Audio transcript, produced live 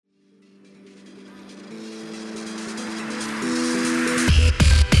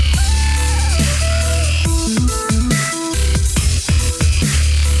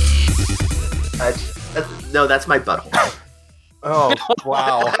No, that's my butthole. Oh,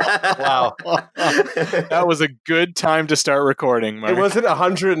 wow. Wow. That was a good time to start recording, Mark. It wasn't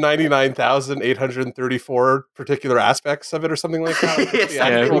 199,834 particular aspects of it or something like that. Like, It's the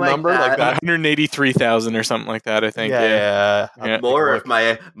actual something like number that. like that. 183,000 or something like that, I think. Yeah. Yeah. More if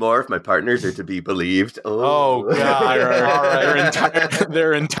my partners are to be believed. Oh, God. All right.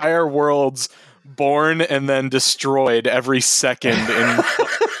 Their entire worlds born and then destroyed every second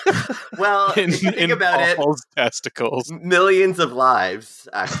Well, if you think about Paul's testicles. millions of lives,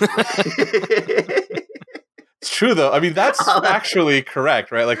 actually. It's true, though. I mean, that's actually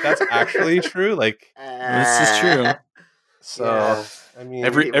correct, right? Like, that's actually true. Like, this is true. So, Yeah. I mean,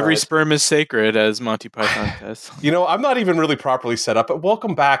 Every sperm is sacred, as Monty Python says. you know, I'm not even really properly set up, but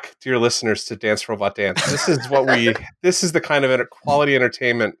welcome back to your listeners to Dance Robot Dance. This is this is the kind of quality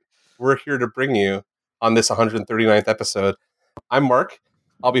entertainment we're here to bring you on this 139th episode. I'm Mark.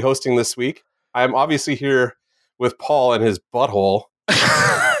 I'll be hosting this week. I'm obviously here with Paul and his butthole.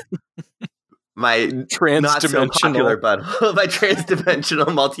 My not so popular butthole. My transdimensional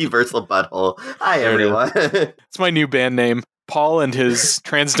multiversal butthole. Hi, There it is. everyone. It's my new band name, Paul and his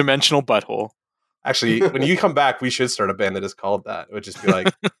transdimensional butthole. Actually, when you come back, we should start a band that is called that. It would just be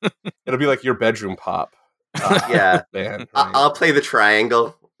like, it'll be like your bedroom pop. Yeah. Band. Right? I'll play the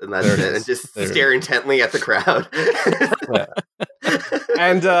triangle, and that's There it it. is. And just There it stare intently at the crowd.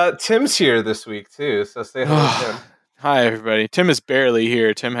 And Tim's here this week, too. So say hello to Tim. Hi, everybody. Tim is barely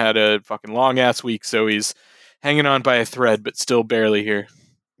here. Tim had a fucking long-ass week, so he's hanging on by a thread, but still barely here.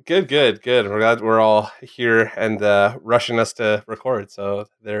 Good. We're glad we're all here and rushing us to record. So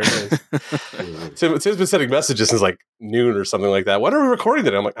there it is. Tim's been sending messages since like noon or something like that. When are we recording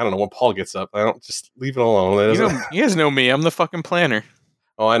today? I'm like, I don't know. When Paul gets up, I don't just leave it alone. You guys know me. I'm the fucking planner.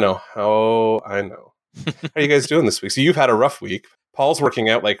 Oh, I know. How are you guys doing this week? So you've had a rough week. Paul's working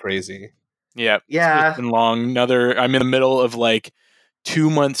out like crazy. Yeah. Yeah. It's been long. I'm in the middle of like 2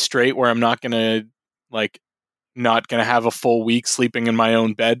 months straight where I'm not gonna have a full week sleeping in my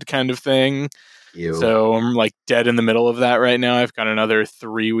own bed kind of thing. Ew. So I'm like dead in the middle of that right now. I've got another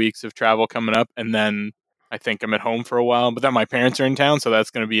 3 weeks of travel coming up, and then I think I'm at home for a while. But then my parents are in town, so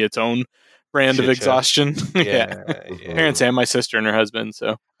that's going to be its own brand of exhaustion. Yeah. Parents and my sister and her husband.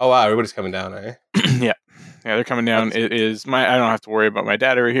 So. Oh wow, everybody's coming down, eh? Yeah, they're coming down. It is I don't have to worry about my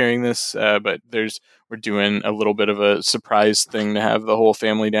dad ever hearing this, but we're doing a little bit of a surprise thing to have the whole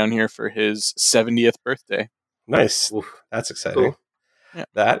family down here for his 70th birthday. Nice. Oof. That's exciting. Cool. Yeah.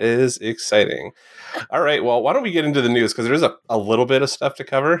 That is exciting. All right. Well, why don't we get into the news? Because there's a little bit of stuff to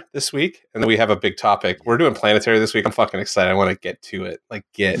cover this week. And then we have a big topic. We're doing Planetary this week. I'm fucking excited. I want to get to it. Like,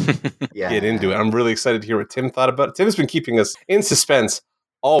 get into it. I'm really excited to hear what Tim thought about it. Tim has been keeping us in suspense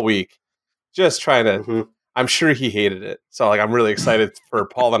all week. Just trying to... Mm-hmm. I'm sure he hated it. So, like, I'm really excited for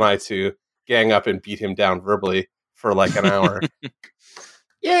Paul and I to gang up and beat him down verbally for, like, an hour.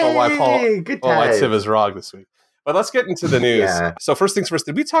 Yay! Why Good why times. Tim is wrong this week. But let's get into the news. Yeah. So first things first,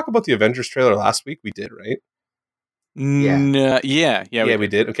 did we talk about the Avengers trailer last week? We did, right? Yeah, we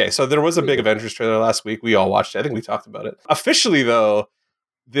did. Okay, so there was a big Avengers trailer last week. We all watched it. I think we talked about it. Officially, though,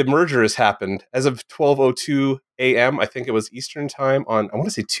 the merger has happened as of 12:02 a.m. I think it was Eastern time on, I want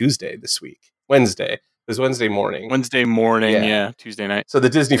to say Tuesday this week. Wednesday. It was Wednesday morning. Yeah. Tuesday night. So the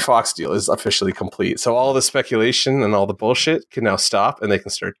Disney Fox deal is officially complete. So all the speculation and all the bullshit can now stop, and they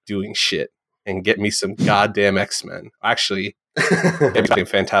can start doing shit and get me some goddamn X-Men. Actually, get me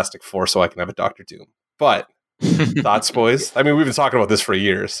Fantastic Four so I can have a Doctor Doom. But thoughts, boys? I mean, we've been talking about this for a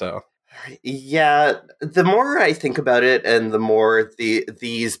year, so. Yeah, the more I think about it and the more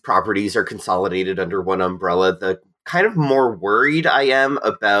these properties are consolidated under one umbrella, the kind of more worried I am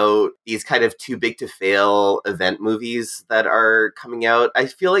about these kind of too big to fail event movies that are coming out. I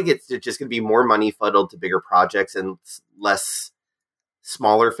feel like it's just going to be more money funneled to bigger projects and less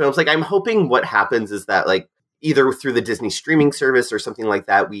smaller films. Like, I'm hoping what happens is that, like, either through the Disney streaming service or something like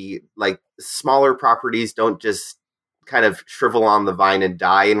that, we, like, smaller properties don't just kind of shrivel on the vine and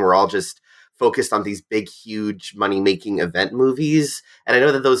die, and we're all just focused on these big, huge money-making event movies. And I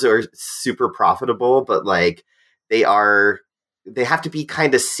know that those are super profitable, but, like, they have to be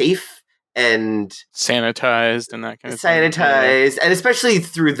kind of safe and sanitized and that kind of sanitized, and especially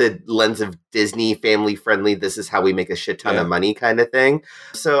through the lens of Disney, family friendly. This is how we make a shit ton of money, kind of thing.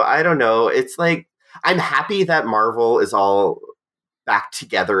 So I don't know. It's like, I'm happy that Marvel is all back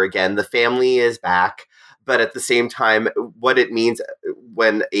together again. The family is back, but at the same time, what it means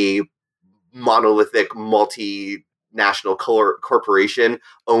when a monolithic multinational corporation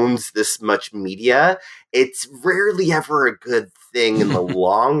owns this much media, it's rarely ever a good thing in the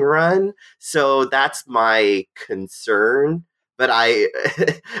long run. So that's my concern.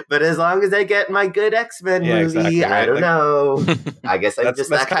 but but as long as I get my good X-Men movie, exactly, right? I don't know. I guess I'm just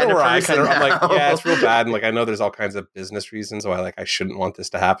that kind of person. I'm like, yeah, it's real bad, and like I know there's all kinds of business reasons why like I shouldn't want this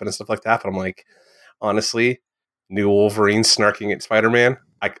to happen and stuff like that. But I'm like, honestly, new Wolverine snarking at Spider-Man,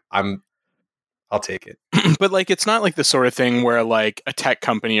 I'll take it. But like, it's not like the sort of thing where like a tech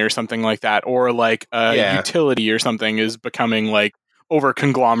company or something like that, or like a utility or something is becoming like over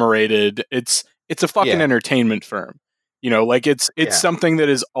conglomerated. It's a fucking entertainment firm. You know, like it's something that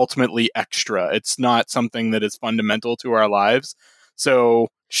is ultimately extra. It's not something that is fundamental to our lives. So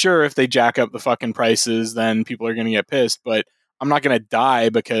sure, if they jack up the fucking prices, then people are going to get pissed. But I'm not going to die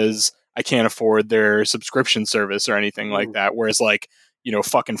because I can't afford their subscription service or anything like that. Whereas like, you know,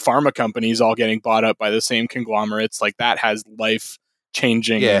 fucking pharma companies all getting bought up by the same conglomerates, like that has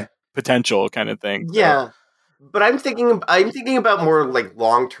life-changing potential kind of thing. Yeah. So. But I'm thinking about more like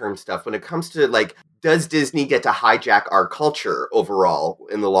long-term stuff when it comes to like, does Disney get to hijack our culture overall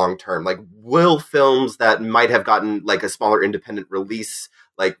in the long term? Like, will films that might have gotten like a smaller independent release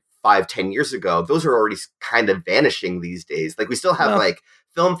like 5-10 years ago, those are already kind of vanishing these days. Like we still have like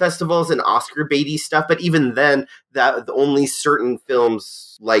film festivals and Oscar baity stuff, but even then, that only certain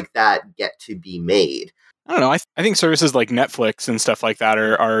films like that get to be made. I don't know. I think services like Netflix and stuff like that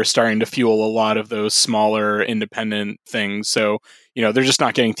are starting to fuel a lot of those smaller independent things. So, you know, they're just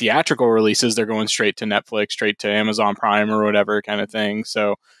not getting theatrical releases. They're going straight to Netflix, straight to Amazon Prime or whatever kind of thing.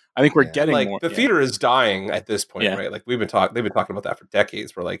 So I think we're getting like more. The theater is dying at this point, right? Like they've been talking about that for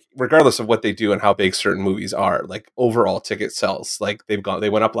decades. Where like, regardless of what they do and how big certain movies are, like overall ticket sales, like they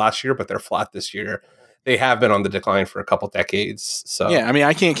went up last year, but they're flat this year. They have been on the decline for a couple decades. So yeah, I mean,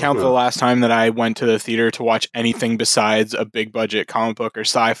 I can't count the last time that I went to the theater to watch anything besides a big budget comic book or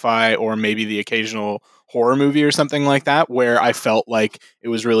sci-fi or maybe the occasional horror movie or something like that, where I felt like it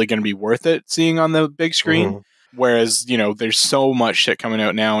was really going to be worth it seeing on the big screen. Whereas, you know, there's so much shit coming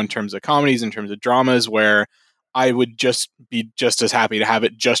out now in terms of comedies, in terms of dramas, where I would just be just as happy to have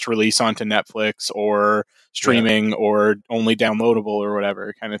it just release onto Netflix or streaming or only downloadable or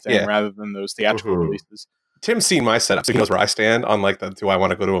whatever kind of thing, rather than those theatrical releases. Tim's seen my setup, so he knows where I stand on like do I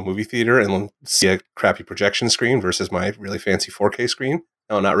want to go to a movie theater and see a crappy projection screen versus my really fancy 4K screen?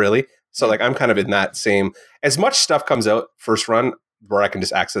 No, not really. So like I'm kind of in that same, as much stuff comes out first run where I can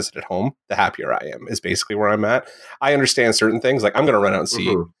just access it at home, the happier I am is basically where I'm at. I understand certain things. Like I'm going to run out and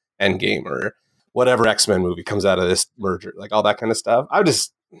see Endgame or whatever X-Men movie comes out of this merger, like all that kind of stuff. I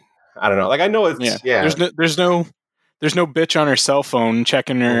don't know. Like I know it's There's no bitch on her cell phone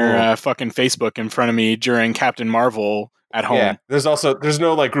checking her fucking Facebook in front of me during Captain Marvel at home. Yeah. There's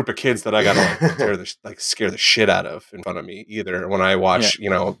no like group of kids that I gotta scare the shit out of in front of me either when I watch you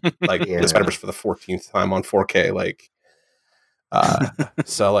know like the Spider-Verse for the 14th time on 4K. Like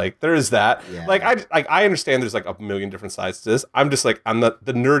so like there is that. Like I understand there's like a million different sides to this. I'm just like on the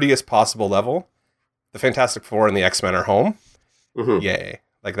nerdiest possible level. The Fantastic Four and the X-Men are home. Yay.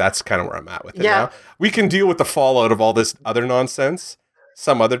 Like that's kind of where I'm at with it now. We can deal with the fallout of all this other nonsense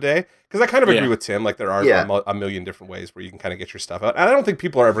some other day. Because I kind of agree with Tim. Like there are a million different ways where you can kind of get your stuff out. And I don't think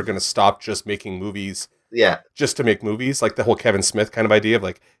people are ever going to stop just making movies just to make movies. Like the whole Kevin Smith kind of idea of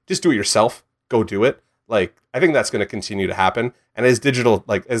like, just do it yourself. Go do it. Like, I think that's going to continue to happen. And as digital,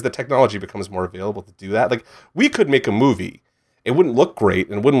 like as the technology becomes more available to do that, like we could make a movie. It wouldn't look great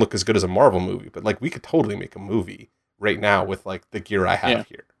and it wouldn't look as good as a Marvel movie. But like we could totally make a movie right now with like the gear I have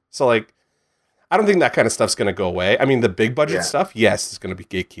here. So like, I don't think that kind of stuff's going to go away. I mean, the big budget stuff, yes, is going to be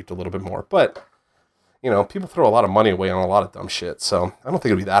gatekeeped a little bit more. But, you know, people throw a lot of money away on a lot of dumb shit. So I don't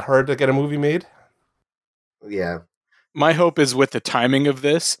think it'd be that hard to get a movie made. Yeah. My hope is with the timing of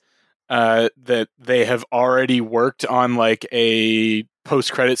this, that they have already worked on like a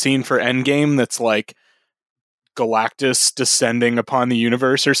post-credit scene for Endgame that's like Galactus descending upon the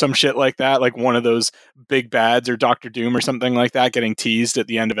universe or some shit like that, like one of those big bads or Doctor Doom or something like that getting teased at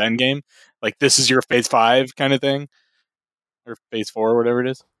the end of Endgame. Like this is your phase 5 kind of thing, or phase 4 or whatever it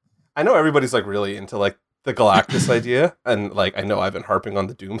is. I know everybody's like really into like the Galactus idea, and like I know I've been harping on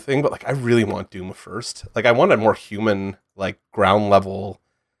the Doom thing, but like I really want Doom first. Like I want a more human, like ground level,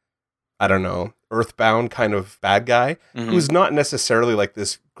 I don't know, earthbound kind of bad guy who's not necessarily like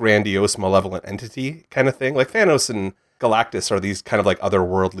this grandiose, malevolent entity kind of thing. Like Thanos and Galactus are these kind of like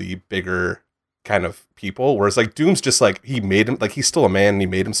otherworldly, bigger kind of people, whereas like Doom's just like he made him, like he's still a man and he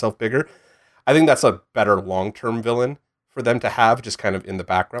made himself bigger. I think that's a better long-term villain for them to have just kind of in the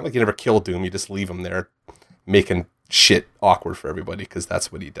background. Like you never kill Doom, you just leave him there making shit awkward for everybody because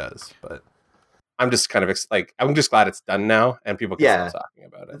that's what he does. But I'm just kind of like, I'm just glad it's done now and people can start talking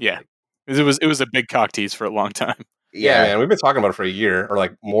about it. Yeah. It was a big cock tease for a long time. Yeah, man, we've been talking about it for a year or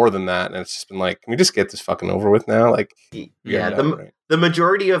like more than that, and it's just been like, can we just get this fucking over with now? Like, the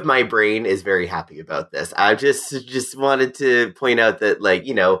majority of my brain is very happy about this. I just wanted to point out that, like,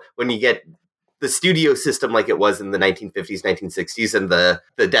 you know, when you get the studio system like it was in the 1950s, 1960s, and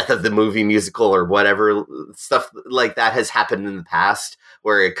the death of the movie musical or whatever stuff like that has happened in the past,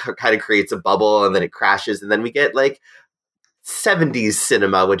 where it kind of creates a bubble and then it crashes, and then we get like 70s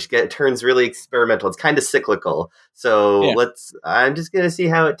cinema, which turns really experimental. It's kind of cyclical. So I'm just going to see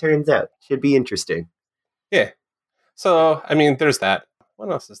how it turns out. Should be interesting. Yeah. So, I mean, there's that.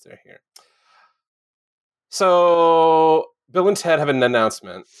 What else is there here? So, Bill and Ted have an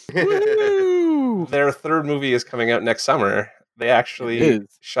announcement. Their third movie is coming out next summer. They actually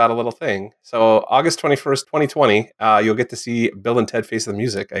shot a little thing. So, August 21st, 2020, you'll get to see Bill and Ted Face the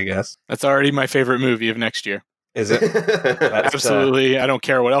Music, I guess. That's already my favorite movie of next year. Is it? Absolutely. I don't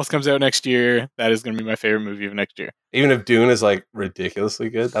care what else comes out next year. That is going to be my favorite movie of next year. Even if Dune is like ridiculously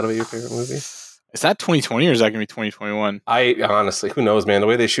good, that'll be your favorite movie? Is that 2020 or is that going to be 2021? I honestly, who knows, man? The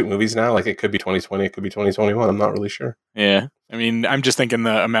way they shoot movies now, like it could be 2020, it could be 2021. I'm not really sure. Yeah. I mean, I'm just thinking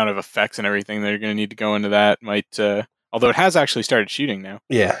the amount of effects and everything that are going to need to go into that might, although it has actually started shooting now.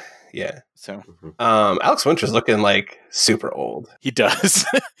 Yeah. So, Alex Winter's looking like super old. He does.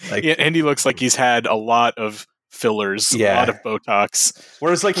 Like, and he looks like he's had a lot of fillers, a lot of Botox.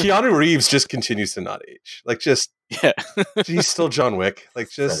 Whereas like Keanu Reeves just continues to not age. Like he's still John Wick. Like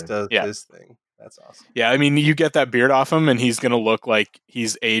just does his thing. That's awesome. Yeah, I mean, you get that beard off him, and he's going to look like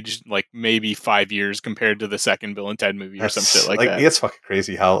he's aged like maybe 5 years compared to the second Bill and Ted movie or some shit like that. It's fucking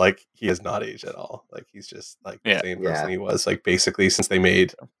crazy how like he has not aged at all. Like he's just like the same person he was like basically since they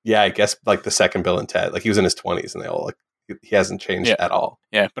made I guess like the second Bill and Ted. Like he was in his 20s, and they all like he hasn't changed at all.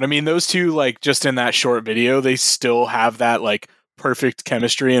 Yeah, but I mean, those two like just in that short video, they still have that like perfect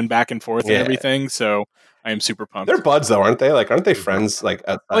chemistry and back and forth and everything. So I am super pumped. They're buds though, aren't they? Like, aren't they friends? Like,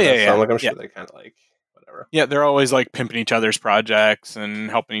 Like, I'm sure they kind of like whatever. Yeah, they're always like pimping each other's projects and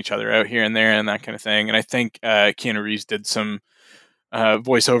helping each other out here and there and that kind of thing. And I think Keanu Reeves did some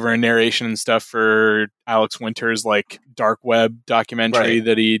voiceover and narration and stuff for Alex Winter's like dark web documentary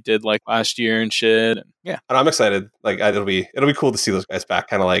that he did like last year and shit. And, and I'm excited. Like, it'll be cool to see those guys back,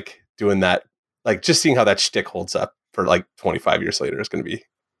 kind of like doing that. Like, just seeing how that shtick holds up for like 25 years later is going to be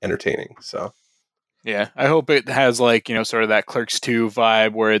entertaining. So. Yeah, I hope it has like, you know, sort of that Clerks 2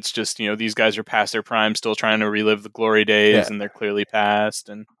 vibe where it's just, you know, these guys are past their prime, still trying to relive the glory days and they're clearly past.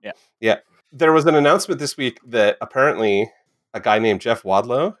 And there was an announcement this week that apparently a guy named Jeff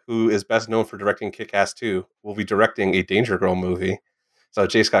Wadlow, who is best known for directing Kick-Ass 2, will be directing a Danger Girl movie. So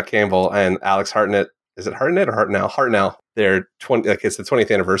J. Scott Campbell and Alex Hartnett, is it Hartnett or Hartnell? Hartnell. They're it's the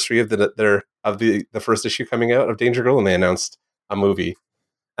 20th anniversary of the first issue coming out of Danger Girl, and they announced a movie.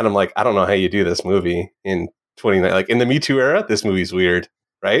 And I'm like, I don't know how you do this movie in 29. Like in the Me Too era, this movie's weird,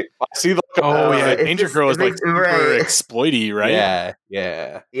 right? I see the Danger Girl is like super exploity, right?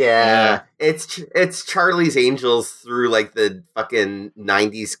 Yeah. It's Charlie's Angels through like the fucking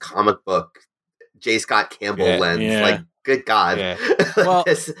 90s comic book J. Scott Campbell lens. Like, good God. Well,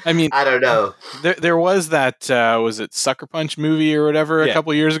 I mean, I don't know. There was that was it Sucker Punch movie or whatever a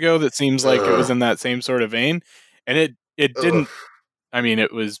couple years ago that seems like it was in that same sort of vein, and it didn't. I mean,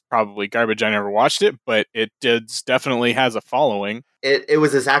 it was probably garbage. I never watched it, but it definitely has a following. It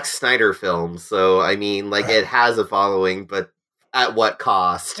was a Zack Snyder film, so I mean, like, it has a following, but at what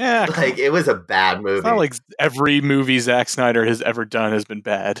cost? Yeah, like, it was a bad movie. It's not like every movie Zack Snyder has ever done has been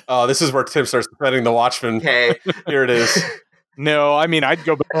bad. Oh, this is where Tim starts defending The Watchmen. Okay. Here it is. No, I mean, I'd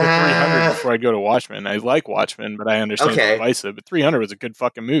go back to 300 before I'd go to Watchmen. I like Watchmen, but I understand it's divisive. But 300 was a good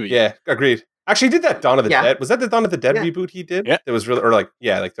fucking movie. Yeah, agreed. Actually, he did that Dawn of the Dead. Was that the Dawn of the Dead reboot he did? Yeah. It was really, or like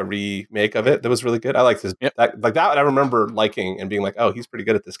the remake of it. That was really good. I liked his, that I remember liking and being like, oh, he's pretty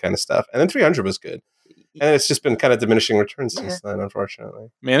good at this kind of stuff. And then 300 was good. And it's just been kind of diminishing returns since then, unfortunately.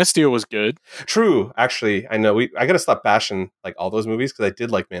 Man of Steel was good. True. Actually, I know I got to stop bashing like all those movies because I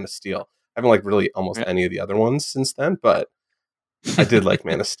did like Man of Steel. I haven't liked really almost any of the other ones since then, but I did like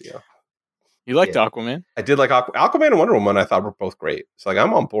Man of Steel. You liked Aquaman? I did like Aquaman and Wonder Woman. I thought were both great. So like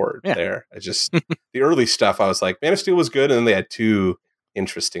I'm on board there. I just the early stuff. I was like, Man of Steel was good, and then they had two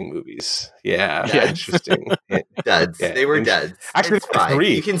interesting movies. Interesting duds. They were duds. Actually,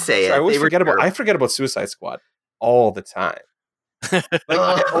 three. You can say it. I forget about Suicide Squad all the time.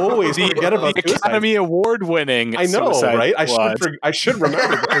 I always forget about the Academy Award winning. I know, Suicide right? Squad. I should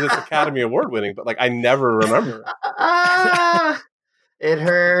remember because it's Academy Award winning, but like I never remember. It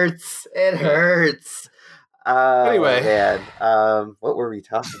hurts. Anyway, man. What were we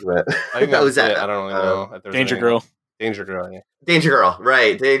talking about? I think that was it. I don't really know. Danger Girl. Danger Girl. Yeah. Danger Girl.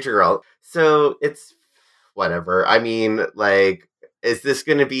 Right. Danger Girl. So it's whatever. I mean, like, is this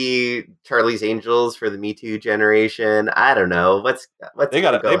going to be Charlie's Angels for the Me Too generation? I don't know. They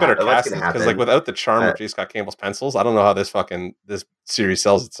better cast it, because like without the charm of J. Scott Campbell's pencils, I don't know how this series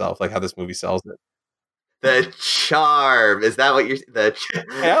sells itself. Like how this movie sells it. The charm, is that what you're?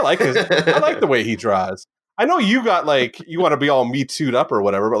 Hey, I like the way he draws. I know you got like you want to be all Me Too'd up or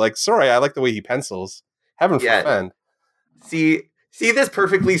whatever, but like, sorry, I like the way he pencils. Heaven forfend. See this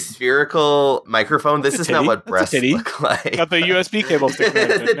perfectly spherical microphone? This is not what breasts look like. Got the USB cable sticking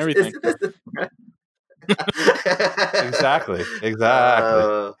out of it and everything. Exactly.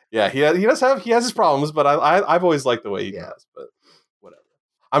 Yeah, he has his problems, but I've always liked the way he does. But whatever.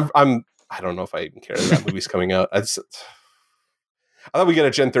 I don't know if I even care that movie's coming out. I thought we get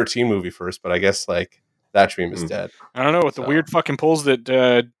a Gen 13 movie first, but I guess like that dream is dead. I don't know, with the weird fucking polls that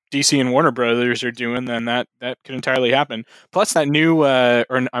DC and Warner Brothers are doing, then that could entirely happen. Plus that new,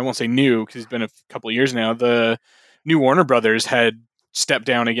 or I won't say new because it's been a couple of years now, the new Warner Brothers had stepped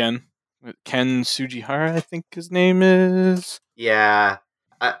down again. Ken Sugihara, I think his name is. Yeah,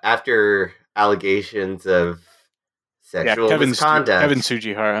 after allegations of sexual misconduct. Kevin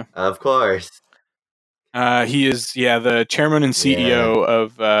Sugihara. Of course. He is, the chairman and CEO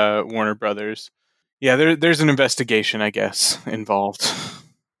of Warner Brothers. Yeah, there's an investigation, I guess, involved.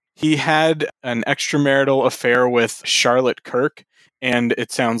 He had an extramarital affair with Charlotte Kirk, and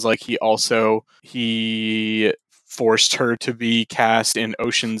it sounds like he forced her to be cast in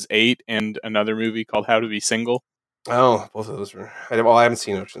Ocean's 8 and another movie called How to Be Single. Oh, both of those were... I haven't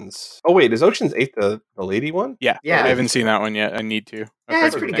seen Ocean's... Oh, wait, is Ocean's 8 the lady one? Yeah, I haven't seen that one yet. I need to. Yeah,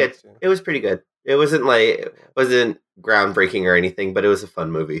 it's pretty good. It was pretty good. It wasn't groundbreaking or anything, but it was a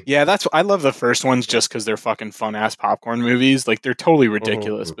fun movie. Yeah, I love the first ones just because they're fucking fun-ass popcorn movies. Like, they're totally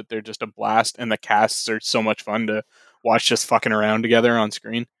ridiculous, but they're just a blast, and the casts are so much fun to watch just fucking around together on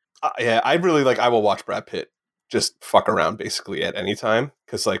screen. I will watch Brad Pitt just fuck around basically at any time,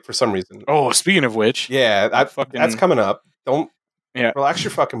 because like for some reason. Oh, speaking of which, that's coming up. Don't relax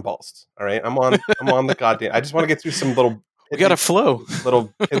your fucking balls. All right, I'm on the goddamn. I just want to get through some little. We got to flow.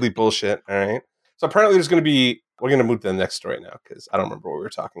 Little piddly bullshit. All right. So apparently, we're going to move to the next story now because I don't remember what we were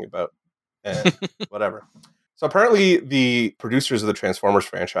talking about. And whatever. So apparently, the producers of the Transformers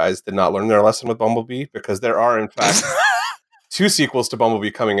franchise did not learn their lesson with Bumblebee, because there are in fact. 2 sequels to Bumblebee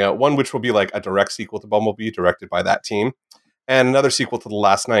coming out. One which will be like a direct sequel to Bumblebee, directed by that team, and another sequel to The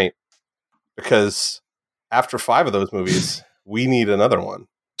Last Knight. Because after 5 of those movies, we need another one.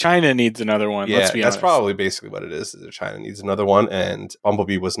 China needs another one. Yeah, let's be honest. That's probably basically what it is. That China needs another one, and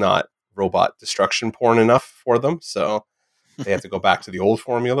Bumblebee was not robot destruction porn enough for them, so they have to go back to the old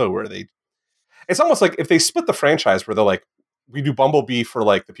formula where it's almost like if they split the franchise where they're like, we do Bumblebee for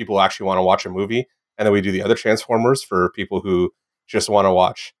like the people who actually want to watch a movie, and then we do the other Transformers for people who just want to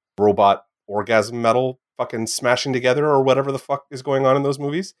watch robot orgasm metal fucking smashing together or whatever the fuck is going on in those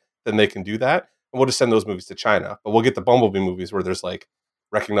movies, then they can do that. And we'll just send those movies to China. But we'll get the Bumblebee movies where there's like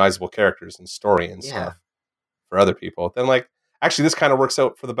recognizable characters and story and stuff for other people. Then like, actually, this kind of works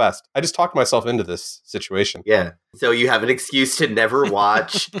out for the best. I just talked myself into this situation. Yeah. So you have an excuse to never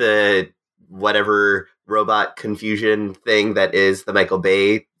watch the whatever robot confusion thing that is the Michael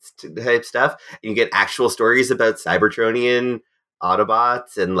Bay type stuff. And you get actual stories about Cybertronian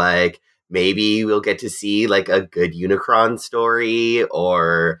Autobots, and like maybe we'll get to see like a good Unicron story,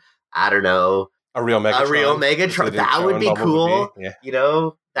 or I don't know, a real Megatron. That would be cool. Yeah. You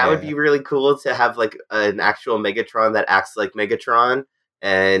know, that would be really cool to have like an actual Megatron that acts like Megatron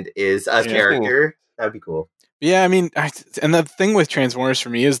and is a character. That would be cool. Yeah, I mean, and the thing with Transformers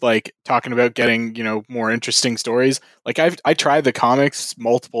for me is like talking about getting, more interesting stories. Like I tried the comics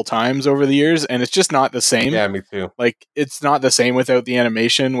multiple times over the years, and it's just not the same. Yeah, me too. Like it's not the same without the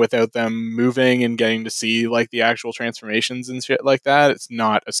animation, without them moving and getting to see like the actual transformations and shit like that. It's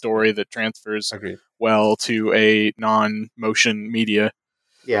not a story that transfers well to a non-motion media.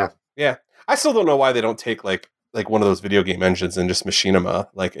 Yeah. Yeah. I still don't know why they don't take like one of those video game engines and just machinima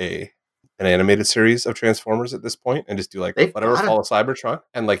like an animated series of Transformers at this point, and just do like follow Cybertron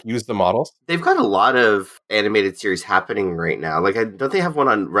and like use the models. They've got a lot of animated series happening right now. Like, don't they have one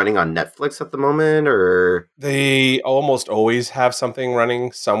running on Netflix at the moment? Or they almost always have something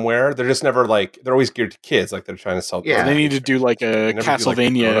running somewhere. They're just never like, they're always geared to kids. Like they're trying to sell. Yeah, they need to do like a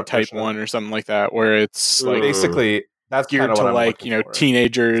Castlevania type one or something like that, where it's like basically that's geared to like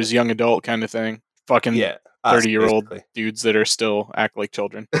teenagers, young adult kind of thing. Fucking 30-year-old dudes that are still act like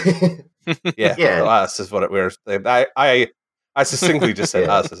children. Yeah. So us is what we're. I succinctly just said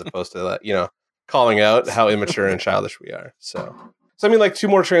us as opposed to calling out how immature and childish we are. So I mean, like 2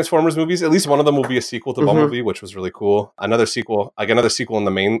 more Transformers movies. At least one of them will be a sequel to Bumblebee, which was really cool. Another sequel in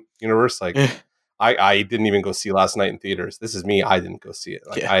the main universe. Like I didn't even go see last night in theaters. This is me. I didn't go see it.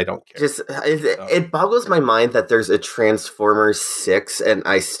 Like, I don't care. It boggles my mind that there's a Transformers 6 and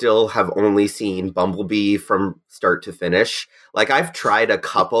I still have only seen Bumblebee from start to finish. Like, I've tried a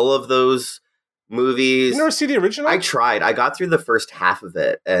couple of those movies. You never see the original? I tried. I got through the first half of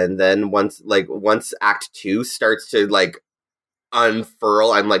it, and then once Act 2 starts to like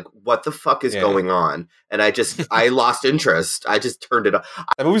unfurl, I'm like, what the fuck is going on? And I lost interest. I just turned it off.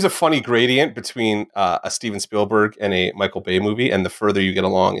 That movie's a funny gradient between a Steven Spielberg and a Michael Bay movie, and the further you get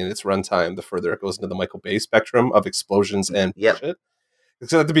along in its runtime, the further it goes into the Michael Bay spectrum of explosions and shit.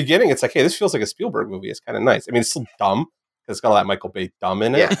 So at the beginning, it's like, hey, this feels like a Spielberg movie. It's kind of nice. I mean, it's still dumb because it's got all that Michael Bay dumb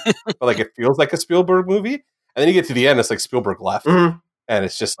in it, but like it feels like a Spielberg movie. And then you get to the end, it's like Spielberg left, and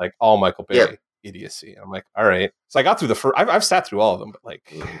it's just like all Michael Bay idiocy. I'm like, all right. So I got through the first. I've sat through all of them, but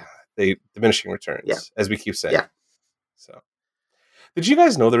like they diminishing returns, as we keep saying. Yeah. So, did you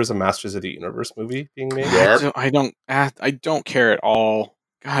guys know there was a Masters of the Universe movie being made? Yep. I don't care at all.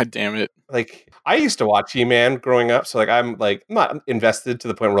 God damn it! Like, I used to watch He-Man growing up, so like I'm not invested to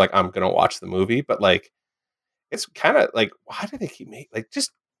the point where like I'm gonna watch the movie, but like it's kind of like, why do they keep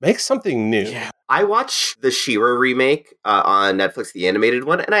just make something new? Yeah. I watched the She-Ra remake on Netflix, the animated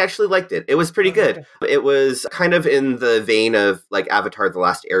one, and I actually liked it. It was pretty good. It was kind of in the vein of like Avatar: The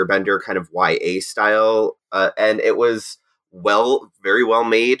Last Airbender, kind of YA style, and it was very well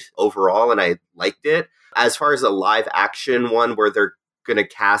made overall, and I liked it. As far as a live action one where they're going to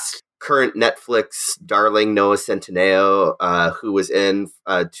cast current Netflix darling Noah Centineo, who was in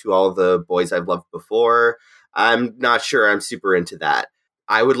To All the Boys I've Loved Before, I'm not sure I'm super into that.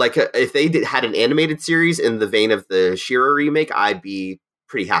 I would like if they had an animated series in the vein of the She-Ra remake, I'd be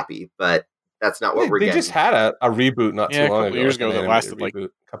pretty happy. But that's not what we're getting. They just had a reboot not too long ago. Years ago that lasted like 2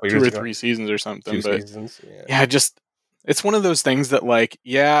 or 3 seasons or something. But seasons, it's one of those things that like,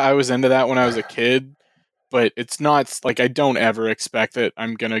 I was into that when I was a kid, but it's not like I don't ever expect that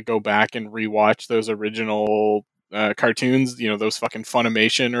I'm gonna go back and rewatch those original cartoons. You know, those fucking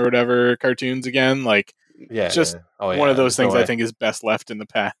Funimation or whatever cartoons again. Like. It's just one of those things I think is best left in the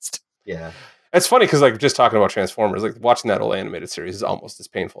past. Yeah. It's funny because like just talking about Transformers, like watching that old animated series is almost as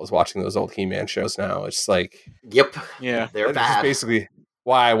painful as watching those old He-Man shows now. It's like, yep. Yeah. They're bad. Basically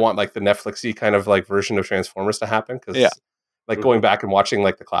why I want like the Netflix-y kind of like version of Transformers to happen. Because like going back and watching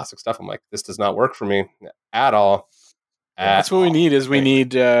like the classic stuff, I'm like, this does not work for me at all. That's what we need we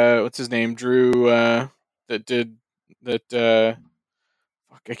need, what's his name? Drew, that did that,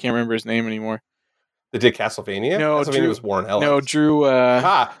 fuck, I can't remember his name anymore. That did Castlevania? No, Castlevania was Warren Ellis. No, Drew.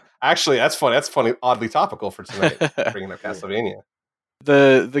 Actually, that's funny. That's funny. Oddly topical for tonight. Bringing up Castlevania.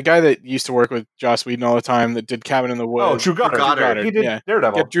 The guy that used to work with Joss Whedon all the time that did Cabin in the Woods. Oh, Drew Goddard. He did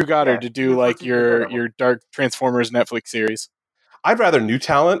Daredevil. Get Drew Goddard to do like your Dark Transformers Netflix series. I'd rather new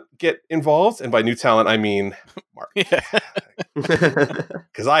talent get involved, and by new talent I mean Mark.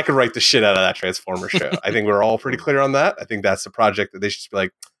 Because I could write the shit out of that Transformer show. I think we're all pretty clear on that. I think that's the project that they should just be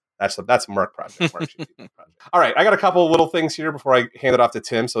like, that's a Mark project. Mark should do that project. All right, I got a couple of little things here before I hand it off to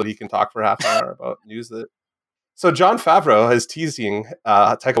Tim so that he can talk for half an hour about news. So Jon Favreau is teasing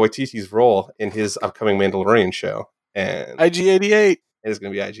Taika Waititi's role in his upcoming Mandalorian show. And IG-88. It is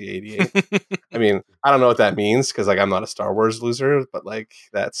going to be IG-88. I mean, I don't know what that means because like I'm not a Star Wars loser, but like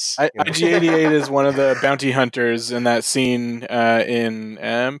that's IG-88 is one of the bounty hunters in that scene in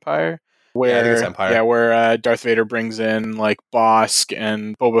Empire. Where Darth Vader brings in like Bossk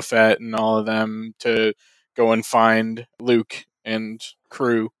and Boba Fett and all of them to go and find Luke and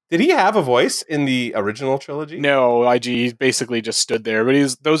crew. Did he have a voice in the original trilogy? No, IG basically just stood there.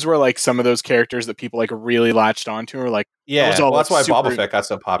 But those were like some of those characters that people like really latched onto. Or like, that's why Boba Fett got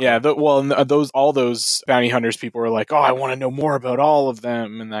so popular. Yeah, all those bounty hunters people were like, oh, I want to know more about all of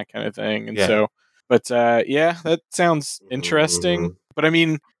them and that kind of thing. And that sounds interesting. But I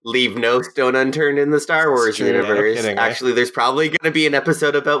mean, leave no stone unturned in the Star Wars universe. No kidding, Actually, there's probably going to be an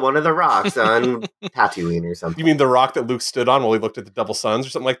episode about one of the rocks on Tatooine or something. You mean the rock that Luke stood on while he looked at the double suns or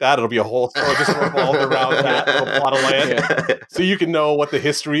something like that? It'll be a whole story just revolved around that little plot of land. Yeah. So you can know what the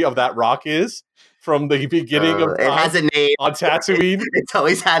history of that rock is from the beginning of it has a name on Tatooine. It's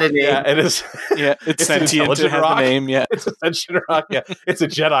always had a name. Yeah, it is. Yeah, it's sentient. It has a name. Yeah, it's a sentient rock. Yeah, it's a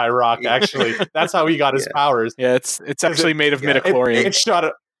Jedi rock. Actually, that's how he got his powers. Yeah, it's actually made of midichlorian.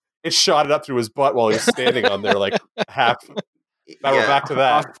 It shot it up through his butt while he's standing on there, like half. Now we're back to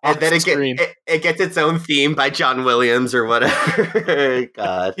that. And then it gets its own theme by John Williams or whatever.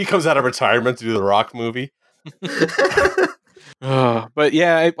 God, he comes out of retirement to do the Rock movie. But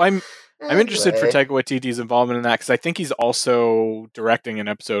yeah, I'm interested for Taika Waititi's involvement in that because I think he's also directing an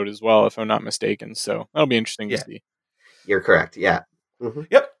episode as well, if I'm not mistaken. So that'll be interesting to see. You're correct. Yeah. Mm-hmm.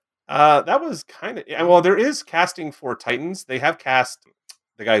 Yep. That was kind of well. There is casting for Titans. They have cast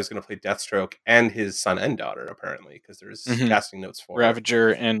the guy who's going to play Deathstroke and his son and daughter apparently, because there's casting notes for Ravager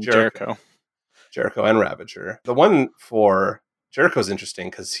and Jericho and Ravager. The one for Jericho's interesting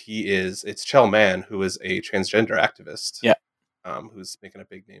because it's Chell Mann, who is a transgender activist. Yeah. Who's making a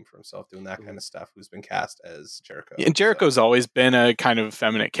big name for himself doing that kind of stuff, who's been cast as Jericho. Yeah, and Jericho's always been a kind of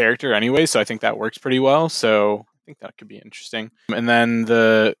effeminate character anyway, so I think that works pretty well. So I think that could be interesting. And then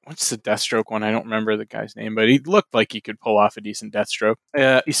what's the Deathstroke one? I don't remember the guy's name, but he looked like he could pull off a decent Deathstroke.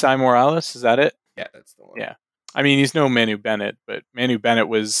 Isai Morales, is that it? Yeah, that's the one. Yeah. I mean, he's no Manu Bennett, but Manu Bennett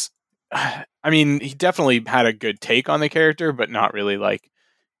was... I mean, he definitely had a good take on the character, but not really like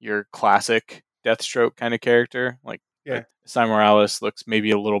your classic Deathstroke kind of character. Like, yeah, Isai Morales looks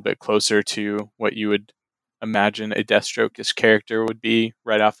maybe a little bit closer to what you would imagine a Deathstroke-ish character would be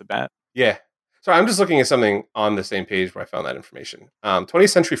right off the bat. Yeah. So I'm just looking at something on the same page where I found that information.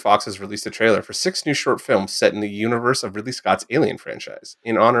 20th Century Fox has released a trailer for 6 new short films set in the universe of Ridley Scott's Alien franchise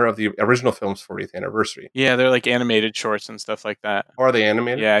in honor of the original film's 40th anniversary. Yeah, they're like animated shorts and stuff like that. Or are they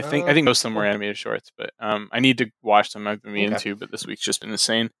animated? Yeah, I think most of them were animated shorts, but I need to watch them. I've been meaning to, but this week's just been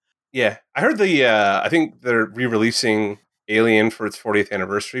insane. Yeah, I heard I think they're re-releasing Alien for its 40th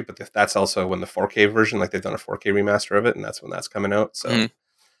anniversary, but that's also when the 4K version, like they've done a 4K remaster of it, and that's when that's coming out. So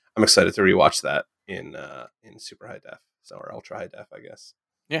I'm excited to rewatch that in super high def, or ultra high def, I guess.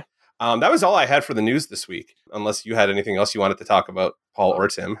 Yeah. That was all I had for the news this week, unless you had anything else you wanted to talk about, Paul or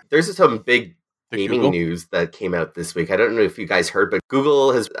Tim. There's some big gaming news that came out this week. I don't know if you guys heard, but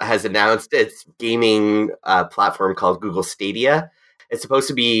Google has announced its gaming platform called Google Stadia. It's supposed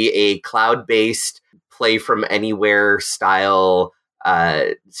to be a cloud-based play from anywhere style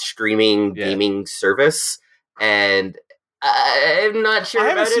streaming gaming service, and I'm not sure. I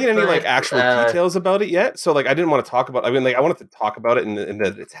haven't seen any like actual details about it yet, so like I didn't want to talk about. I mean, like I wanted to talk about it in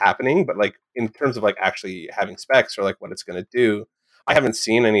that it's happening, but like in terms of like actually having specs or like what it's going to do, I haven't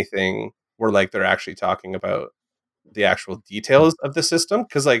seen anything where like they're actually talking about the actual details of the system.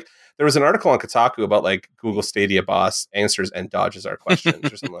 Because like there was an article on Kotaku about like Google Stadia boss answers and dodges our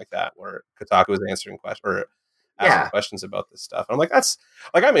questions or something like that, where Kotaku was answering questions or asking questions about this stuff. And I'm like, that's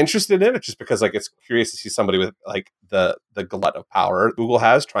like, I'm interested in it just because like it's curious to see somebody with like the glut of power Google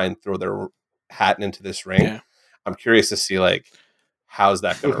has try and throw their hat into this ring. Yeah. I'm curious to see like how's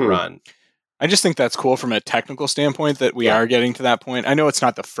that going to run. I just think that's cool from a technical standpoint that we are getting to that point. I know it's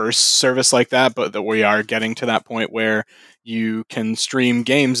not the first service like that, but that we are getting to that point where you can stream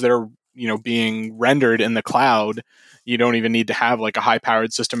games that are, you know, being rendered in the cloud. You don't even need to have like a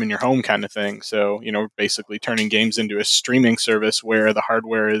high-powered system in your home kind of thing. So, you know, basically turning games into a streaming service where the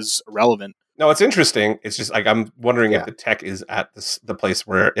hardware is irrelevant. No, it's interesting. It's just like I'm wondering if the tech is at the place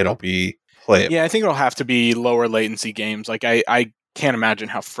where it'll be playable. Yeah, I think it'll have to be lower latency games. Like I can't imagine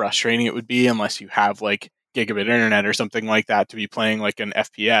how frustrating it would be unless you have like gigabit internet or something like that to be playing like an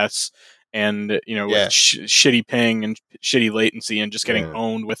FPS and, you know, with shitty ping and shitty latency and just getting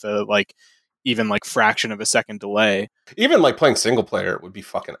owned with a like even like fraction of a second delay. Even like playing single player would be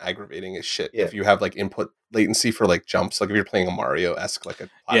fucking aggravating as shit if you have like input latency for like jumps. Like if you're playing a Mario-esque like a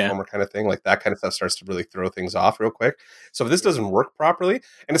platformer kind of thing, like that kind of stuff starts to really throw things off real quick. So if this doesn't work properly,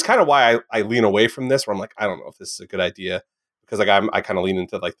 and it's kind of why I lean away from this, where I'm like, I don't know if this is a good idea. Because like I kind of lean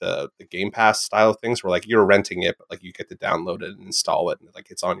into like the Game Pass style of things, where like you're renting it, but like you get to download it and install it, and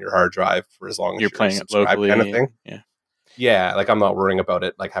like it's on your hard drive for as long as you're playing it locally, kind of thing. Yeah, like I'm not worrying about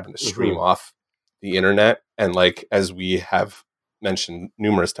it like having to stream off the internet. And like as we have mentioned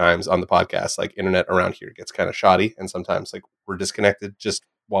numerous times on the podcast, like internet around here gets kind of shoddy, and sometimes like we're disconnected just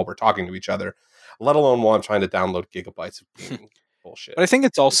while we're talking to each other, let alone while I'm trying to download gigabytes of gaming. Bullshit. But I think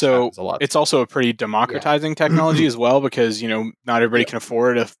it's also a pretty democratizing technology as well, because, you know, not everybody can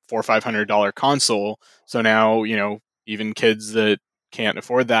afford a $400 or $500 console. So now, you know, even kids that can't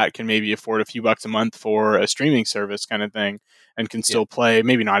afford that can maybe afford a few bucks a month for a streaming service kind of thing, and can still play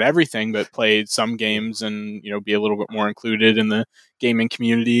maybe not everything, but play some games and, you know, be a little bit more included in the gaming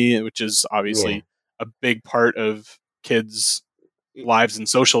community, which is obviously a big part of kids' lives and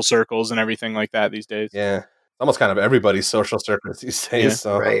social circles and everything like that these days. Yeah. Almost kind of everybody's social circles these days. Yeah.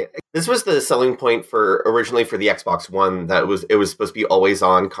 So. Right. This was the selling point originally for the Xbox One, that it was supposed to be always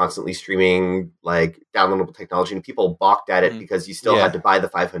on, constantly streaming, like downloadable technology, and people balked at it because you still had to buy the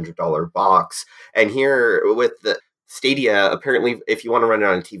 $500 box. And here with the Stadia, apparently, if you want to run it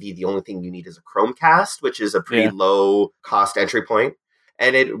on a TV, the only thing you need is a Chromecast, which is a pretty low cost entry point.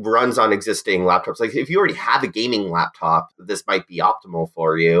 And it runs on existing laptops. Like if you already have a gaming laptop, this might be optimal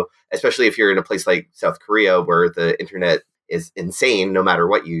for you, especially if you're in a place like South Korea where the internet is insane no matter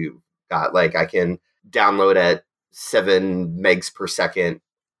what you got. Like I can download at 7 megs per second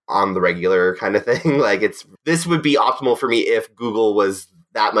on the regular kind of thing. Like this would be optimal for me if Google was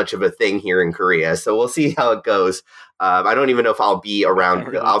that much of a thing here in Korea. So we'll see how it goes. I don't even know if I'll be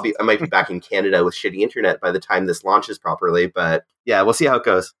around. I might be back in Canada with shitty internet by the time this launches properly. But yeah, we'll see how it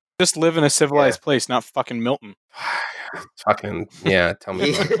goes. Just live in a civilized place, not fucking Milton. Fucking yeah. Tell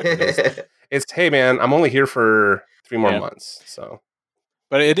me. It's hey man, I'm only here for 3 more months. So,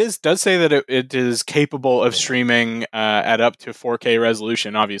 but it does say that it is capable of streaming at up to 4K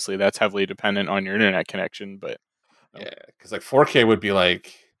resolution. Obviously, that's heavily dependent on your internet connection. But yeah, because like 4K would be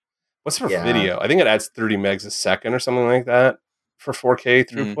like, what's for video? I think it adds 30 megs a second or something like that for 4K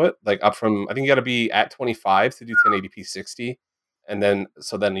throughput. Like up from, I think you got to be at 25 to do 1080p 60, and then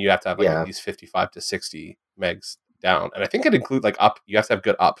you have to have like at least 55 to 60 megs down. And I think it includes like up. You have to have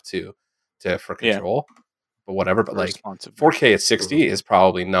good up too for control, but whatever. But like 4K at 60 is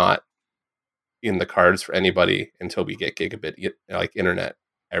probably not in the cards for anybody until we get gigabit like internet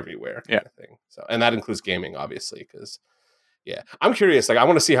everywhere kind of thing. So, and that includes gaming, obviously, because I'm curious. Like, I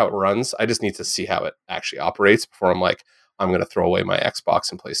want to see how it runs. I just need to see how it actually operates before I'm like, I'm going to throw away my Xbox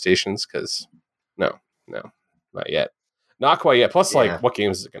and PlayStations, because no, not yet, not quite yet. Plus, like, what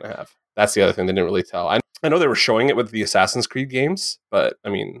games is it going to have? That's the other thing they didn't really tell. I know they were showing it with the Assassin's Creed games, but I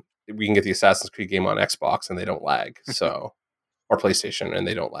mean, we can get the Assassin's Creed game on Xbox and they don't lag, so, or PlayStation and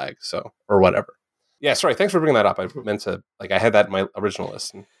they don't lag, so, or whatever. Yeah, sorry. Thanks for bringing that up. I meant to, like, I had that in my original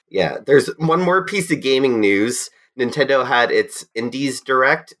list. Yeah, there's one more piece of gaming news. Nintendo had its Indies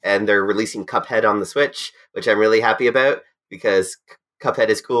Direct, and they're releasing Cuphead on the Switch, which I'm really happy about, because Cuphead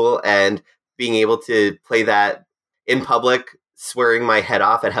is cool, and being able to play that in public, swearing my head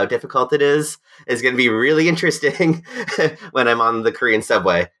off at how difficult it is going to be really interesting when I'm on the Korean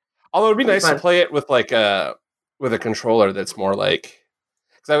subway. Although it'd be nice to play it with like a controller that's more like,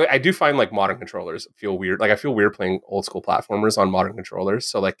 because I do find like modern controllers feel weird. Like I feel weird playing old school platformers on modern controllers.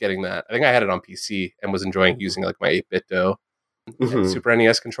 So like getting that, I think I had it on PC and was enjoying using like my 8BitDo and Super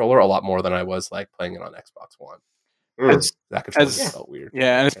NES controller a lot more than I was like playing it on Xbox One. That controller felt weird.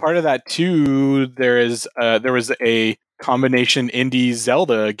 Yeah, and as part of that too, there was a combination indie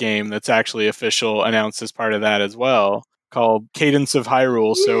Zelda game that's actually official announced as part of that as well, called Cadence of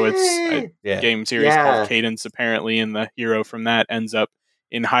Hyrule. So it's a game series called Cadence apparently, and the hero from that ends up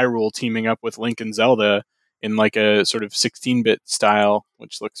in Hyrule teaming up with Link and Zelda in like a sort of 16-bit style,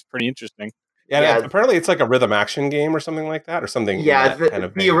 which looks pretty interesting. Yeah, apparently it's like a rhythm action game or something like that, or something. Yeah,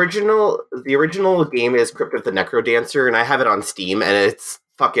 the original game is Crypt of the NecroDancer, and I have it on Steam, and it's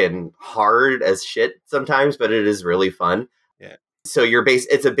fucking hard as shit sometimes, but it is really fun. Yeah. So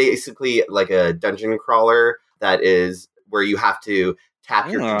it's basically like a dungeon crawler that is where you have to tap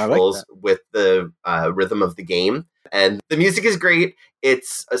your controls with the rhythm of the game. And the music is great.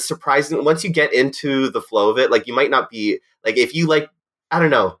 It's a surprising, once you get into the flow of it, like you might not be, like if you like, I don't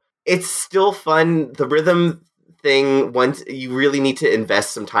know, it's still fun. The rhythm thing, once you really need to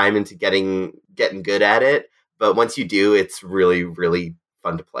invest some time into getting good at it. But once you do, it's really, really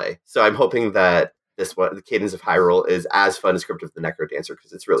fun to play. So I'm hoping that this one, the Cadence of Hyrule, is as fun as Crypt of the NecroDancer,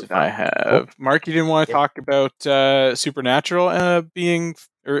 because it's really fun. I have. Mark, you didn't want to talk about Supernatural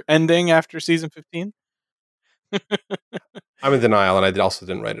ending after season 15? I'm in denial, and I also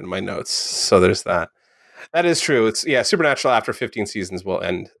didn't write it in my notes. So there's that. That is true. It's Supernatural after 15 seasons will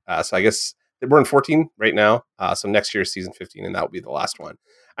end. So I guess we're in 14 right now. So next year's season 15, and that will be the last one.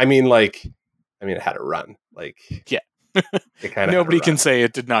 I mean, it had a run. Like, yeah. It kind of nobody can say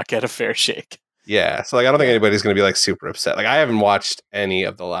it did not get a fair shake. Yeah. So like, I don't think anybody's going to be like super upset. Like, I haven't watched any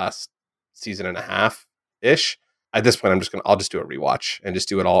of the last season and a half ish. At this point, I'll just do a rewatch and just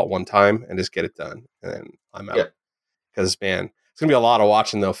do it all at one time and just get it done, and then I'm out. Because man, it's gonna be a lot of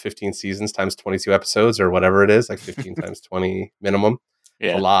watching though. 15 seasons times 22 episodes or whatever it is, like 15 times 20 minimum.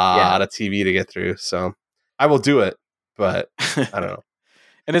 Yeah, a lot of TV to get through. So I will do it, but I don't know.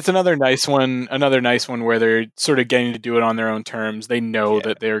 And it's another nice one where they're sort of getting to do it on their own terms. They know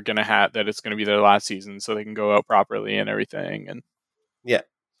that they're gonna that it's gonna be their last season, so they can go out properly and everything. And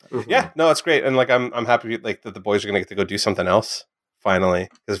no, it's great. And like I'm happy like that the boys are gonna get to go do something else finally,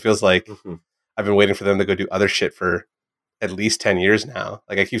 because it feels like I've been waiting for them to go do other shit for at least 10 years now.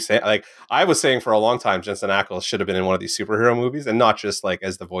 Like I keep saying, like I was saying for a long time, Jensen Ackles should have been in one of these superhero movies, and not just like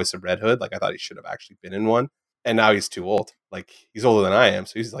as the voice of Red Hood. Like I thought he should have actually been in one, and now he's too old. Like he's older than I am,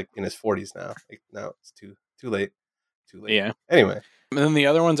 so he's like in his 40s now. Like no, it's too late. Yeah. Anyway. And then the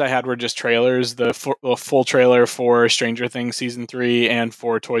other ones I had were just trailers. The full trailer for Stranger Things Season 3 and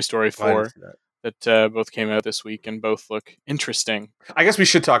for Toy Story 4 that both came out this week, and both look interesting. I guess we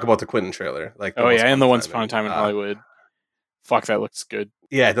should talk about the Quentin trailer. Like, and the Once Upon a Time in Hollywood. Fuck, that looks good.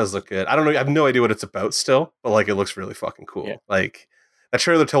 Yeah, it does look good. I don't know. I have no idea what it's about still, but like it looks really fucking cool. Yeah. Like That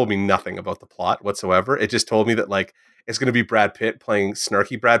trailer told me nothing about the plot whatsoever. It just told me that like it's going to be Brad Pitt playing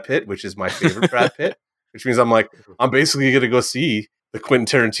snarky Brad Pitt, which is my favorite Brad Pitt, which means I'm basically going to go see the Quentin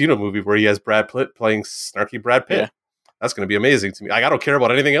Tarantino movie where he has Brad Pitt playing snarky Brad Pitt. Yeah. That's going to be amazing to me. I don't care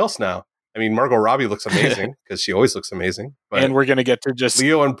about anything else now. I mean, Margot Robbie looks amazing because she always looks amazing. But and we're going to get to just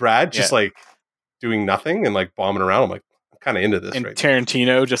Leo and Brad just like doing nothing and like bombing around. I'm like, I'm kind of into this. And right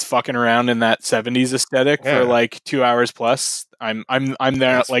Tarantino just fucking around in that 70s aesthetic for like 2 hours plus. I'm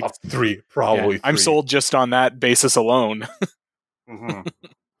there at like three, probably. I'm sold just on that basis alone. Mm-hmm.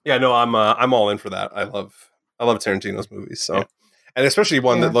 Yeah, no, I'm all in for that. I love Tarantino's movies. So, and especially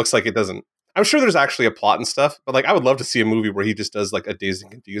one that looks like it doesn't. I'm sure there's actually a plot and stuff, but like I would love to see a movie where he just does like a Dazed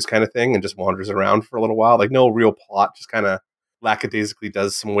and Confused kind of thing and just wanders around for a little while. Like no real plot, just kind of lackadaisically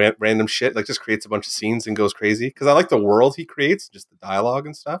does some random shit, like just creates a bunch of scenes and goes crazy. Because I like the world he creates, just the dialogue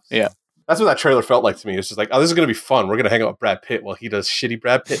and stuff. Yeah. That's what that trailer felt like to me. It's just like, oh, this is going to be fun. We're going to hang out with Brad Pitt while he does shitty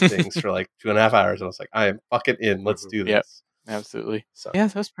Brad Pitt things for like 2.5 hours. And I was like, I am fucking in. Let's do this. Yep. Absolutely. So, yeah,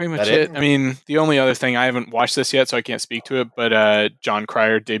 that's pretty much it. I mean, the only other thing, I haven't watched this yet, so I can't speak to it, but John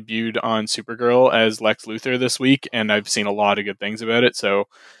Cryer debuted on Supergirl as Lex Luthor this week, and I've seen a lot of good things about it, so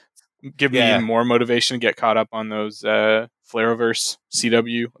give me even more motivation to get caught up on those Flareverse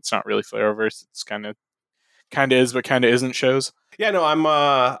CW. It's not really Flareverse. It's kind of is, but kind of isn't shows. Yeah, no,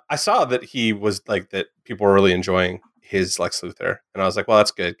 I saw that he was like, that people were really enjoying his Lex Luthor, and I was like, well, that's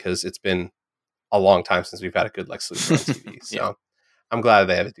good, because it's been a long time since we've had a good Lex Luthor on TV. So I'm glad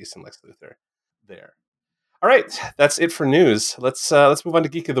they have a decent Lex Luthor there. All right, that's it for news. Let's move on to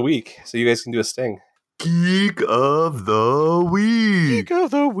Geek of the Week, so you guys can do a sting. Geek of the Week. Geek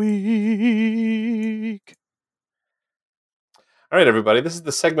of the Week. All right, everybody. This is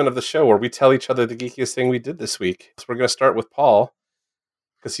the segment of the show where we tell each other the geekiest thing we did this week. So we're going to start with Paul,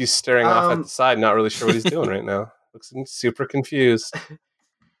 because he's staring off at the side, not really sure what he's doing right now. Looks super confused.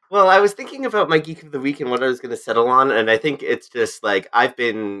 Well, I was thinking about my Geek of the Week and what I was going to settle on, and I think it's just like I've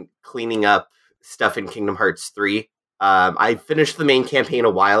been cleaning up stuff in Kingdom Hearts 3. I finished the main campaign a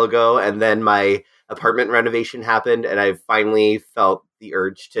while ago, and then my apartment renovation happened, and I finally felt the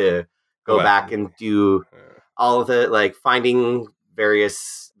urge to go back and do all of the, like, finding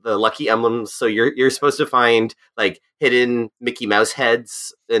the lucky emblems. So you're supposed to find like hidden Mickey Mouse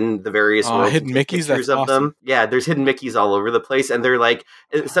heads in the various worlds. Hidden Mickeys, that's of awesome. them. Yeah, there's hidden Mickeys all over the place, and they're like,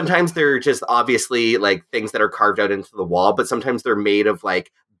 sometimes they're just obviously like things that are carved out into the wall, but sometimes they're made of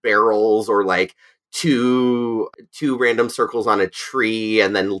like barrels or like two random circles on a tree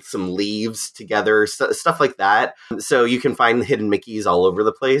and then some leaves together, stuff like that. So you can find hidden Mickeys all over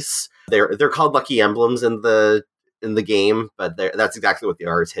the place. They're called lucky emblems in the game, but that's exactly what they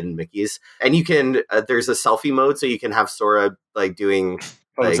are, is hidden Mickeys. And you can there's a selfie mode, so you can have Sora like doing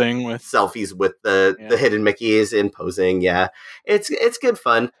posing like, with selfies with the hidden Mickeys and posing. Yeah, it's good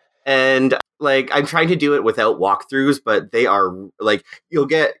fun. And like I'm trying to do it without walkthroughs, but they are like you'll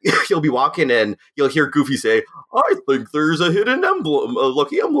be walking and you'll hear Goofy say, "I think there's a hidden emblem, a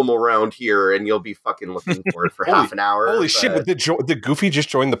lucky emblem around here," and you'll be fucking looking for it for half an hour. Holy shit! Did Goofy just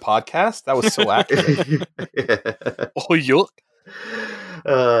join the podcast? That was so accurate. Oh yuck!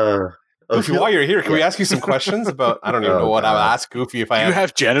 Goofy, while you're here, can we ask you some questions about? I don't even know what I would ask Goofy if I. Do you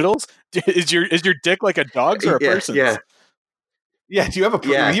have genitals? Is your dick like a dog's or a person's? Yeah. Yeah, do you have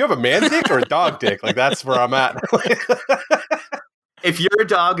a man dick or a dog dick? Like, that's where I'm at. If you're a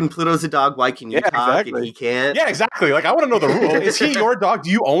dog and Pluto's a dog, why can you talk and he can't? Yeah, exactly. Like, I want to know the rule. Is he your dog? Do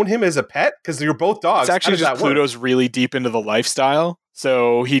you own him as a pet? Because you're both dogs. It's actually just Pluto's really deep into the lifestyle,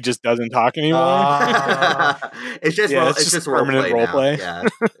 so he just doesn't talk anymore. It's just permanent role play. Yeah.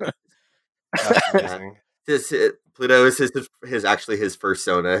 Pluto is his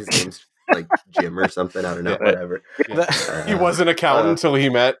persona. His name's like Jim or something. I don't know. Whatever. He was an accountant until he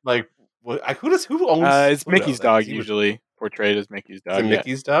met like who owns? It's Mickey's dog usually portrayed as Mickey's dog. Is it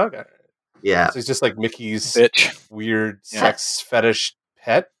Mickey's dog? Yeah. So he's just like Mickey's bitch. Weird sex fetish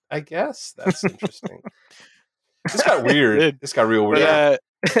pet. I guess that's interesting. This got weird. This got real weird.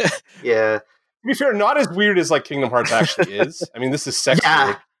 Yeah. To be fair, not as weird as like Kingdom Hearts actually is. I mean, this is sex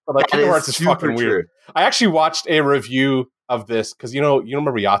weird. But like Kingdom Hearts is fucking weird. I actually watched a review of this because you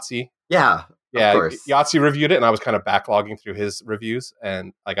remember Yahtzee? Yeah, of course. Yahtzee reviewed it, and I was kind of backlogging through his reviews,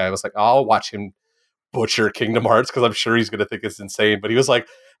 and like I was like, I'll watch him butcher Kingdom Hearts because I'm sure he's going to think it's insane. But he was like,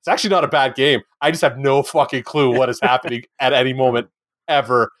 it's actually not a bad game. I just have no fucking clue what is happening at any moment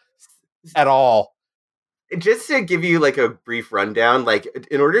ever at all. Just to give you like a brief rundown, like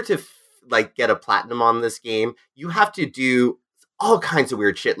in order to like get a platinum on this game, you have to do all kinds of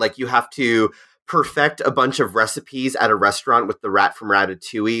weird shit. Like you have to perfect a bunch of recipes at a restaurant with the rat from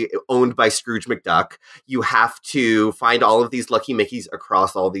Ratatouille owned by Scrooge McDuck. You have to find all of these Lucky Mickeys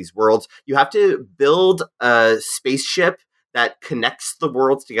across all these worlds. You have to build a spaceship that connects the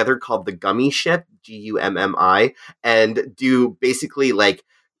worlds together called the Gummy Ship, Gummi, and do basically like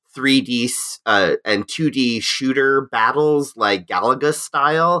 3D and 2D shooter battles like Galaga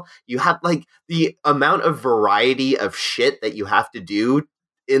style. You have like the amount of variety of shit that you have to do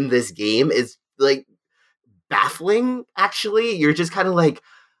in this game is like baffling, actually. You're just kind of like,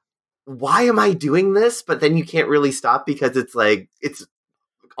 why am I doing this? But then you can't really stop because it's like, it's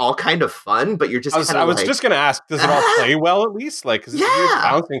all kind of fun, but you're just I was just going to ask, does it all play well at least? Like, because you're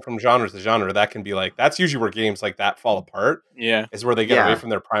bouncing from genre to genre, that can be like, that's usually where games like that fall apart. Yeah. Is where they get away from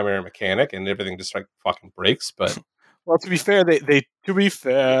their primary mechanic and everything just like fucking breaks. But well, to be fair, they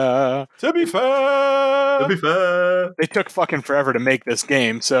took fucking forever to make this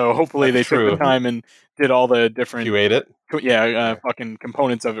game, so hopefully they took the time and did all the different fucking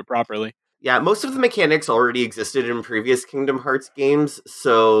components of it properly. Yeah, most of the mechanics already existed in previous Kingdom Hearts games,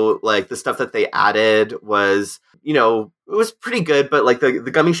 so like the stuff that they added was, you know, it was pretty good, but like the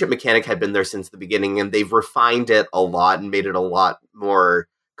Gummy Ship mechanic had been there since the beginning, and they've refined it a lot and made it a lot more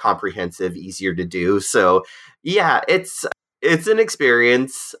comprehensive, easier to do. So yeah, it's an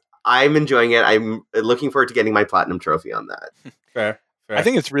experience. I'm enjoying it. I'm looking forward to getting my platinum trophy on that. Fair. I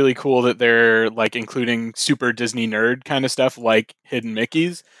think it's really cool that they're like including super Disney nerd kind of stuff like hidden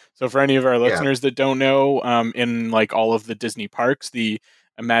Mickeys. So for any of our listeners that don't know, in like all of the Disney parks, the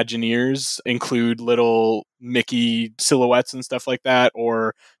Imagineers include little Mickey silhouettes and stuff like that,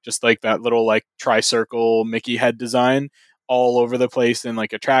 or just like that little like tri-circle Mickey head design all over the place in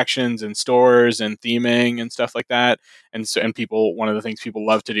like attractions and stores and theming and stuff like that. And people, one of the things people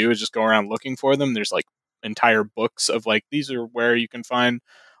love to do is just go around looking for them. There's like entire books of like, these are where you can find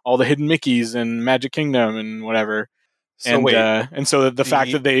all the hidden Mickeys and Magic Kingdom and whatever. So the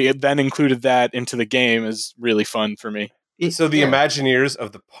fact that they then included that into the game is really fun for me. So the Imagineers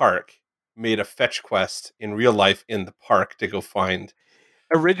of the park made a fetch quest in real life in the park to go find.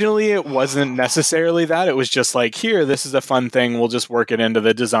 Originally, it wasn't necessarily that. It was just like, here, this is a fun thing. We'll just work it into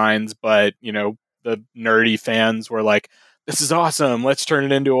the designs. But, you know, the nerdy fans were like, this is awesome. Let's turn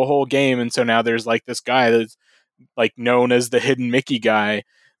it into a whole game. And so now there's like this guy that's like known as the Hidden Mickey guy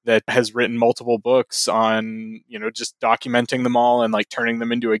that has written multiple books on, you know, just documenting them all and like turning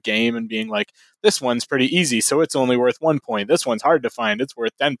them into a game and being like, this one's pretty easy, so it's only worth 1 point. This one's hard to find. It's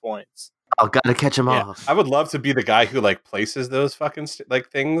worth 10 points. Oh, gotta catch them off. I would love to be the guy who like places those fucking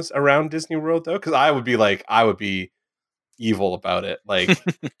like things around Disney World though, because I would be evil about it, like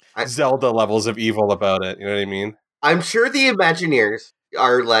Zelda levels of evil about it. You know what I mean? I'm sure the Imagineers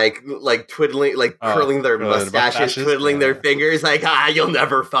are like twiddling, like curling their mustaches, twiddling their fingers, like, you'll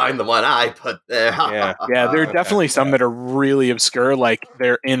never find the one I put there. Yeah, there are definitely some that are really obscure, like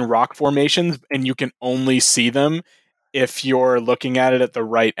they're in rock formations, and you can only see them if you're looking at it at the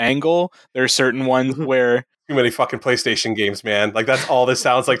right angle. There are certain ones where too many fucking PlayStation games, man. Like that's all this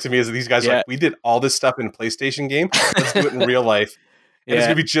sounds like to me. Is that these guys are like, we did all this stuff in a PlayStation game. Let's do it in real life. And it's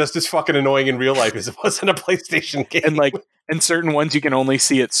gonna be just as fucking annoying in real life as it was in a PlayStation game. And like, and certain ones you can only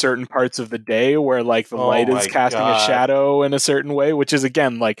see at certain parts of the day where like the light is casting a shadow in a certain way, which is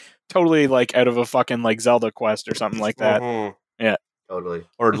again like totally like out of a fucking like Zelda quest or something like that. Yeah, totally.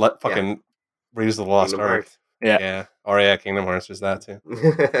 Or fucking Raiders of the Lost Ark. Yeah. Or Kingdom Hearts is that too.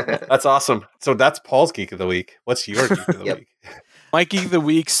 That's awesome. So that's Paul's Geek of the Week. What's your Geek of the Week? My Geek of the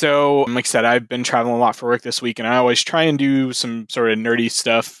Week, so like I said, I've been traveling a lot for work this week, and I always try and do some sort of nerdy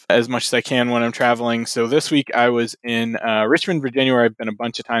stuff as much as I can when I'm traveling. So this week I was in Richmond, Virginia, where I've been a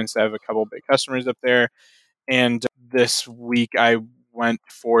bunch of times. I have a couple big customers up there. And this week I went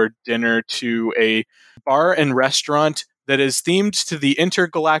for dinner to a bar and restaurant that is themed to the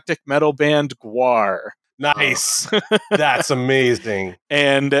intergalactic metal band GWAR. Nice. That's amazing.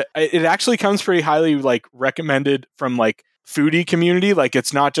 And it actually comes pretty highly like recommended from like foodie community. Like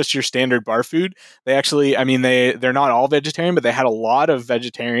it's not just your standard bar food. They actually, I mean, they're not all vegetarian, but they had a lot of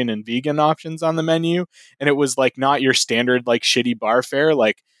vegetarian and vegan options on the menu. And it was like not your standard like shitty bar fare.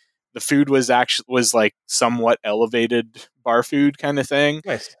 Like the food was like somewhat elevated bar food kind of thing.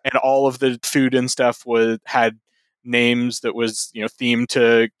 Nice. And all of the food and stuff had names that was, you know, themed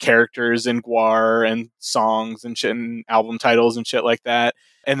to characters in GWAR and songs and shit and album titles and shit like that.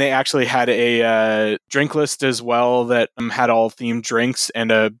 And they actually had a drink list as well that had all themed drinks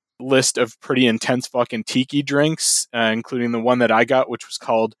and a list of pretty intense fucking tiki drinks, including the one that I got, which was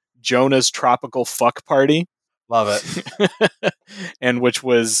called Jonah's Tropical Fuck Party. Love it. And which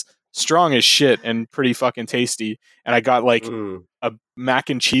was strong as shit and pretty fucking tasty. And I got like a mac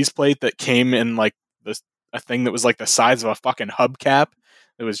and cheese plate that came in like a thing that was like the size of a fucking hubcap.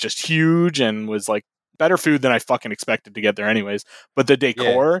 It was just huge and was like better food than I fucking expected to get there anyways. But the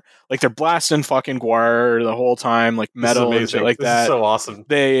decor, like they're blasting fucking GWAR the whole time, like metal and shit like that. This is so awesome.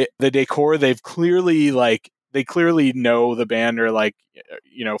 The decor, they clearly know the band or like,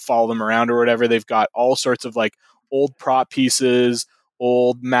 you know, follow them around or whatever. They've got all sorts of like old prop pieces,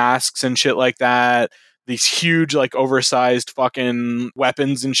 old masks and shit like that. These huge, like oversized fucking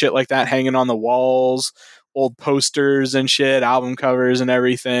weapons and shit like that hanging on the walls, old posters and shit, album covers and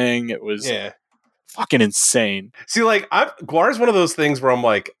everything. It was fucking insane. See, like GWAR is one of those things where I'm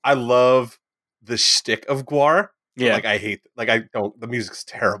like, I love the shtick of GWAR. Yeah. Like I hate, like I don't, the music's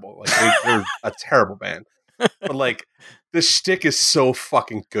terrible. Like they're a terrible band. But like the shtick is so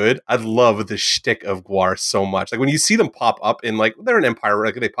fucking good. I love the shtick of GWAR so much. Like when you see them pop up in like, they're an Empire,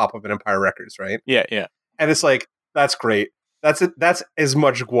 like they pop up in Empire Records, right? Yeah, yeah. And it's like, that's great. That's it. That's as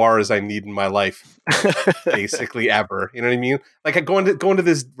much GWAR as I need in my life, basically ever. You know what I mean? Like going to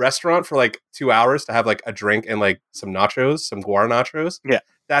this restaurant for like 2 hours to have like a drink and like some nachos, some GWAR nachos. Yeah,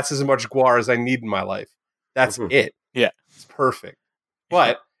 that's as much GWAR as I need in my life. That's it. Yeah, it's perfect.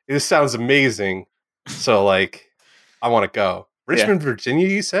 But it sounds amazing. So like, I want to go. Richmond, Virginia.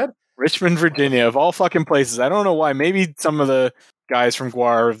 You said Richmond, Virginia, of all fucking places. I don't know why. Maybe some of the guys from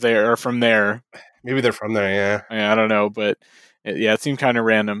GWAR are from there. Maybe they're from there, I don't know, but it seemed kind of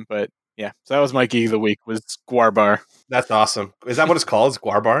random. But yeah, so that was my geek of the week, was GWAR Bar. That's awesome. Is that what it's called? Is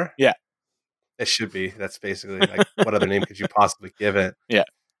GWAR Bar? Yeah. It should be. That's basically like, what other name could you possibly give it? Yeah.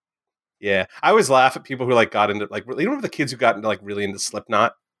 Yeah. I always laugh at people who like got into like, you remember the kids who got into like really into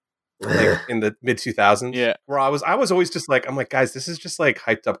Slipknot? Like in the mid 2000s? Yeah. Where I was always just like, I'm like, guys, this is just like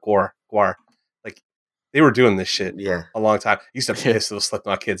hyped up GWAR. Like, they were doing this shit a long time. I used to piss those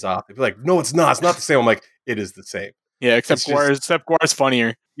Slipknot kids off. They'd be like, no, it's not. It's not the same. I'm like, it is the same. Yeah, except GWAR's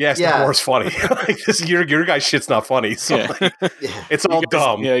funnier. Yeah, GWAR's funny. Like this, your guy's shit's not funny. So like, it's all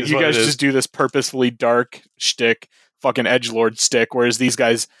dumb. Yeah, you guys just do this purposefully dark shtick, fucking edgelord stick, whereas these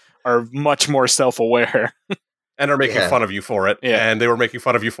guys are much more self-aware. And are making fun of you for it. Yeah. And they were making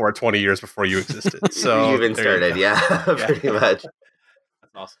fun of you for it 20 years before you existed. So you even started, pretty much.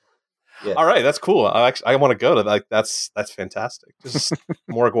 That's awesome. Yeah. All right, that's cool. I want to go to that. That's fantastic. Just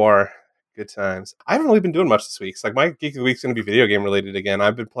more GWAR, good times. I haven't really been doing much this week. So like my geek of the week's going to be video game related again.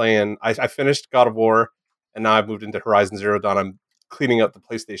 I've been playing. I finished God of War, and now I've moved into Horizon Zero Dawn. I'm cleaning up the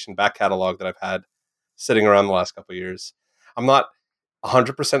PlayStation back catalog that I've had sitting around the last couple of years. I'm not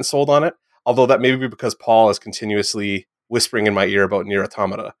 100% sold on it, although that may be because Paul is continuously whispering in my ear about Nier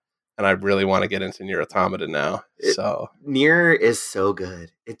Automata. And I really want to get into Nier Automata now. Nier is so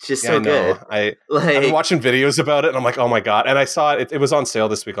good. It's just so good. I've been watching videos about it, and I'm like, oh my god! And I saw it. It was on sale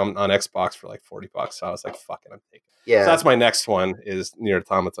this week on Xbox for like $40. So I was like, fuck it, I'm taking it. Yeah. So that's my next one is Nier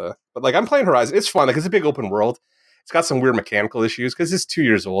Automata. But like, I'm playing Horizon. It's fun. Like, it's a big open world. It's got some weird mechanical issues because it's 2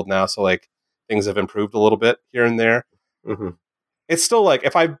 years old now. So like, things have improved a little bit here and there. Mm-hmm. It's still like,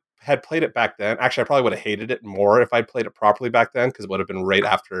 if I had played it back then, actually, I probably would have hated it more if I'd played it properly back then, because it would have been right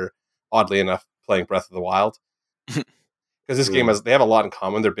after, oddly enough, playing Breath of the Wild. Because this game they have a lot in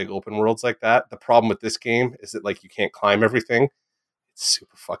common. They're big open worlds like that. The problem with this game is that like you can't climb everything. It's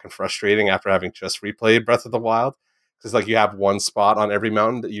super fucking frustrating after having just replayed Breath of the Wild. Because like you have one spot on every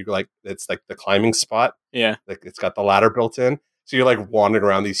mountain that you like, it's like the climbing spot. Yeah. Like it's got the ladder built in. So you're like wandering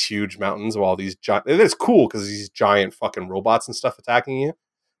around these huge mountains while these giant, and it's cool because these giant fucking robots and stuff attacking you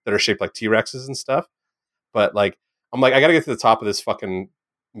that are shaped like T-Rexes and stuff. But like, I'm like, I gotta get to the top of this fucking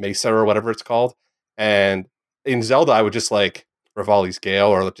mesa or whatever it's called. And in Zelda, I would just like Rivali's Gale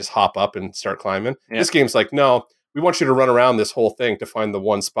or just hop up and start climbing. Yeah. This game's like, no, we want you to run around this whole thing to find the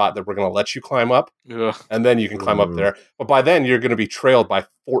one spot that we're going to let you climb up. Ugh. And then you can climb up there. But by then, you're going to be trailed by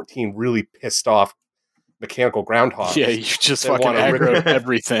 14 really pissed off mechanical groundhogs. Yeah, you just fucking aggroed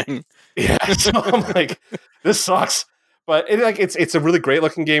everything. Yeah, so I'm like, this sucks. But it's a really great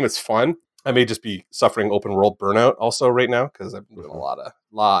looking game. It's fun. I may just be suffering open world burnout also right now because I've been doing a lot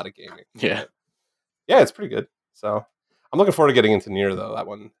of gaming. Yeah. Yeah, it's pretty good. So I'm looking forward to getting into Nier though. That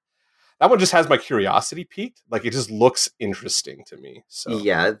one just has my curiosity peaked. Like it just looks interesting to me. So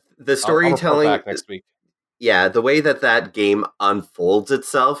yeah, the storytelling back next week. Yeah, the way that game unfolds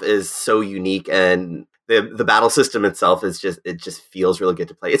itself is so unique, and the battle system itself is just feels really good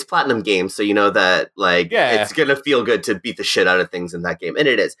to play. It's Platinum Games, so you know that it's gonna feel good to beat the shit out of things in that game, and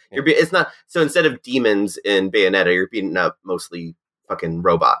it is. Yeah. It's not so instead of demons in Bayonetta, you're beating up mostly fucking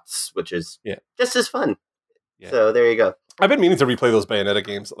robots, which is just as fun. Yeah. So there you go. I've been meaning to replay those Bayonetta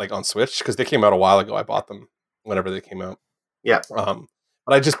games like on Switch because they came out a while ago. I bought them whenever they came out. Yeah.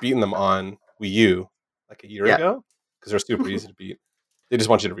 but I just beaten them on Wii U like a year ago because they're super easy to beat. They just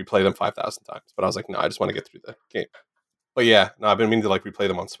want you to replay them 5,000 times. But I was like, no, I just want to get through the game. But yeah, no, I've been meaning to like replay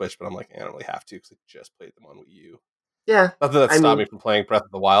them on Switch, but I'm like, I don't really have to because I just played them on Wii U. Yeah. Not that stopped me from playing Breath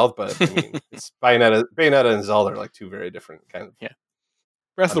of the Wild, but I mean, it's Bayonetta and Zelda are like two very different kind of. Yeah.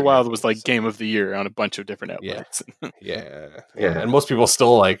 Breath of the Wild was like Game of the Year on a bunch of different outlets. Yeah. And most people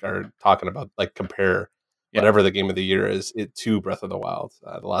still like are talking about like compare whatever the Game of the Year is to Breath of the Wild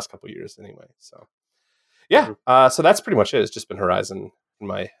the last couple of years anyway. So yeah, so that's pretty much it. It's just been Horizon in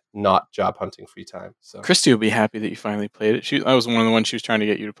my not job hunting free time. So Christy will be happy that you finally played it. That was one of the ones she was trying to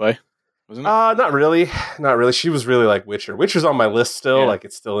get you to play, wasn't it? Not really. She was really like Witcher. Witcher's on my list still. Like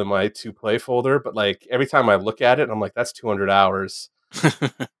it's still in my to play folder. But like every time I look at it, I'm like, that's 200 hours.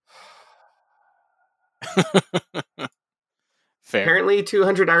 Fair. Apparently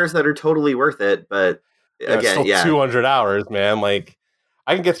 200 hours that are totally worth it, but again, 200 hours, man. Like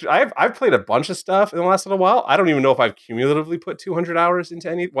I can get through. I've played a bunch of stuff in the last little while. I don't even know if I've cumulatively put 200 hours into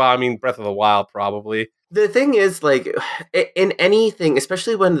any. Well, I mean, Breath of the Wild probably. The thing is, like, in anything,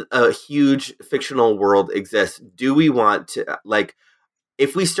 especially when a huge fictional world exists, do we want to, like,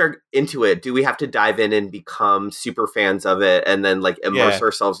 if we start into it, do we have to dive in and become super fans of it and then, like, immerse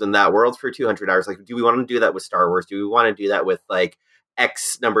ourselves in that world for 200 hours? Like, do we want to do that with Star Wars? Do we want to do that with, like,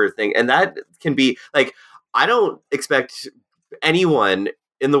 X number of things? And that can be, like, I don't expect anyone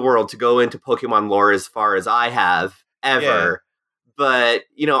in the world to go into Pokemon lore as far as I have ever. Yeah. But,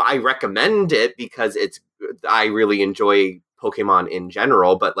 you know, I recommend it because I really enjoy Pokemon in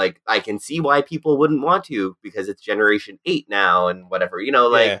general, but like I can see why people wouldn't want to because it's Generation 8 now and whatever, you know,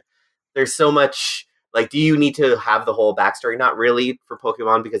 like there's so much, like, do you need to have the whole backstory? Not really for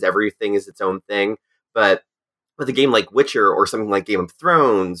Pokemon because everything is its own thing, but with a game like Witcher or something like Game of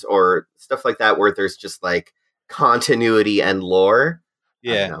Thrones or stuff like that where there's just like continuity and lore.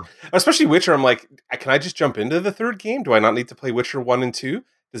 Yeah, especially Witcher. I'm like, can I just jump into the third game? Do I not need to play Witcher 1 and 2?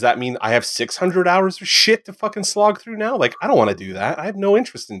 Does that mean I have 600 hours of shit to fucking slog through now? Like, I don't want to do that. I have no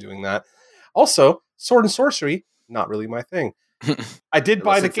interest in doing that. Also, sword and sorcery, not really my thing. I did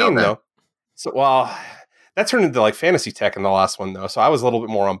buy the game, though. So, well, that turned into like fantasy tech in the last one, though. So I was a little bit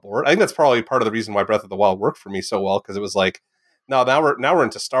more on board. I think that's probably part of the reason why Breath of the Wild worked for me so well, because it was like, now we're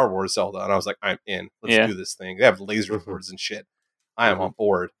into Star Wars Zelda. And I was like, I'm in. Let's do this thing. They have laser swords and shit. I am on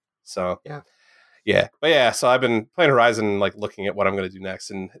board. So but so I've been playing Horizon, like looking at what I'm going to do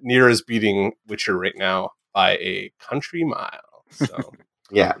next, and Nier is beating Witcher right now by a country mile. So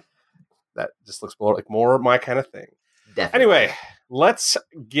that just looks more my kind of thing. Definitely. Anyway, let's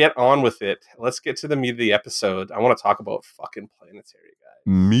get on with it. Let's get to the meat of the episode. I want to talk about fucking Planetary, guys.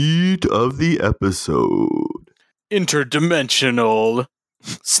 Meat of the episode. Interdimensional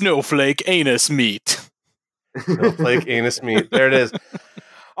snowflake anus meat. Snowflake anus meat. There it is.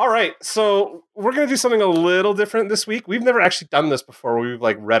 All right, so we're going to do something a little different this week. We've never actually done this before. We've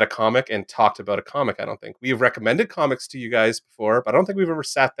like read a comic and talked about a comic, I don't think. We've recommended comics to you guys before, but I don't think we've ever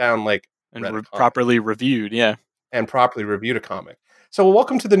sat down like and properly reviewed, and properly reviewed a comic. So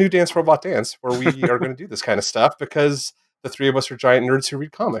welcome to the new Dance Robot Dance, where we are going to do this kind of stuff because the three of us are giant nerds who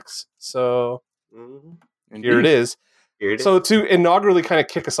read comics. So here it is. So to inaugurally kind of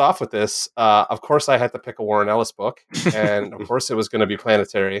kick us off with this, of course I had to pick a Warren Ellis book, and of course it was going to be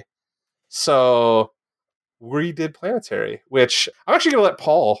Planetary. So we did Planetary, which I'm actually going to let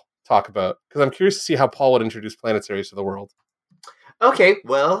Paul talk about, because I'm curious to see how Paul would introduce Planetary to the world. Okay,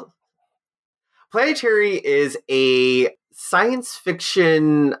 well, Planetary is a science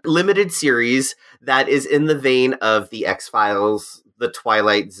fiction limited series that is in the vein of the X-Files, the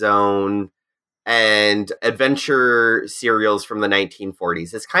Twilight Zone, and adventure serials from the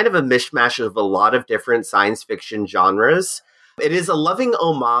 1940s. It's kind of a mishmash of a lot of different science fiction genres. It is a loving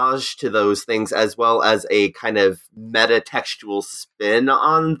homage to those things, as well as a kind of meta-textual spin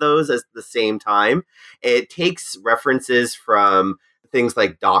on those at the same time. It takes references from things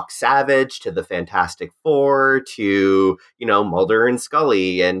like Doc Savage to the Fantastic Four to, you know, Mulder and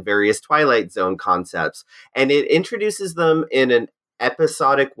Scully and various Twilight Zone concepts. And it introduces them in an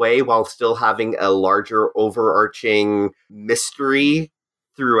episodic way while still having a larger overarching mystery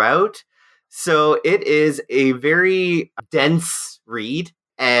throughout. So it is a very dense read,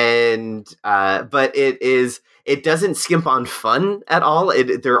 and but it doesn't skimp on fun at all.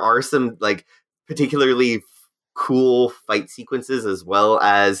 There are some like particularly cool fight sequences, as well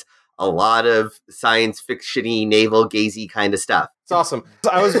as a lot of science fiction-y, navel-gazy kind of stuff. It's awesome.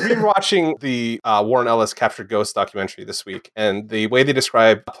 I was rewatching the Warren Ellis Captured Ghost documentary this week, and the way they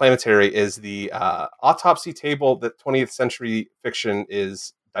describe Planetary is the autopsy table that 20th century fiction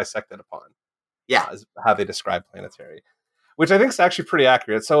is dissected upon. Yeah. Is how they describe Planetary. which I think is actually pretty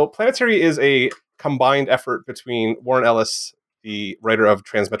accurate. So Planetary is a combined effort between Warren Ellis, the writer of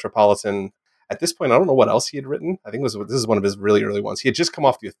Transmetropolitan. At this point, I don't know what else he had written. I think this is one of his really early ones. He had just come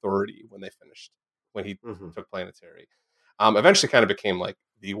off The Authority when he took Planetary. Eventually kind of became like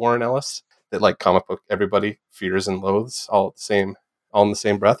the Warren Ellis that like comic book everybody fears and loathes all in the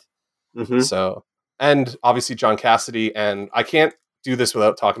same breath. Mm-hmm. So, and obviously John Cassaday, and I can't do this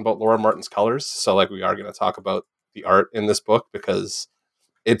without talking about Laura Martin's colors. So like we are going to talk about the art in this book because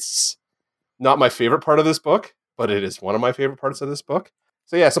it's not my favorite part of this book, but it is one of my favorite parts of this book.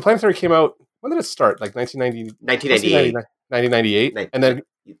 So yeah, so Planetary came out, when did it start? Like 1998. 1998. And then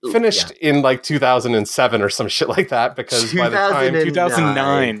finished in like 2007 or some shit like that because by the time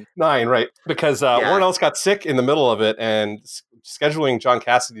 2009, right? Because Warren Ellis got sick in the middle of it and scheduling John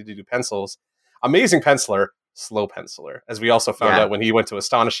Cassaday to do pencils. Amazing penciler, slow penciler, as we also found out when he went to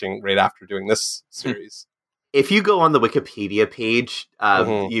Astonishing right after doing this series. If you go on the Wikipedia page,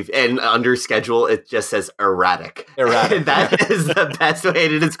 and under schedule, it just says erratic. Erratic. That is the best way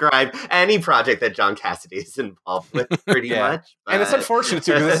to describe any project that John Cassaday is involved with, pretty much. But... And it's unfortunate,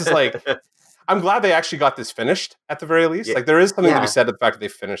 too, because this is like... I'm glad they actually got this finished, at the very least. Like, there is something to be said to the fact that they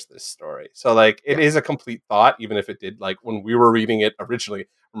finished this story. So, like, it is a complete thought, even if it did, like, when we were reading it originally.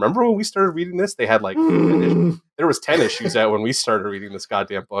 Remember when we started reading this? They had, like, there was 10 issues out when we started reading this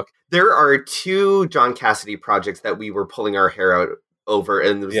goddamn book. There are 2 John Cassaday projects that we were pulling our hair out over,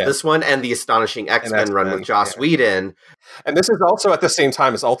 and this one and the Astonishing X-Men run with Joss Whedon. And this is also at the same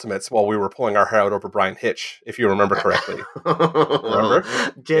time as Ultimates while we were pulling our hair out over Brian Hitch, if you remember correctly. Remember?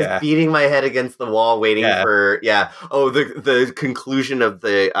 Just beating my head against the wall waiting for the conclusion of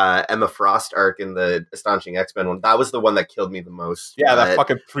the Emma Frost arc in the Astonishing X-Men one. That was the one that killed me the most. Yeah, that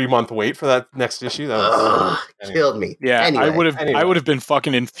fucking 3-month wait for that next issue. That was killed me. Yeah, anyway. I would have been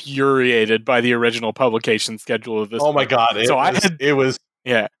fucking infuriated by the original publication schedule of this. Oh my god.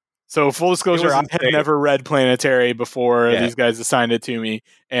 So full disclosure, I had never read Planetary before these guys assigned it to me,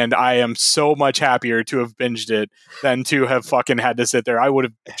 and I am so much happier to have binged it than to have fucking had to sit there. I would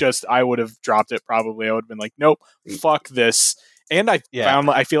have dropped it probably. I would have been like, nope, fuck this. And I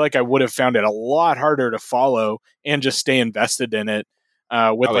feel like I would have found it a lot harder to follow and just stay invested in it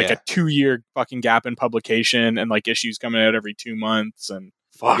with a 2-year fucking gap in publication and like issues coming out every 2 months and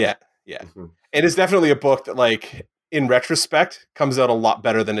fuck. Yeah. Mm-hmm. It is definitely a book that like, in retrospect, comes out a lot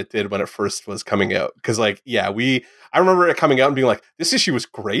better than it did when it first was coming out. Because, like, I remember it coming out and being like, this issue was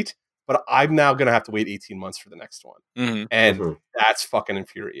great, but I'm now going to have to wait 18 months for the next one. Mm-hmm. And that's fucking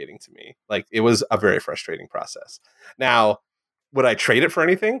infuriating to me. Like, it was a very frustrating process. Now, would I trade it for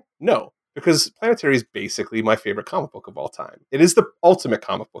anything? No, because Planetary is basically my favorite comic book of all time. It is the ultimate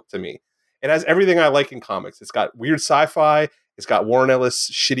comic book to me. It has everything I like in comics. It's got weird sci-fi. It's got Warren Ellis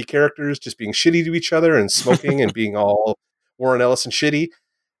shitty characters just being shitty to each other and smoking and being all Warren Ellis and shitty.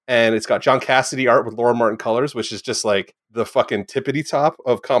 And it's got John Cassaday art with Laura Martin colors, which is just like the fucking tippity top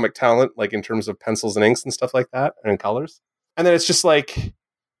of comic talent, like in terms of pencils and inks and stuff like that and colors. And then it's just like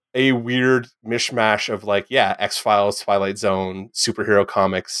a weird mishmash of like, X-Files, Twilight Zone, superhero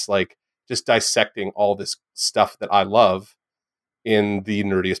comics, like just dissecting all this stuff that I love in the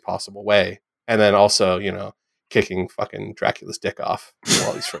nerdiest possible way. And then also, kicking fucking Dracula's dick off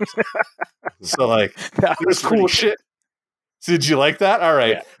while he's frozen. So like, that was cool shit. Did you like that? All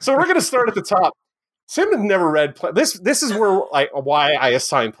right. Yeah. So we're gonna start at the top. Tim had never read this. This is why I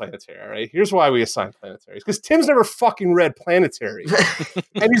assign Planetary. All right. Here's why we assign Planetary. Because Tim's never fucking read Planetary,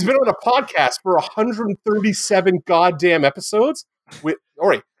 and he's been on a podcast for 137 goddamn episodes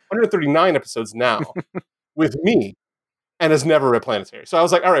 139 episodes now with me, and has never read Planetary. So I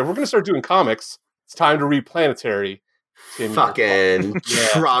was like, all right, we're gonna start doing comics. It's time to read Planetary. Tim, fucking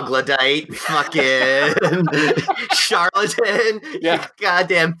troglodyte, fucking charlatan,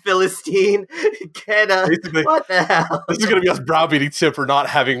 goddamn Philistine. What the hell? This is going to be us browbeating Tim for not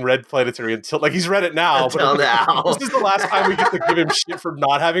having read Planetary until, like, he's read it now. Now. This is the last time we get to give him shit for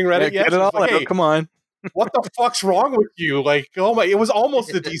not having read it yet. Get it all out. Come on. What the fuck's wrong with you? Like, oh my, it was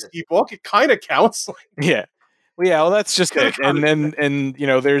almost a DC book. It kind of counts. Yeah. Well, that's just it. And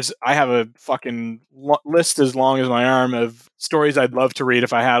I have a fucking list as long as my arm of stories I'd love to read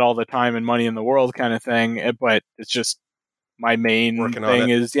if I had all the time and money in the world, kind of thing. But it's just my main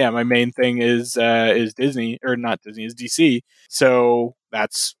thing is Disney, or not Disney, is DC. So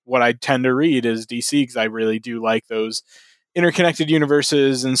that's what I tend to read is DC because I really do like those interconnected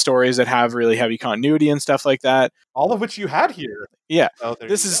universes and stories that have really heavy continuity and stuff like that. All of which you had here. Yeah,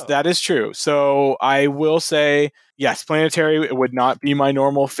 that is true. So I will say, yes, Planetary would not be my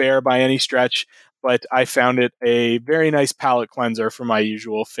normal fare by any stretch, but I found it a very nice palate cleanser for my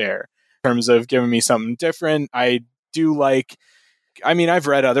usual fare. In terms of giving me something different, I do like, I mean, I've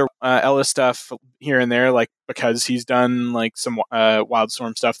read other Ellis stuff here and there, like because he's done like some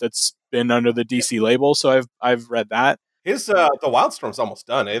Wildstorm stuff that's been under the DC label. So I've read that. His the Wildstorm's almost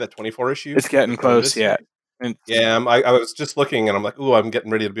done, eh? The 24 issue. It's getting close, yeah. And yeah, I was just looking, and I'm like, ooh, I'm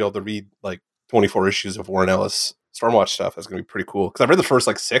getting ready to be able to read like 24 issues of Warren Ellis Stormwatch stuff. That's gonna be pretty cool because I read the first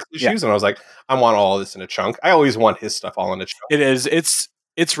like 6 issues, and I was like, I want all of this in a chunk. I always want his stuff all in a chunk. It is.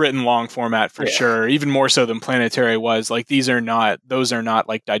 It's written long format for sure, even more so than Planetary was. Like those are not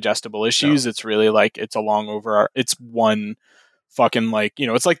like digestible issues. No. It's really like it's it's one fucking like,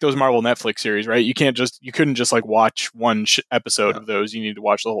 it's like those Marvel Netflix series, right? You couldn't just like watch one episode of those. You need to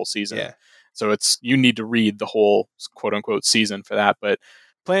watch the whole season. Yeah. So you need to read the whole quote unquote season for that. But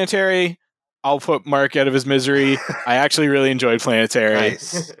Planetary, I'll put Mark out of his misery. I actually really enjoyed Planetary.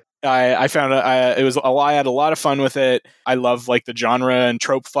 Nice. I found I had a lot of fun with it. I love like the genre and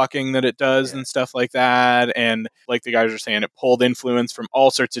trope fucking that it does and stuff like that. And like the guys are saying, it pulled influence from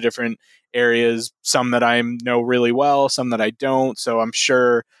all sorts of different areas, some that I know really well, some that I don't. So I'm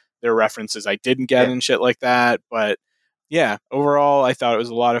sure there are references I didn't get and shit like that. But yeah, overall, I thought it was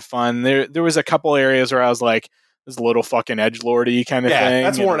a lot of fun. There was a couple areas where I was like, this a little fucking edgelordy kind of thing.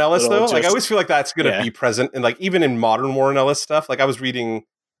 That's Warren Ellis though. Like I always feel like that's going to be present. And like even in modern Warren Ellis stuff, like I was reading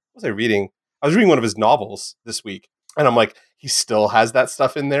one of his novels this week, and I'm like, he still has that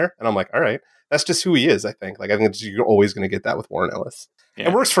stuff in there, and I'm like, all right, that's just who he is. I think you're always going to get that with Warren Ellis. Yeah.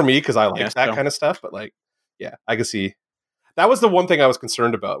 It works for me because I like that kind of stuff. But like, yeah, I can see that was the one thing I was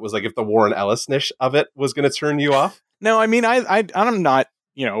concerned about was like if the Warren Ellis niche of it was going to turn you off. No, I mean, I'm not.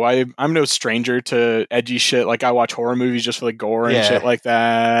 I'm no stranger to edgy shit. Like I watch horror movies just for the gore and shit like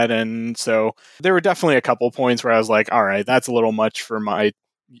that, and so there were definitely a couple points where I was like, all right, that's a little much for my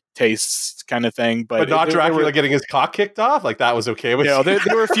tastes kind of thing, but not Dracula getting his cock kicked off, like that was okay with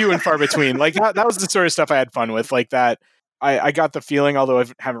there were few and far between. Like that was the sort of stuff I had fun with. Like that I got the feeling, although I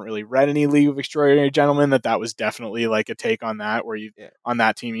haven't really read any League of Extraordinary Gentlemen, that was definitely like a take on that, where on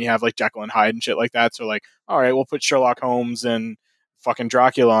that team you have like Jekyll and Hyde and shit like that. So like, all right, we'll put Sherlock Holmes and fucking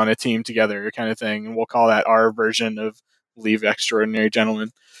Dracula on a team together kind of thing, and we'll call that our version of League of Extraordinary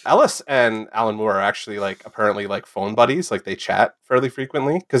Gentlemen. Ellis and Alan Moore are actually like apparently like phone buddies. Like they chat fairly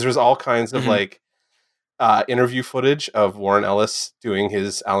frequently because there's all kinds of like interview footage of Warren Ellis doing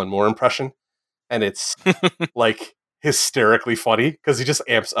his Alan Moore impression, and it's like hysterically funny because he just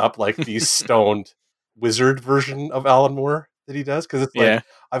amps up like the stoned wizard version of Alan Moore that he does, because it's like,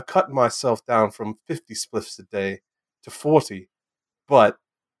 I've cut myself down from 50 spliffs a day to 40, but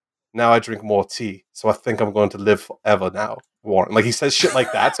now I drink more tea, so I think I'm going to live forever now, Warren. Like he says shit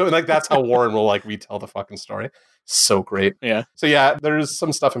like that. So like that's how Warren will like retell the fucking story. So great. Yeah. So yeah, there's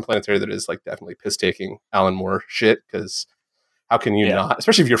some stuff in Planetary that is like definitely piss taking Alan Moore shit, because how can you not,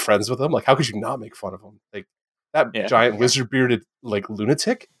 especially if you're friends with him, like how could you not make fun of him? Like that giant wizard bearded like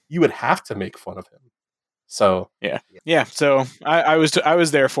lunatic, you would have to make fun of him. So yeah. So I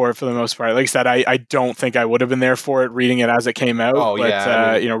was there for it for the most part. Like I said, I don't think I would have been there for it reading it as it came out.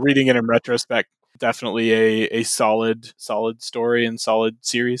 Reading it in retrospect, definitely a solid story and solid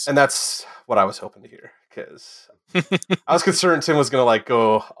series. And that's what I was hoping to hear, because I was concerned Tim was going to like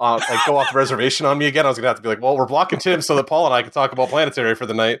go off the reservation on me again. I was going to have to be like, well, we're blocking Tim so that Paul and I can talk about Planetary for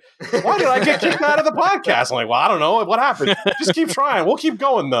the night. Why did I get kicked out of the podcast? I'm like, well, I don't know what happened. Just keep trying. We'll keep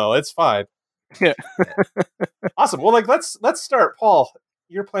going though. It's fine. Yeah. Awesome. Well, like let's start. Paul,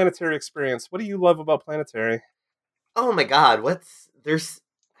 your Planetary experience. What do you love about Planetary? Oh my God, there's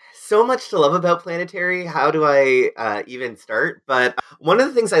so much to love about Planetary. How do I even start? But one of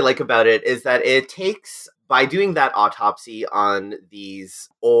the things I like about it is that it takes, by doing that autopsy on these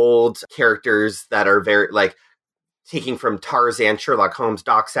old characters that are very like taking from Tarzan, Sherlock Holmes,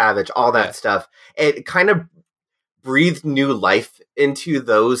 Doc Savage, all that stuff, it kind of breathed new life into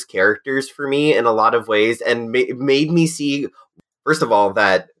those characters for me in a lot of ways, and made me see, first of all,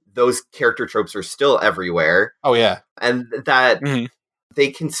 that those character tropes are still everywhere. Oh yeah. And that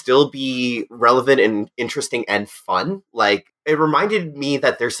they can still be relevant and interesting and fun. Like, it reminded me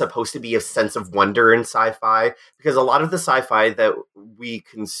that there's supposed to be a sense of wonder in sci-fi, because a lot of the sci-fi that we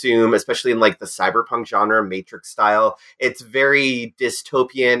consume, especially in like the cyberpunk genre, Matrix style, it's very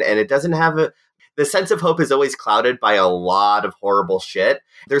dystopian, and it doesn't have the sense of hope is always clouded by a lot of horrible shit.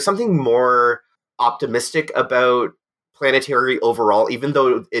 There's something more optimistic about Planetary overall, even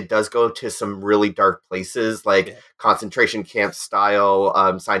though it does go to some really dark places, like concentration camp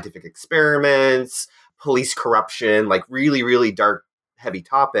style, scientific experiments, police corruption, like really, really dark, heavy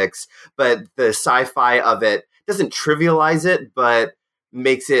topics. But the sci-fi of it doesn't trivialize it, but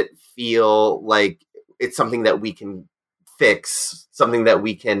makes it feel like it's something that we can fix, something that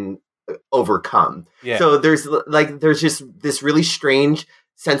we can overcome. Yeah. So there's just this really strange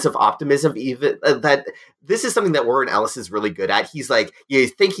sense of optimism, even that this is something that Warren Ellis is really good at. He's like, you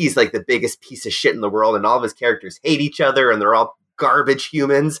think he's like the biggest piece of shit in the world, and all of his characters hate each other, and they're all garbage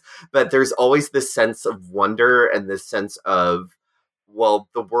humans. But there's always this sense of wonder and this sense of, well,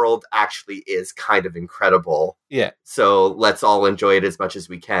 the world actually is kind of incredible. Yeah. So let's all enjoy it as much as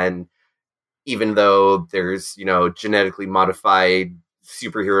we can, even though there's, genetically modified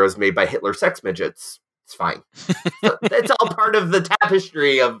superheroes made by Hitler sex midgets. It's fine. It's all part of the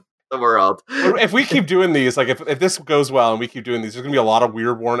tapestry of the world. If we keep doing these, like if this goes well and we keep doing these, there's gonna be a lot of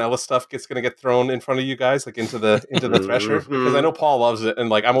weird Warren Ellis stuff gonna get thrown in front of you guys, like into the thresher. Because I know Paul loves it, and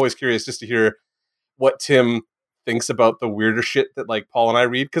like I'm always curious just to hear what Tim thinks about the weirder shit that like Paul and I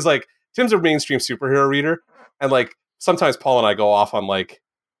read. Because like Tim's a mainstream superhero reader, and like sometimes Paul and I go off on like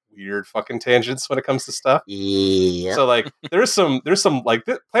weird fucking tangents when it comes to stuff. Yeah. So like there's some like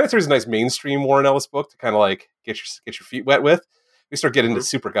Planetary is a nice mainstream Warren Ellis book to kind of like get your feet wet with. We start getting into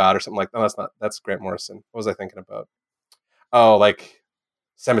Super God or something like that's Grant Morrison. What was I thinking about? Oh, like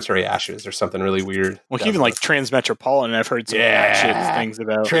Cemetery Ashes or something really weird. Well, even like Transmetropolitan, I've heard some shit things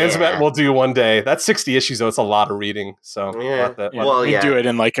about. Transmet we'll do one day. That's 60 issues though. It's a lot of reading. So we do it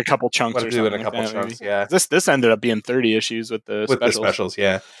in like a couple chunks. Do it in a couple chunks. Maybe. Yeah. This ended up being 30 issues with the specials.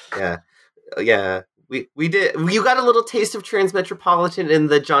 Yeah. We did. You got a little taste of Transmetropolitan in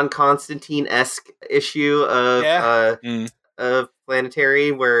the John Constantine-esque issue of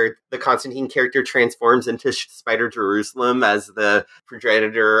Planetary, where the Constantine character transforms into Spider Jerusalem as the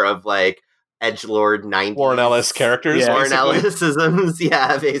progenitor of like edgelord 90s Warren Ellis characters, Warren Ellis-isms.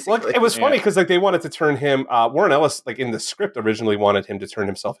 Yeah, basically. Well, it was funny because like they wanted to turn him. Warren Ellis, like in the script, originally wanted him to turn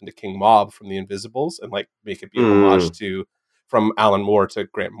himself into King Mob from The Invisibles and like make it be an homage from Alan Moore to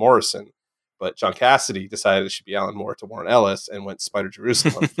Grant Morrison. But John Cassidy decided it should be Alan Moore to Warren Ellis and went Spider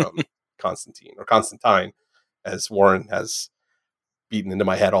Jerusalem from Constantine, as Warren has beaten into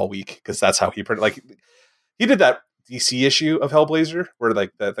my head all week because that's how he he did that DC issue of Hellblazer where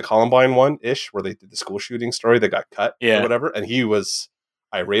like the Columbine one-ish where they did the school shooting story that got cut or whatever, and he was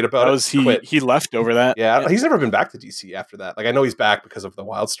irate about it. He left over that. Yeah, he's never been back to DC after that. Like I know he's back because of the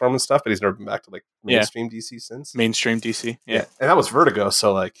Wildstorm and stuff, but he's never been back to like mainstream DC since. Mainstream DC. Yeah. And that was Vertigo,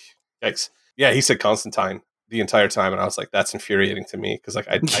 so like yikes. Yeah, he said Constantine the entire time, and I was like, "That's infuriating to me." Because like,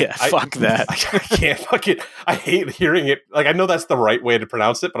 fuck that. I can't fucking. I hate hearing it. Like, I know that's the right way to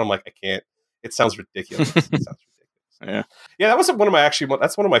pronounce it, but I'm like, I can't. It sounds ridiculous. Yeah. That was one of my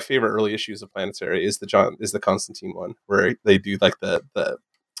That's one of my favorite early issues of Planetary. Is the Constantine one where they do like the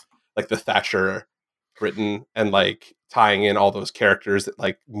Thatcher Britain and like tying in all those characters that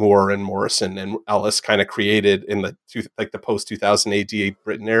like Moore and Morrison and Ellis kind of created in the post 2000 AD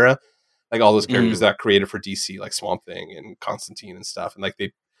Britain era. Like all those characters that created for DC, like Swamp Thing and Constantine and stuff, and like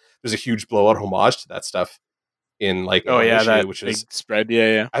there's a huge blowout homage to that stuff in like issue, that which big is spread,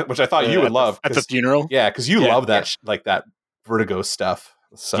 which I thought you would love at the funeral, because you love that like that Vertigo stuff,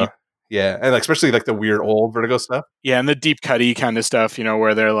 so and like, especially like the weird old Vertigo stuff, and the deep cutty kind of stuff,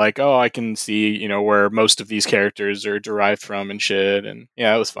 where they're like, oh, I can see, where most of these characters are derived from and shit, and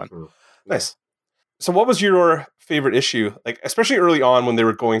it was fun. Nice. So, what was your favorite issue? Like, especially early on when they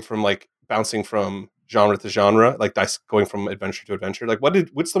were going from like bouncing from genre to genre, like going from adventure to adventure. Like,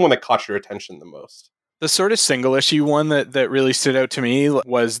 what's the one that caught your attention the most? The sort of single issue one that really stood out to me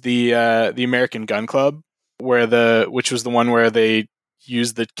was the American Gun Club, which was the one where they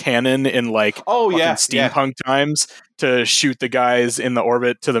used the cannon in like steampunk times to shoot the guys in the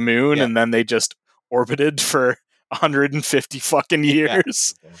orbit to the moon, and then they just orbited for 150 fucking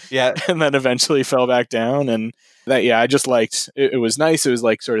years. And then eventually fell back down. And that, I just liked it. It was nice. It was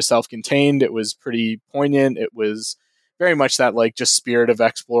like sort of self-contained. It was pretty poignant. It was very much that like just spirit of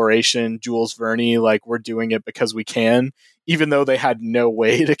exploration, Jules Verne, like we're doing it because we can, even though they had no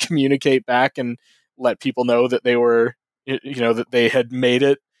way to communicate back and let people know that they were, that they had made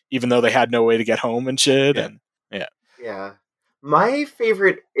it, even though they had no way to get home and shit. Yeah. My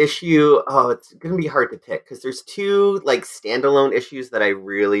favorite issue, it's going to be hard to pick because there's two like standalone issues that I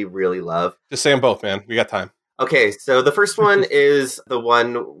really, really love. Just say them both, man. We got time. Okay, so the first one is the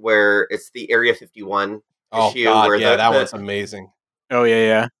one where it's the Area 51 issue. God, where that one's amazing. Oh,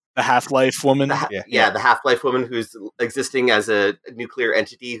 yeah. The Half-Life woman. The Half-Life woman who's existing as a nuclear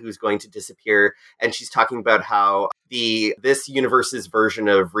entity who's going to disappear. And she's talking about how this universe's version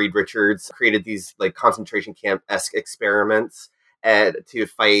of Reed Richards created these like concentration camp-esque experiments to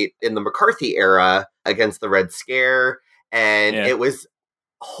fight in the McCarthy era against the Red Scare. And it was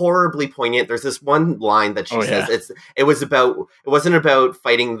horribly poignant. There's this one line that she says it wasn't about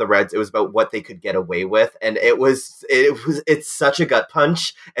fighting the Reds, it was about what they could get away with, and it's such a gut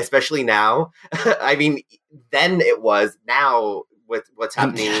punch, especially now. I mean, then it was, now with what's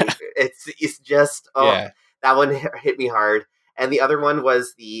happening, it's just that one hit me hard. And the other one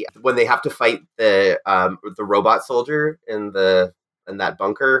was when they have to fight the robot soldier in that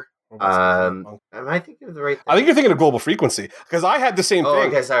bunker. Am I thinking of the right thing? I think you're thinking of Global Frequency, because I had the same thing.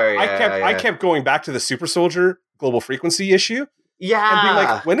 Okay, sorry. I kept going back to the Super Soldier Global Frequency issue. Yeah. And being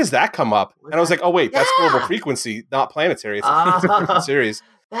like, when does that come up? And I was like, oh wait, that's Global Frequency, not Planetary. It's a different series.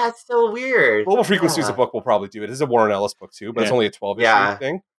 That's so weird. Global Frequency is a book we'll probably do. It is a Warren Ellis book too, but it's only a 12-issue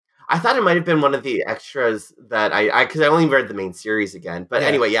thing. I thought it might have been one of the extras that because I only read the main series again. But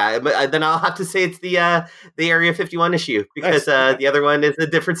anyway, then I'll have to say it's the Area 51 issue, because the other one is a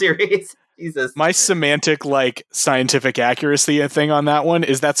different series. Jesus. My semantic, like, scientific accuracy thing on that one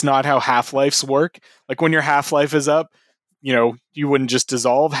is that's not how half-lives work. Like, when your half-life is up, you know, you wouldn't just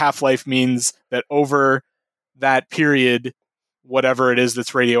dissolve. Half-life means that over that period, whatever it is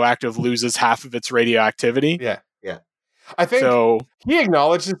that's radioactive loses half of its radioactivity. Yeah. I think he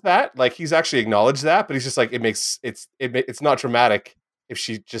acknowledges that, like, he's actually acknowledged that, but he's just like, it's not dramatic if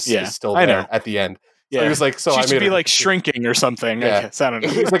she just is still there at the end. So he was like, she should be like shrinking or something. Yeah. I guess. I don't know.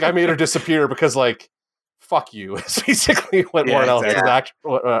 He's like, I made her disappear because, like, fuck you. It's basically what Warren Ellis'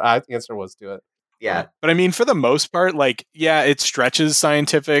 answer was to it. Yeah. But I mean, for the most part, like, it stretches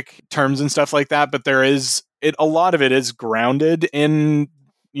scientific terms and stuff like that, but a lot of it is grounded in,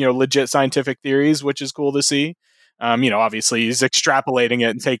 you know, legit scientific theories, which is cool to see. You know, obviously he's extrapolating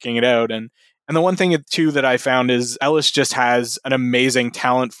it and taking it out. And the one thing too that I found is Ellis just has an amazing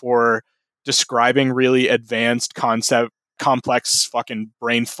talent for describing really advanced complex fucking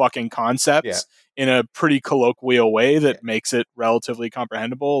brain fucking concepts in a pretty colloquial way that makes it relatively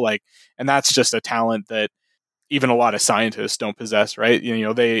comprehensible. Like, and that's just a talent that even a lot of scientists don't possess, right? You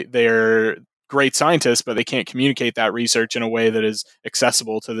know, they're great scientists, but they can't communicate that research in a way that is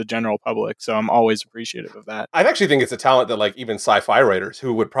accessible to the general public. So I'm always appreciative of that. I actually think it's a talent that, like, even sci-fi writers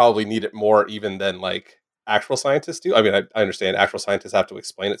who would probably need it more even than, like, actual scientists do. I mean, I understand actual scientists have to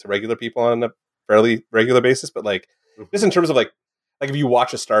explain it to regular people on a fairly regular basis, but, like, just in terms of, like if you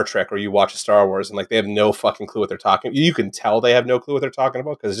watch a Star Trek or you watch a Star Wars and, like, they have no fucking clue what they're talking, you can tell they have no clue what they're talking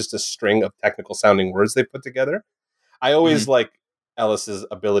about because it's just a string of technical sounding words they put together. I always like Ellis's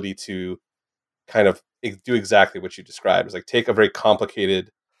ability to kind of do exactly what you described. It's like, take a very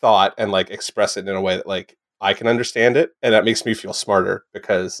complicated thought and, like, express it in a way that, like, I can understand it, and that makes me feel smarter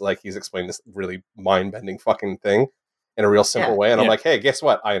because, like, he's explained this really mind-bending fucking thing in a real simple way, and I'm like, hey, guess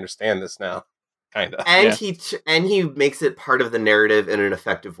what? I understand this now, kind of. And he makes it part of the narrative in an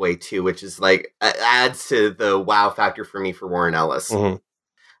effective way too, which is, like, adds to the wow factor for me for Warren Ellis. I'm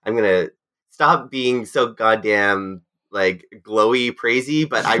gonna stop being so goddamn, like, glowy, praisey,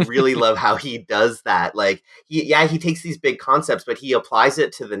 but I really love how he does that. Like, he takes these big concepts, but he applies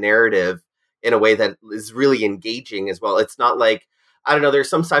it to the narrative in a way that is really engaging as well. It's not like, I don't know, there's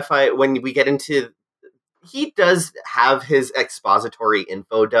some sci-fi when we get into, he does have his expository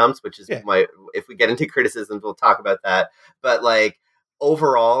info dumps, which is if we get into criticisms, we'll talk about that. But, like,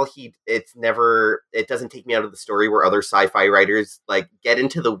 overall, it doesn't take me out of the story where other sci-fi writers, like, get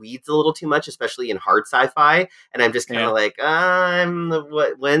into the weeds a little too much, especially in hard sci-fi. And I'm just kind of like,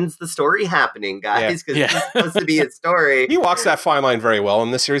 when's the story happening, guys? Because it's supposed to be a story. He walks that fine line very well in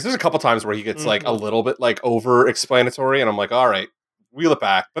this series. There's a couple times where he gets like a little bit, like, over explanatory, and I'm like, all right, reel it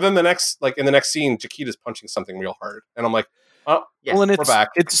back. But then in the next scene, Chiquita's punching something real hard, and I'm like, oh, well, and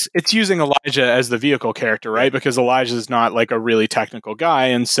it's using Elijah as the vehicle character, right? Because Elijah is not, like, a really technical guy,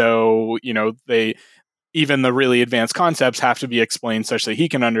 and so, you know, even the really advanced concepts have to be explained such that he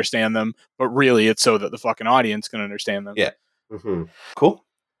can understand them, but really it's so that the fucking audience can understand them. Yeah. Cool.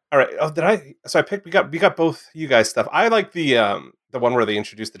 All right. We got both you guys stuff. I like the one where they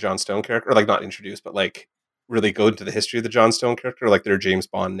introduced the John Stone character, or, like, not introduced, but, like, really go into the history of the John Stone character, like their James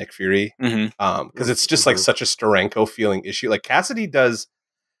Bond, Nick Fury. Because it's just like such a Steranko feeling issue. Like, Cassidy does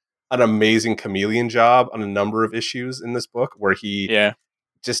an amazing chameleon job on a number of issues in this book where he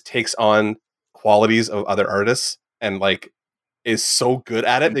just takes on qualities of other artists and, like, is so good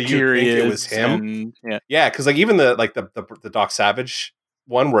at it that you think it was him. Because, like, even the Doc Savage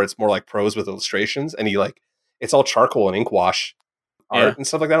one where it's more like prose with illustrations, and he, like, it's all charcoal and ink wash art and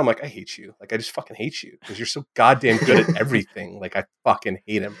stuff like that. I'm like, I hate you. Like, I just fucking hate you because you're so goddamn good at everything. Like, I fucking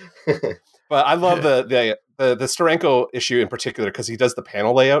hate him. But I love the Steranko issue in particular because he does the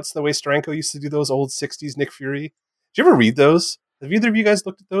panel layouts the way Steranko used to do those old 60s Nick Fury. Did you ever read those? Have either of you guys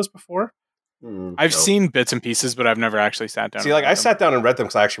looked at those before? I've seen bits and pieces, but I've never actually sat down. See, like I sat down and read them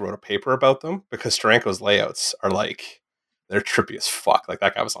because I actually wrote a paper about them because Steranko's layouts are like they're trippy as fuck. Like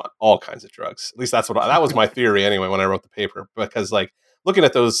that guy was on all kinds of drugs. At least that was my theory anyway when I wrote the paper. Because like looking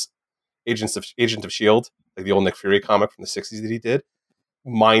at those Agent of Shield, like the old Nick Fury comic from the '60s that he did,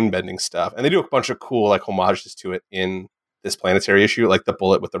 mind bending stuff, and they do a bunch of cool like homages to it in this Planetary issue, like the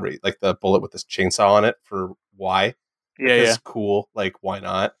bullet with this chainsaw on it for why. Yeah, cool. Like why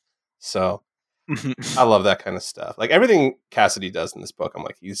not? So I love that kind of stuff. Like everything Cassidy does in this book, I'm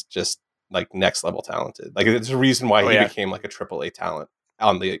like he's just like next level talented. Like there's a reason why he became like a AAA talent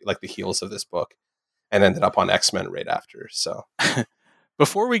on the heels of this book, and ended up on X-Men right after. So.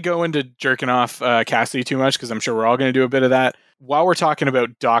 Before we go into jerking off Cassidy too much, because I'm sure we're all going to do a bit of that, while we're talking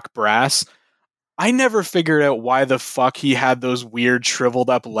about Doc Brass, I never figured out why the fuck he had those weird shriveled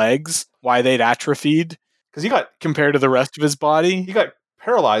up legs, why they'd atrophied. Because he got... compared to the rest of his body. He got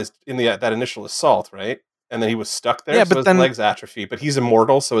paralyzed in that initial assault, right? And then he was stuck there, so his legs atrophy. But he's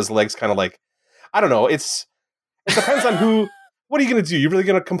immortal, so his legs kind of like... I don't know, it depends on who... What are you going to do? You really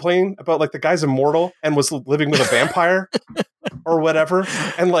going to complain about like the guy's immortal and was living with a vampire or whatever?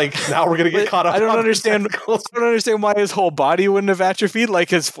 And like now we're going to get caught up. I don't understand why his whole body wouldn't have atrophied. Like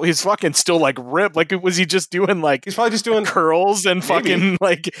he's fucking still like ripped. Like was he just doing like he's probably just doing curls and fucking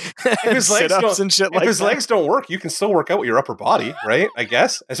like sit-ups and shit like that. If his legs don't work, you can still work out with your upper body, right? I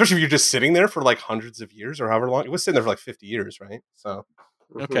guess. Especially if you're just sitting there for like hundreds of years or however long. He was sitting there for like 50 years, right? So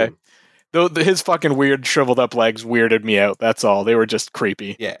okay. Though his fucking weird shriveled up legs weirded me out. That's all. They were just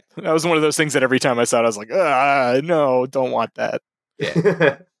creepy. Yeah. That was one of those things that every time I saw it, I was like, no, don't want that.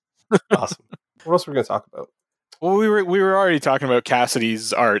 Yeah. Awesome. What else are we going to talk about? Well, we were already talking about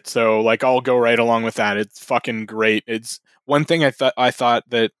Cassidy's art, so like I'll go right along with that. It's fucking great. It's one thing I thought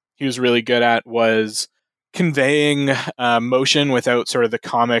that he was really good at was conveying motion without sort of the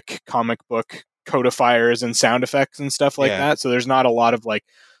comic book codifiers and sound effects and stuff like that. So there's not a lot of like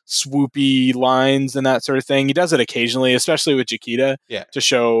swoopy lines and that sort of thing. He does it occasionally, especially with Chiquita, to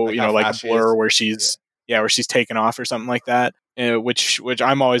show like a blur where she's where she's taken off or something like that. Which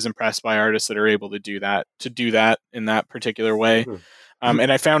I'm always impressed by artists that are able to do that in that particular way.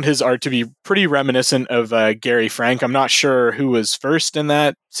 And I found his art to be pretty reminiscent of Gary Frank. I'm not sure who was first in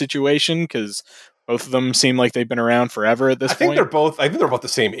that situation because both of them seem like they've been around forever at this point. I think they're both the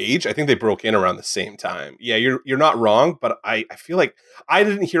same age. I think they broke in around the same time. Yeah, you're not wrong, but I feel like I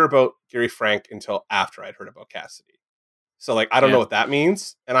didn't hear about Gary Frank until after I'd heard about Cassidy. So like I don't know what that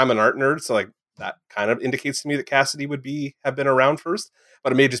means, and I'm an art nerd, so like that kind of indicates to me that Cassidy have been around first,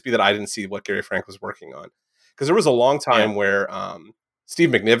 but it may just be that I didn't see what Gary Frank was working on. Because there was a long time where Steve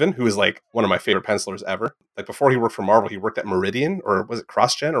McNiven, who is like one of my favorite pencilers ever, like before he worked for Marvel, he worked at Meridian, or was it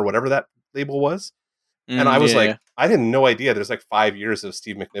CrossGen, or whatever that label was. And I was I had no idea there's like 5 years of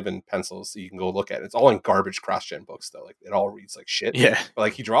Steve McNiven pencils that you can go look at. It's all in garbage CrossGen books though. Like it all reads like shit. Yeah. But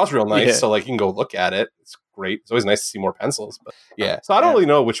like he draws real nice. So like you can go look at it. It's great. It's always nice to see more pencils. But yeah. So I don't really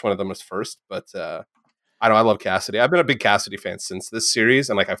know which one of them was first, but I love Cassidy. I've been a big Cassidy fan since this series.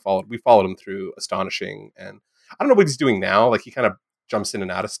 And like we followed him through Astonishing. And I don't know what he's doing now. Like he kind of jumps in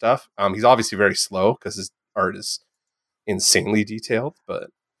and out of stuff. He's obviously very slow because his art is insanely detailed,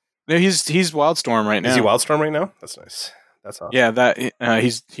 but no, he's Wildstorm right now. Is he Wildstorm right now? That's nice. That's awesome. Yeah, that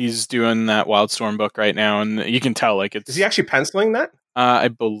he's doing that Wildstorm book right now, and you can tell like it's. Is he actually penciling that? I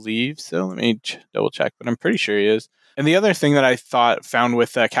believe so. Let me double check, but I'm pretty sure he is. And the other thing that I found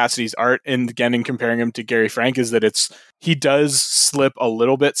with Cassidy's art, and again in comparing him to Gary Frank, is that he does slip a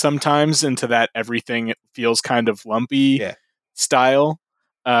little bit sometimes into that everything feels kind of lumpy style.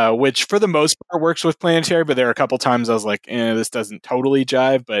 Which for the most part works with Planetary, but there are a couple times I was like, this doesn't totally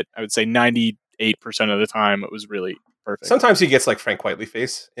jive, but I would say 98% of the time it was really perfect. Sometimes he gets like Frank Whiteley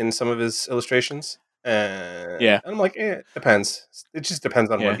face in some of his illustrations. And I'm like, it depends. It just depends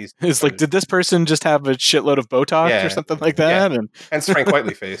on what he's... It's like, did this person just have a shitload of Botox or something like that? Yeah. And it's Frank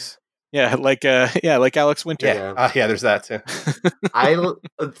Whiteley face. Yeah, like Alex Winter. Yeah, there's that too.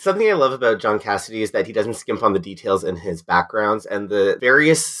 Something I love about John Cassidy is that he doesn't skimp on the details in his backgrounds and the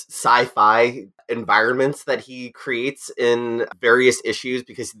various sci-fi environments that he creates in various issues,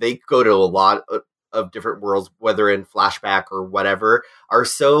 because they go to a lot of different worlds, whether in flashback or whatever, are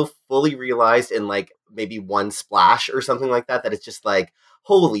so fully realized in like maybe one splash or something like that, that it's just like,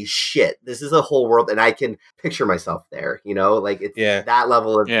 holy shit, this is a whole world, and I can picture myself there, like it's that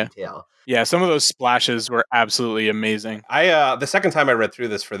level of detail. Yeah, some of those splashes were absolutely amazing. The second time I read through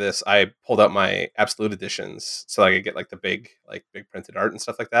this, I pulled out my Absolute editions so I could get like the big printed art and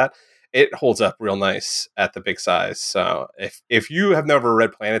stuff like that. It holds up real nice at the big size. So if you have never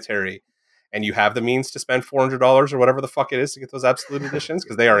read Planetary and you have the means to spend $400 or whatever the fuck it is to get those Absolute editions,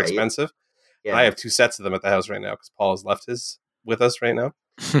 because they are expensive, And I have 2 sets of them at the house right now because Paul has left his with us right now.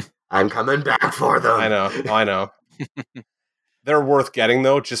 I'm coming back for them. I know. They're worth getting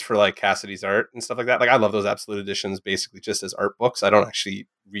though, just for like Cassidy's art and stuff like that. Like I love those absolute editions basically just as art books. I don't actually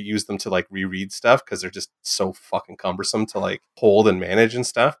reuse them to like reread stuff because they're just so fucking cumbersome to like hold and manage and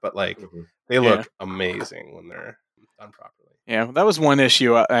stuff. But like they look amazing when they're done properly. Yeah, that was one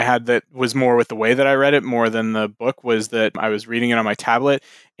issue I had that was more with the way that I read it more than the book, was that I was reading it on my tablet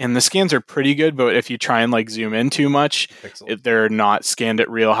and the scans are pretty good, but if you try and like zoom in too much, they're not scanned at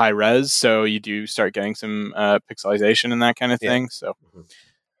real high res, so you do start getting some pixelization and that kind of thing. So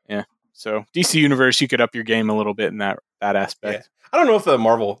so DC Universe, you could up your game a little bit in that aspect. Yeah. I don't know if the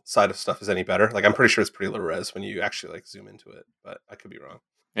Marvel side of stuff is any better. Like I'm pretty sure it's pretty low res when you actually like zoom into it, but I could be wrong.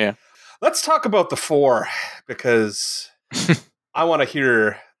 Yeah. Let's talk about the 4 because I want to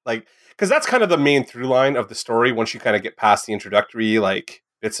hear, like, because that's kind of the main through line of the story once you kind of get past the introductory, like,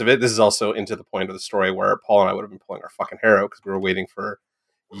 bits of it. This is also into the point of the story where Paul and I would have been pulling our fucking hair out because we were waiting for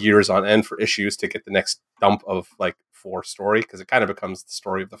years on end for issues to get the next dump of, like, 4 story, because it kind of becomes the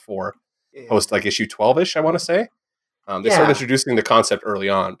story of the 4 post, like, issue 12-ish, I want to say. They start introducing the concept early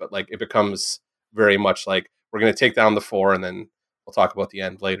on, but, like, it becomes very much like, we're going to take down the 4, and then we'll talk about the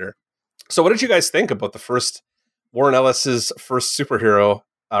end later. So what did you guys think about the first Warren Ellis's first superhero?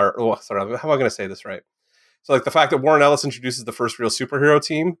 How am I going to say this right? So, like, the fact that Warren Ellis introduces the first real superhero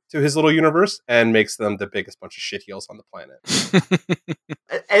team to his little universe and makes them the biggest bunch of shitheels on the planet.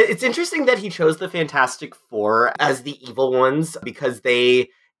 It's interesting that he chose the Fantastic Four as the evil ones because they,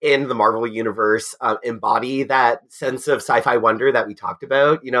 in the Marvel universe, embody that sense of sci-fi wonder that we talked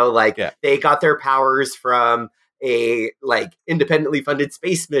about. You know, like they got their powers from a like independently funded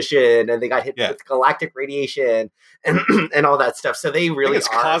space mission, and they got hit with galactic radiation and all that stuff. So they really are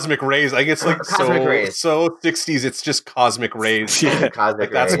cosmic rays. Like it's like so 60s. It's just cosmic rays. Cosmic rays,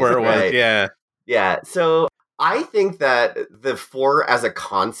 that's where it was. Right. Yeah. So I think that the 4 as a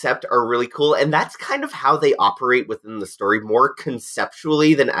concept are really cool, and that's kind of how they operate within the story, more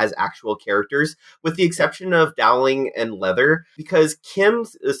conceptually than as actual characters, with the exception of Dowling and Leather, because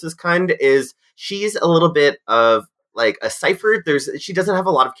Kim's she's a little bit of like a cipher. She doesn't have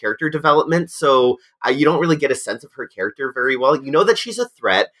a lot of character development, so you don't really get a sense of her character very well. You know that she's a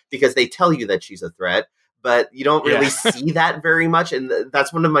threat because they tell you that she's a threat, but you don't really see that very much. And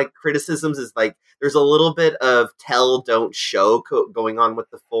that's one of my criticisms is like, there's a little bit of tell, don't show going on with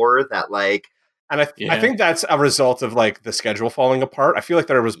the 4 that like, and I think that's a result of like the schedule falling apart. I feel like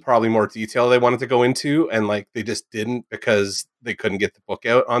there was probably more detail they wanted to go into, and like they just didn't because they couldn't get the book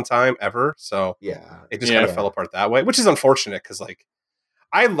out on time ever. So it just kind of fell apart that way, which is unfortunate because like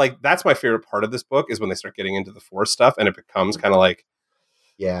that's my favorite part of this book is when they start getting into the 4 stuff and it becomes kind of like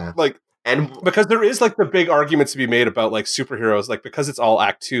and because there is like the big arguments to be made about like superheroes, like because it's all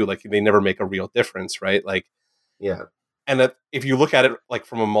act 2, like they never make a real difference, right? Like and that if you look at it like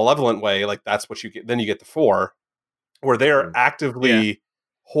from a malevolent way, like that's what you get. Then you get the 4, where they are actively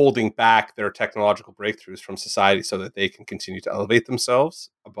holding back their technological breakthroughs from society so that they can continue to elevate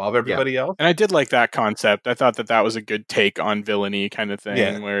themselves above everybody else. And I did like that concept. I thought that was a good take on villainy kind of thing.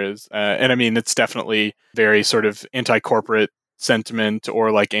 Yeah. Whereas, and I mean, it's definitely very sort of anti-corporate sentiment,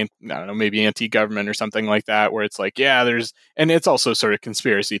 or like, I don't know, maybe anti-government or something like that, where it's like, and it's also sort of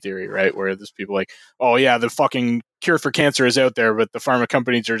conspiracy theory, right? Where there's people like, oh yeah, the fucking cure for cancer is out there, but the pharma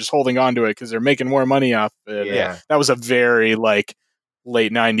companies are just holding on to it because they're making more money off it. That was a very like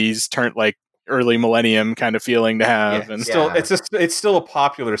late 90s turn, like early millennium kind of feeling to have. And it's still a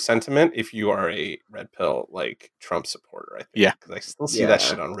popular sentiment if you are a red pill like Trump supporter, I think. Because I still see that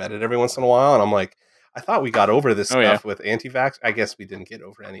shit on Reddit every once in a while, and I'm like, I thought we got over this stuff with anti-vax. I guess we didn't get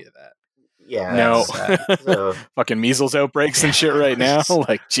over any of that. Yeah. No. So. Fucking measles outbreaks and shit right now.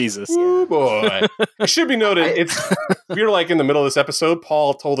 Like, Jesus. Ooh, boy. It should be noted, we were like in the middle of this episode,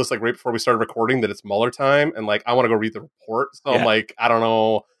 Paul told us like right before we started recording that it's Mueller time, and like I want to go read the report. So I'm like, I don't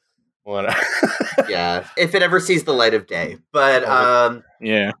know what. If it ever sees the light of day. But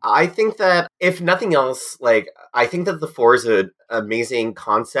I think that if nothing else, like I think that the 4 is an amazing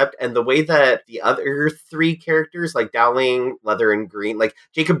concept, and the way that the other 3 characters like Dowling, Leather, and Green, like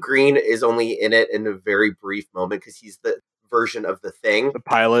Jacob Green is only in it in a very brief moment because he's the version of the Thing, the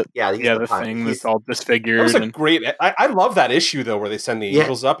pilot. He's the Thing that's all disfigured. That was a great. I love that issue though, where they send the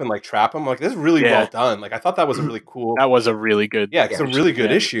angels up and like trap them. Like this is really well done. Like I thought that was a really cool. That was a really good. It's a really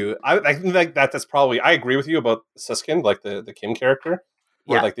good issue. I think like that's probably. I agree with you about Suskind, like the Kim character.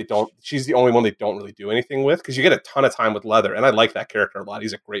 Where like she's the only one they don't really do anything with, because you get a ton of time with Leather, and I like that character a lot.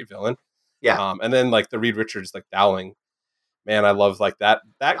 He's a great villain. And then like the Reed Richards, like Dowling, man, I love like that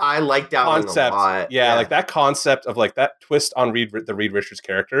I like Dowling concept. A lot. Like that concept of like that twist on the Reed Richards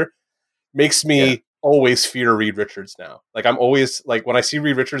character makes me always fear Reed Richards now. Like I'm always like when I see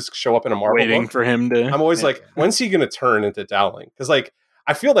Reed Richards show up in a Marvel waiting book, for him to. I'm always like, when's he going to turn into Dowling? Because like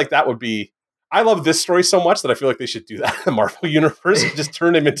I feel like that would be. I love this story so much that I feel like they should do that in the Marvel universe and just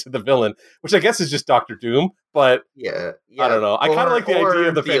turn him into the villain, which I guess is just Doctor Doom. But yeah. I don't know. I kind of like the idea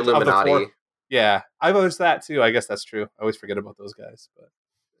of the Illuminati. Of the yeah, I there's that too. I guess that's true. I always forget about those guys.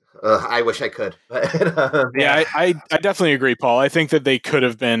 But I wish I could. But, yeah, I definitely agree, Paul. I think that they could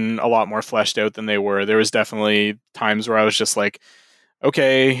have been a lot more fleshed out than they were. There was definitely times where I was just like,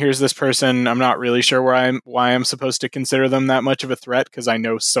 okay, here's this person. I'm not really sure why I'm supposed to consider them that much of a threat because I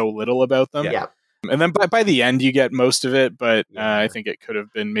know so little about them. Yeah. And then by the end, you get most of it, but I think it could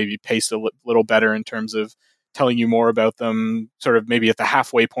have been maybe paced a little better in terms of telling you more about them, sort of maybe at the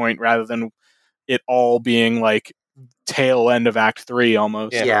halfway point rather than it all being like tail end of Act 3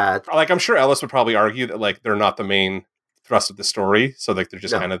 almost. Yeah. Like I'm sure Ellis would probably argue that like they're not the main thrust of the story, so like they're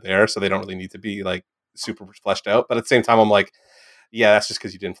just kind of there, so they don't really need to be like super fleshed out. But at the same time, I'm like, yeah, that's just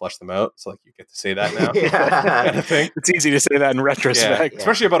because you didn't flesh them out. So like you get to say that now. Kind of thing. It's easy to say that in retrospect. Yeah.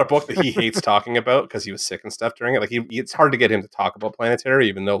 Especially about a book that he hates talking about because he was sick and stuff during it. Like it's hard to get him to talk about Planetary,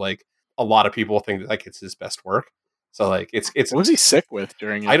 even though like a lot of people think that like it's his best work. So like it's what was he sick with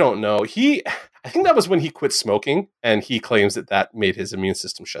during it? I don't know. I think that was when he quit smoking and he claims that made his immune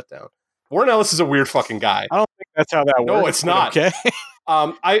system shut down. Warren Ellis is a weird fucking guy. I don't think that's how that works. No, it's not. Okay.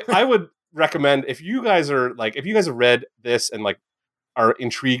 I would recommend if you guys have read this and like are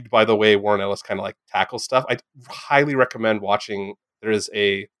intrigued by the way Warren Ellis kind of like tackles stuff, I highly recommend watching. There's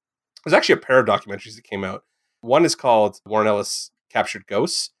actually a pair of documentaries that came out. One is called Warren Ellis Captured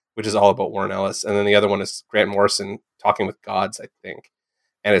Ghosts, which is all about Warren Ellis. And then the other one is Grant Morrison Talking with Gods, I think.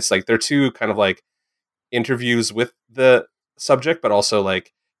 And it's like, they're two kind of like interviews with the subject, but also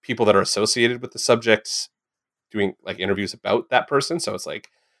like people that are associated with the subjects doing like interviews about that person. So it's like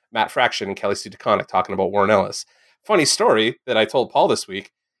Matt Fraction and Kelly Sue DeConnick talking about Warren Ellis. Funny story that I told Paul this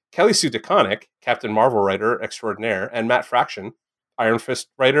week, Kelly Sue DeConnick, Captain Marvel writer extraordinaire, and Matt Fraction, Iron Fist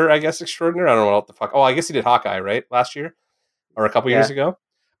writer, I guess, extraordinaire. I don't know what the fuck. Oh, I guess he did Hawkeye, right? Last year or a couple years ago.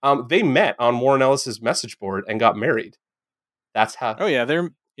 They met on Warren Ellis's message board and got married. That's how. Oh yeah,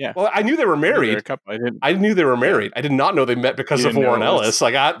 yeah. Well, I knew they were married. I knew they were married. I did not know they met because of Warren Ellis.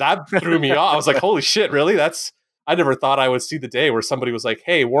 Like that threw me off. I was like, holy shit, really? I never thought I would see the day where somebody was like,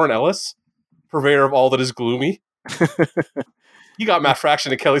 hey, Warren Ellis, purveyor of all that is gloomy. He got Matt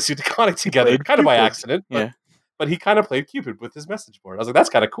Fraction and Kelly Sue DeConnick together, kind of by accident. But he kind of played Cupid with his message board. I was like, that's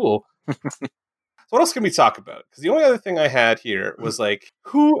kind of cool. So what else can we talk about? Because the only other thing I had here was like,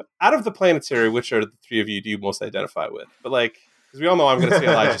 who out of the Planetary, which are the three of you do you most identify with? But like, because we all know I'm going to say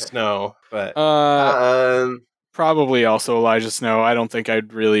Elijah Snow, but probably also Elijah Snow. I don't think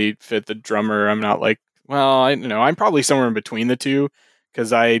I'd really fit the drummer. I'm not like, well, I'm probably somewhere in between the two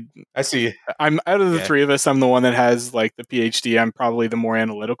because I see. I'm out of the three of us. I'm the one that has like the PhD. I'm probably the more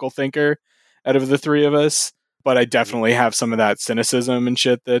analytical thinker out of the three of us, but I definitely have some of that cynicism and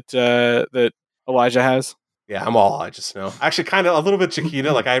shit that Elijah has. Yeah, I'm all Elijah Snow. Actually, kind of a little bit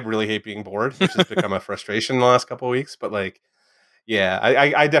Chiquita. Like I really hate being bored, which has become a frustration in the last couple of weeks. But like, yeah,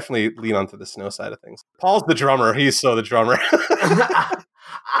 I definitely lean onto the Snow side of things. Paul's the drummer. He's so the drummer.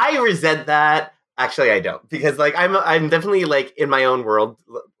 I resent that. Actually, I don't, because like I'm definitely like in my own world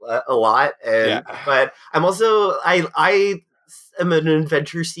a lot, but I'm also I am an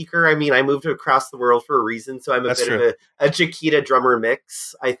adventure seeker. I mean, I moved across the world for a reason, so I'm a bit of a Chiquita drummer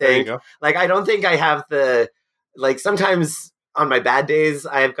mix. I think, like, I don't think I have the like. Sometimes on my bad days,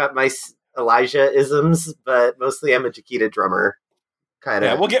 I've got my Elijah isms, but mostly I'm a Chiquita drummer. Kind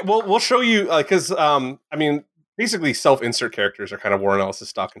of. Yeah, we'll show you because I mean. Basically, self-insert characters are kind of Warren Ellis'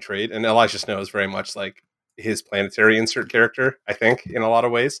 stock and trade, and Elijah Snow is very much like his Planetary insert character, I think, in a lot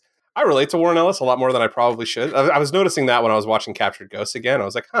of ways. I relate to Warren Ellis a lot more than I probably should. I was noticing that when I was watching Captured Ghosts again. I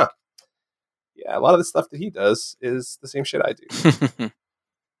was like, yeah, a lot of the stuff that he does is the same shit I do.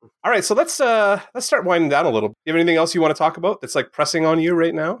 All right, so let's start winding down a little. Do you have anything else you want to talk about that's like pressing on you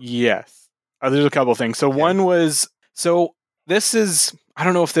right now? Yes. There's a couple of things. So one was, this is, I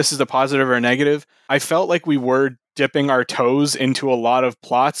don't know if this is a positive or a negative. I felt like we were dipping our toes into a lot of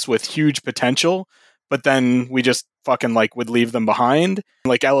plots with huge potential, but then we just fucking like would leave them behind.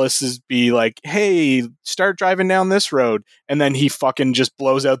 Like Ellis is be like, hey, start driving down this road. And then he fucking just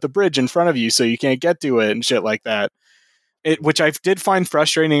blows out the bridge in front of you so you can't get to it and shit like that. Which I did find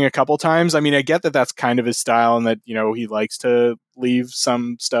frustrating a couple times. I mean, I get that that's kind of his style and that, he likes to leave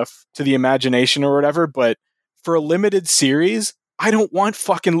some stuff to the imagination or whatever, but for a limited series, I don't want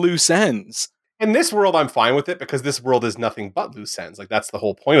fucking loose ends. In this world, I'm fine with it because this world is nothing but loose ends. Like that's the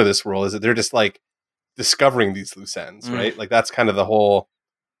whole point of this world is that they're just like discovering these loose ends, right? Like that's kind of the whole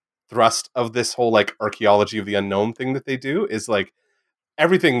thrust of this whole like archaeology of the unknown thing that they do is like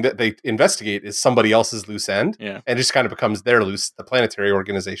everything that they investigate is somebody else's loose end, Yeah. and it just kind of becomes the planetary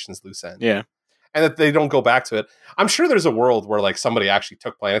organization's loose end. Yeah. And that they don't go back to it. I'm sure there's a world where like somebody actually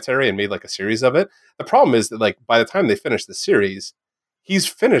took Planetary and made like a series of it. The problem is that like by the time they finish the series, he's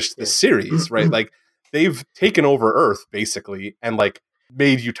finished the series, right? Like they've taken over Earth basically and like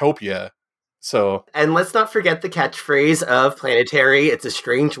made Utopia. So, and let's not forget the catchphrase of Planetary. It's a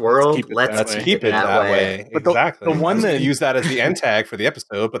strange world. Let's keep it that way. But exactly. The one that use that as the end tag for the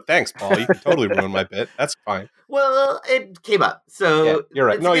episode. But thanks, Paul. You can totally ruin my bit. That's fine. Well, it came up, so yeah, you're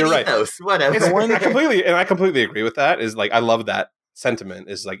right. No, you're right. Whatever. It's one I completely agree with that. Is like I love that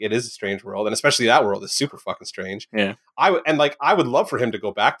sentiment. Is like it is a strange world, and especially that world is super fucking strange. Yeah. I would love for him to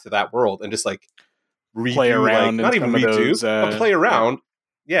go back to that world and just like play around, like, not even redo, but play around.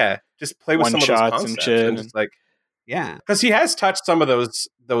 Yeah, just play with some of those concepts and shit, and just like because he has touched some of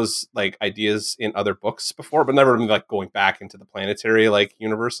those like ideas in other books before, but never like going back into the Planetary like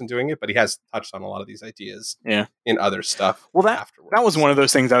universe and doing it. But he has touched on a lot of these ideas, in other stuff. Well, that was one of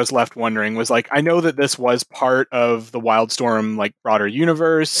those things I was left wondering. Was like I know that this was part of the Wildstorm like broader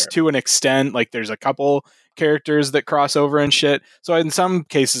universe to an extent. Like there's a couple characters that cross over and shit. So in some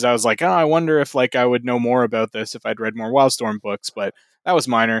cases, I was like, oh, I wonder if like I would know more about this if I'd read more Wildstorm books, but. That was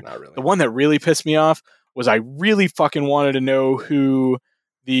minor. Not really. The one that really pissed me off was I really fucking wanted to know who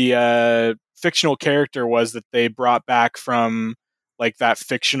the fictional character was that they brought back from like that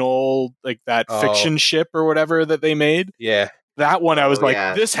fictional, like that fiction ship or whatever that they made. Yeah. That one I was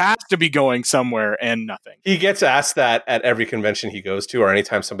like, this has to be going somewhere, and nothing. He gets asked that at every convention he goes to, or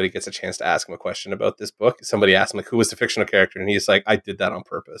anytime somebody gets a chance to ask him a question about this book. Somebody asks him like, who was the fictional character? And he's like, I did that on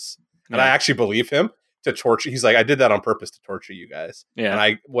purpose. And I actually believe him. To torture, he's like, I did that on purpose to torture you guys. Yeah.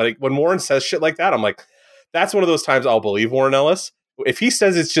 And when Warren says shit like that, I'm like, that's one of those times I'll believe Warren Ellis. If he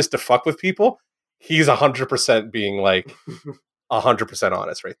says it's just to fuck with people, he's 100% being like 100%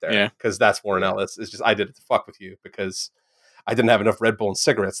 honest right there. Yeah. Because that's Warren Ellis. It's just I did it to fuck with you because I didn't have enough Red Bull and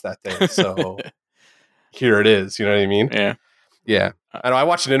cigarettes that day. So here it is. You know what I mean? Yeah. Yeah. I know. I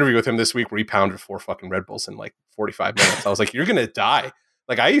watched an interview with him this week where he pounded 4 fucking Red Bulls in like 45 minutes. I was like, you're gonna die.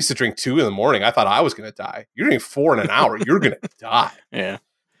 Like, I used to drink 2 in the morning. I thought I was going to die. You're drinking 4 in an hour. You're going to die. Yeah.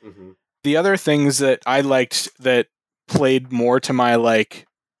 Mm-hmm. The other things that I liked that played more to my, like,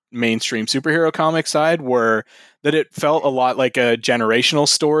 mainstream superhero comic side were that it felt a lot like a generational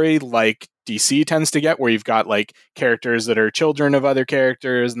story like DC tends to get, where you've got, like, characters that are children of other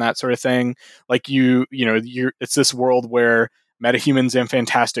characters and that sort of thing. Like, it's this world where metahumans and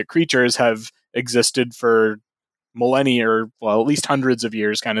fantastic creatures have existed for millennia or at least hundreds of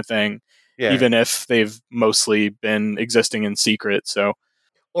years kind of thing, even if they've mostly been existing in secret. So,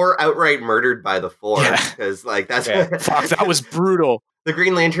 or outright murdered by the Force, because like that's fuck, that was brutal. The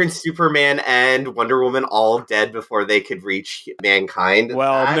Green Lantern, Superman, and Wonder Woman all dead before they could reach mankind.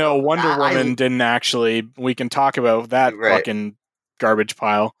 Well, no, Wonder Woman didn't actually. We can talk about that fucking garbage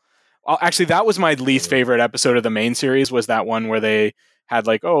pile. Actually, that was my least favorite episode of the main series. Was that one where they had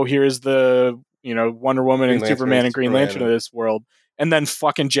like, oh, here's the Wonder Woman and Superman and Green Lantern of this world. And then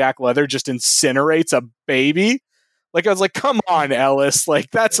fucking Jack Leather just incinerates a baby. Like, I was like, come on, Ellis. Like,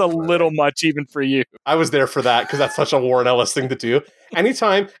 that's a little much even for you. I was there for that because that's such a Warren Ellis thing to do.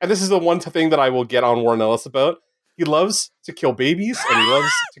 Anytime, and this is the one thing that I will get on Warren Ellis about, he loves to kill babies and he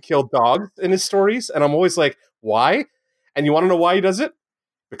loves to kill dogs in his stories. And I'm always like, why? And you want to know why he does it?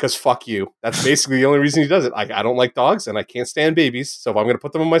 Because fuck you. That's basically the only reason he does it. I don't like dogs and I can't stand babies. So if I'm going to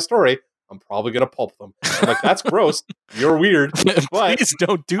put them in my story, I'm probably going to pulp them. I'm like, that's gross. You're weird. But please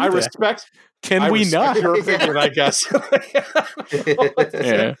don't do that. I respect. Can we not? Your opinion, I guess. Yeah.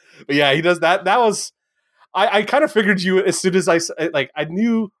 But yeah, he does that. That was, I kind of figured you, as soon as I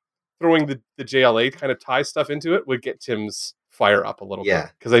knew throwing the JLA kind of tie stuff into it would get Tim's fire up a little bit.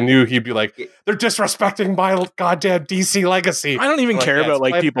 Because I knew he'd be like, they're disrespecting my goddamn DC legacy. I don't even care about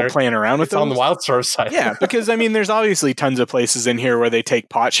like people playing around with it on the Wildstorm side. Yeah, because I mean, there's obviously tons of places in here where they take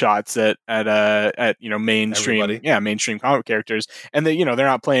pot shots at mainstream, mainstream comic characters, and they they're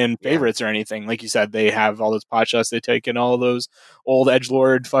not playing favorites or anything. Like you said, they have all those pot shots they take in all of ththose old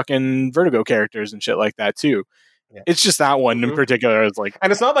edgelord fucking Vertigo characters and shit like that too. Yeah. It's just that one in particular. It's like,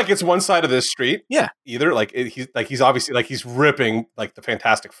 and it's not like it's one side of this street, either. Like he's obviously like he's ripping like the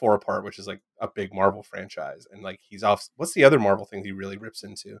Fantastic Four apart, which is like a big Marvel franchise, and like he's off. What's the other Marvel thing he really rips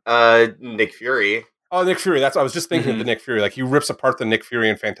into? Nick Fury. Oh, Nick Fury. That's what I was just thinking of the Nick Fury. Like he rips apart the Nick Fury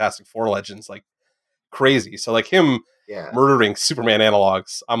and Fantastic Four legends like crazy. So like him, murdering Superman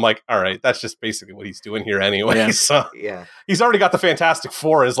analogs. I'm like, all right, that's just basically what he's doing here anyway. Yeah. So he's already got the Fantastic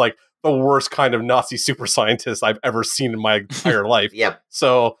Four as like the worst kind of Nazi super scientist I've ever seen in my entire life. Yep.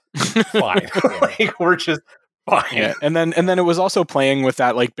 So fine. Like, we're just fine. Yeah. And then it was also playing with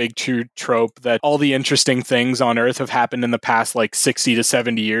that like big true trope that all the interesting things on Earth have happened in the past like 60 to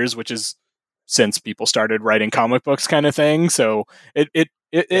 70 years, which is since people started writing comic books kind of thing. So it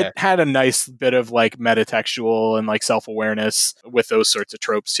had a nice bit of like metatextual and like self-awareness with those sorts of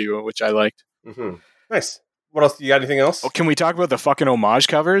tropes too, which I liked. Mm-hmm. Nice. What else? You got anything else? Oh, can we talk about the fucking homage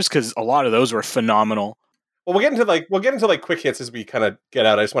covers? Because a lot of those were phenomenal. Well, we'll get into quick hits as we kind of get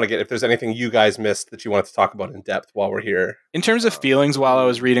out. I just want to get if there's anything you guys missed that you wanted to talk about in depth while we're here. In terms of feelings while I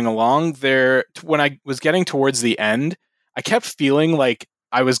was reading along, when I was getting towards the end, I kept feeling like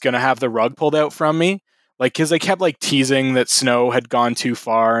I was going to have the rug pulled out from me. Like, because they kept like teasing that Snow had gone too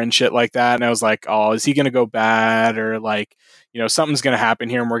far and shit like that. And I was like, oh, is he going to go bad? Or like, something's going to happen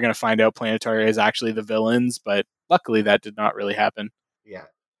here and we're going to find out Planetary is actually the villains. But luckily that did not really happen. Yeah.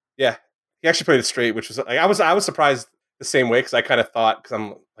 Yeah. He actually played it straight, which was like, I was surprised the same way. Cause I kind of thought, cause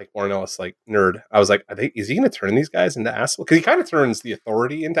I'm like Warren Ellis, like nerd. I was like, is he going to turn these guys into assholes? Cause he kind of turns the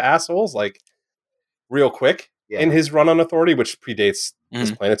Authority into assholes, like real quick in his run on Authority, which predates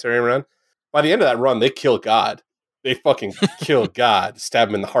his Planetary run. By the end of that run, they kill God. They fucking kill God, stab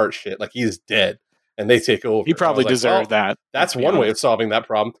him in the heart shit. Like he's dead. And they take over. He probably deserved that. That's one way of solving that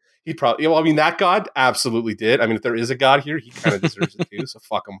problem. He probably, that God absolutely did. I mean, if there is a God here, he kind of deserves it too. So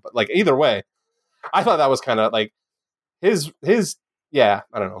fuck him. But like either way, I thought that was kind of like his. Yeah,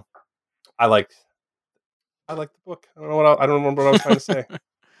 I don't know. I liked the book. I don't remember what I was trying to say.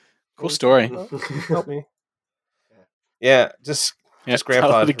 Cool story. Help me. Yeah, just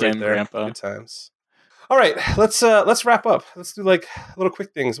Grandpa again, right there. Grandpa. Good times. All right, let's wrap up. Let's do like little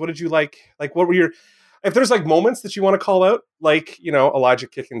quick things. What did you like? Like, what were your? If there's like moments that you want to call out, like Elijah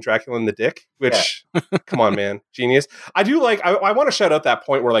kicking Dracula in the dick, which come on, man, genius. I do like. I want to shout out that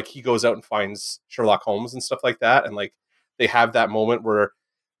point where like he goes out and finds Sherlock Holmes and stuff like that, and like they have that moment where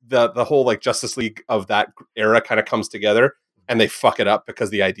the whole like Justice League of that era kind of comes together, and they fuck it up because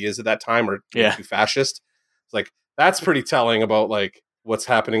the ideas at that time are too fascist. It's like that's pretty telling about like what's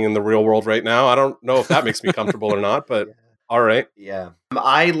happening in the real world right now. I don't know if that makes me comfortable or not, but all right. Yeah.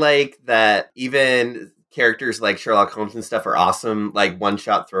 I like that even characters like Sherlock Holmes and stuff are awesome, like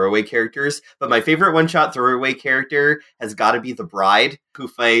one-shot throwaway characters. But my favorite one-shot throwaway character has got to be the Bride, who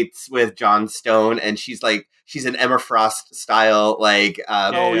fights with Jon Stone, and she's an Emma Frost style, like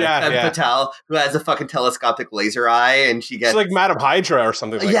Patel, who has a fucking telescopic laser eye, and she's like Madame Hydra or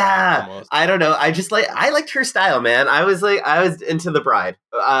something like that. Almost. I don't know. I liked her style, man. I was into the Bride.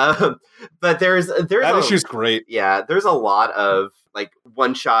 But there's that issue's great. Yeah, there's a lot of like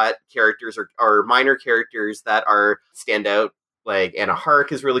one-shot characters or minor characters that are stand out. Like Anna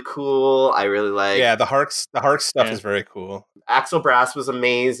Hark is really cool. I really like. Yeah, the Hark stuff is very cool. Axel Brass was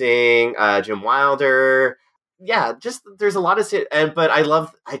amazing. Jim Wilder. Yeah, just there's a lot of shit, but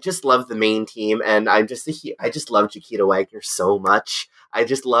I just love the main team, and I just love Chiquita Wagner so much. I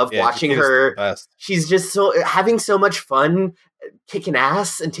just love watching her. She's just having so much fun, kicking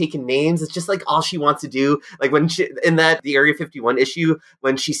ass and taking names. It's just like all she wants to do. Like when she in the Area 51 issue,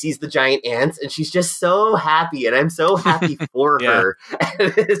 when she sees the giant ants, and she's just so happy, and I'm so happy for her.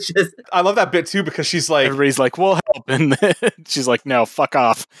 And it's just I love that bit too because she's like everybody's like, "We'll help," and she's like, "No, fuck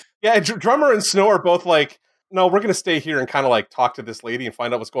off." Yeah, Drummer and Snow are both like, no, we're going to stay here and kind of like talk to this lady and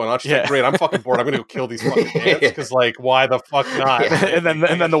find out what's going on. She's like, great, I'm fucking bored. I'm going to go kill these fucking ants because like, why the fuck not? And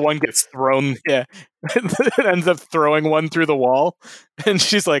then the one gets thrown. Yeah. Ends up throwing one through the wall. And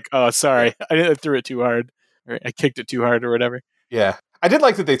she's like, oh, sorry. I threw it too hard. Or I kicked it too hard or whatever. Yeah. I did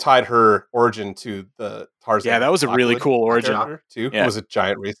like that they tied her origin to the Tarzan. Yeah, that was a really cool origin. Too. Yeah. Who was a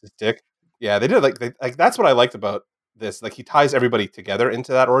giant racist dick. Yeah, they did like that's what I liked about this. Like he ties everybody together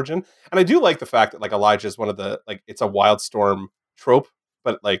into that origin. And I do like the fact that like Elijah is one of the like it's a Wildstorm trope,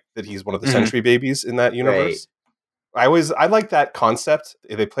 but like that he's one of the Sentry babies in that universe. Right. I like that concept.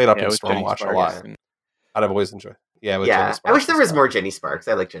 They played up in Stormwatch a lot. I've always enjoyed. Yeah, I wish there was more Jenny Sparks.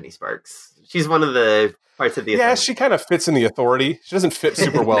 I like Jenny Sparks. She's one of the parts of the Authority. Yeah, she kind of fits in the Authority. She doesn't fit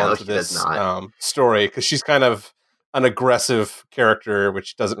super well into this story because she's kind of an aggressive character,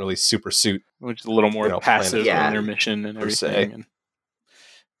 which doesn't really super suit. Which is a little more passive in their mission and everything. And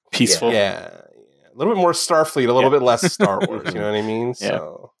peaceful. Yeah. A little bit more Starfleet, a little bit less Star Wars. You know what I mean?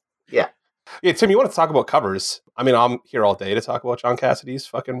 So yeah, Tim, you want to talk about covers? I mean, I'm here all day to talk about John Cassidy's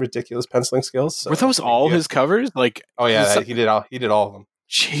fucking ridiculous penciling skills. So. Were those all his covers? Like, oh yeah, he did all of them.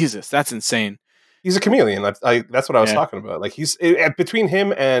 Jesus, that's insane. He's a chameleon. That's what I was talking about. Like he's between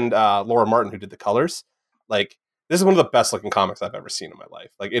him and Laura Martin, who did the colors. Like This is one of the best looking comics I've ever seen in my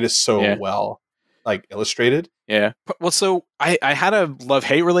life. Like, it is so well like illustrated. Yeah. Well, so I had a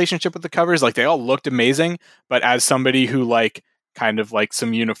love-hate relationship with the covers. Like, they all looked amazing, but as somebody who like kind of like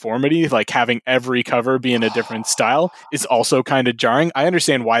some uniformity, like having every cover be in a different style is also kind of jarring. I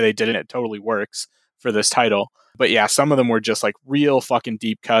understand why they did it. It totally works for this title. But yeah, some of them were just like real fucking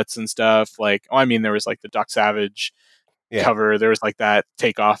deep cuts and stuff. Like, I mean, there was like the Duck Savage cover. There was like that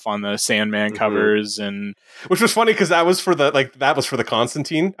takeoff on the Sandman covers, and which was funny because that was for the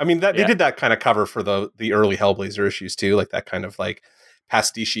Constantine. I mean, they did that kind of cover for the early Hellblazer issues too, like that kind of like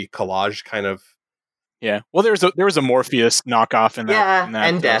pastiche collage kind of. Yeah. Well, there was a Morpheus knockoff in that. Yeah,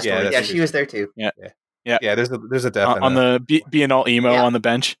 and Death. Yeah, she was there too. Yeah. There's a Death on the being all emo on the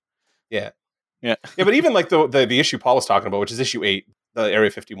bench. Yeah. Yeah. Yeah, but even like the issue Paul was talking about, which is issue 8, the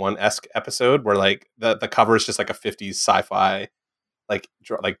Area 51-esque episode, where like the cover is just like a 50s sci-fi, like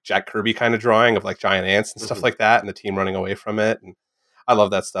Jack Kirby kind of drawing of like giant ants and stuff like that, and the team running away from it. And I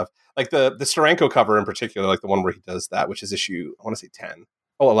love that stuff. Like the Steranko cover in particular, like the one where he does that, which is issue, I want to say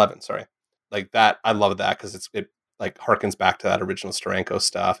 11, sorry. Like that, I love that because it like harkens back to that original Steranko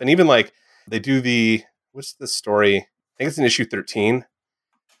stuff. And even like they do what's the story? I think it's in issue 13.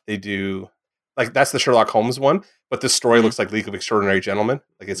 They do like, that's the Sherlock Holmes one, but this story looks like League of Extraordinary Gentlemen.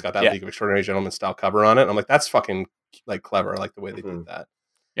 Like it's got that League of Extraordinary Gentlemen style cover on it. And I'm like, that's fucking like clever. I like the way they did that.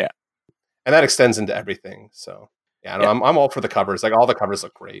 Yeah. And that extends into everything. So yeah, no, I'm all for the covers. Like all the covers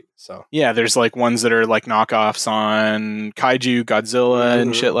look great. So yeah, there's like ones that are like knockoffs on Kaiju, Godzilla,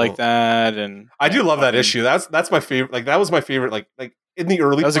 and shit like that. And I do love that issue. That's my favorite. Like that was my favorite. Like in the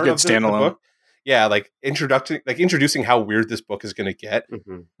early. That was a good standalone book. Yeah, like introducing how weird this book is going to get.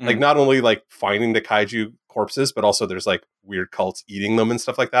 Like not only like finding the kaiju corpses, but also there's like weird cults eating them and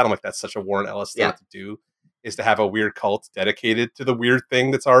stuff like that. I'm like, that's such a Warren Ellis thing to do, is to have a weird cult dedicated to the weird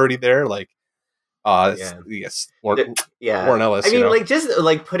thing that's already there. Like, yes, Warren Ellis. I mean, like just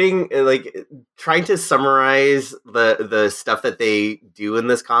like putting like trying to summarize the stuff that they do in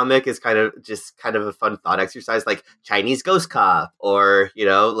this comic is kind of a fun thought exercise, like Chinese Ghost Cop, or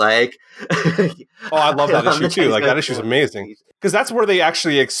like. I love that issue too. Like that issue's amazing because that's where they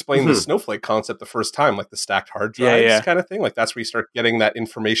actually explain the snowflake concept the first time, like the stacked hard drives kind of thing. Like that's where you start getting that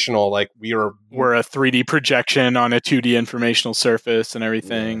informational. Like we're a 3D projection on a 2D informational surface and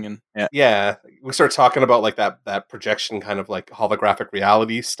everything, and we start talking about like that projection kind of like holographic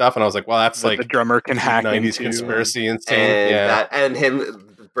reality stuff, and I was like, well, that's like the drummer can hack 90s into conspiracy and and him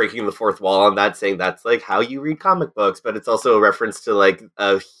breaking the fourth wall on that, saying that's like how you read comic books, but it's also a reference to like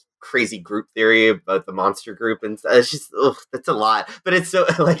a crazy group theory about the monster group, and it's just that's a lot, but it's so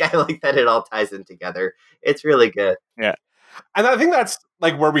like I like that it all ties in together. It's really good. Yeah. And I think that's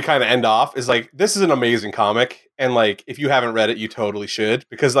like where we kind of end off, is like, this is an amazing comic. And like, if you haven't read it, you totally should,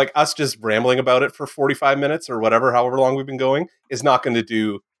 because like us just rambling about it for 45 minutes or whatever, however long we've been going, is not going to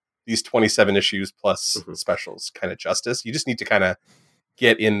do these 27 issues plus specials kind of justice. You just need to kind of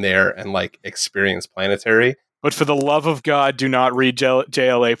get in there and like experience Planetary. But for the love of God, do not read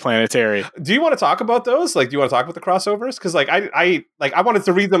JLA Planetary. Do you want to talk about those? Like, do you want to talk about the crossovers? Because like I wanted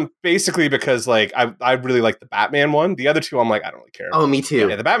to read them basically because like I really like the Batman one. The other two, I'm like, I don't really care. Oh, me too.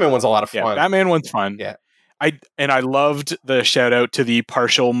 Yeah, the Batman one's a lot of fun. Yeah, Batman one's fun. Yeah. I loved the shout out to the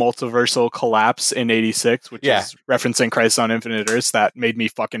partial multiversal collapse in '86, which is referencing Crisis on Infinite Earths. That made me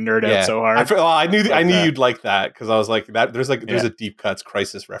fucking nerd out so hard. I knew you'd like that, because I was like, that there's a Deep Cuts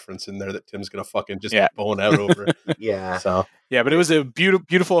Crisis reference in there that Tim's gonna fucking just bone out over. So but it was a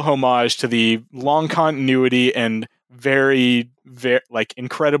beautiful homage to the long continuity and very like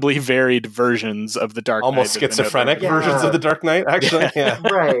incredibly varied versions of the Dark Knight. Almost schizophrenic versions of the Dark Knight, actually. Yeah.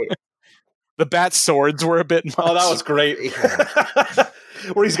 Right. The bat swords were a bit much. Oh, that was great.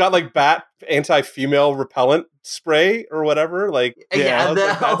 Where he's got like bat anti-female repellent spray or whatever. Like, the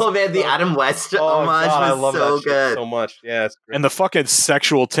Adam West homage was so good. So much. Yeah, it's great. And the fucking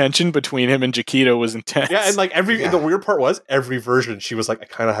sexual tension between him and Chiquita was intense. Yeah, and like the weird part was every version she was like, I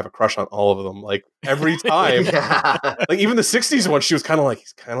kind of have a crush on all of them. Like every time. Like even the 60s one, she was kind of like,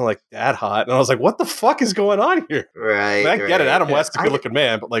 he's kind of like dad hot. And I was like, what the fuck is going on here? Right. I get it. Adam West's a good looking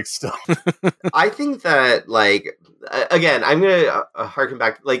man, but like still. I think that like, again, I'm going to harken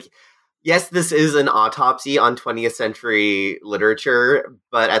back, like, yes, this is an autopsy on 20th century literature,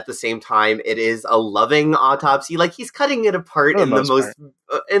 but at the same time, it is a loving autopsy. Like, he's cutting it apart in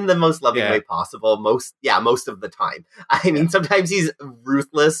the most loving way possible. Most of the time. I mean, sometimes he's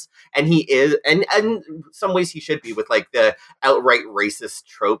ruthless, and he is, and in some ways he should be, with like the outright racist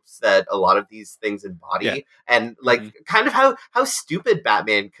tropes that a lot of these things embody, and like kind of how stupid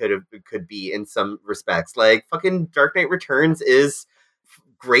Batman could be in some respects. Like fucking Dark Knight Returns is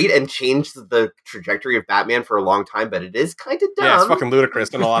great and changed the trajectory of Batman for a long time, but it is kind of dumb. Yeah, it's fucking ludicrous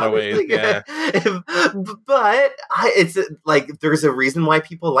in a lot of ways. Yeah. But it's like, there's a reason why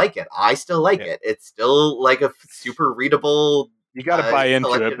people like it. I still like it. It's still like a super readable. You got to buy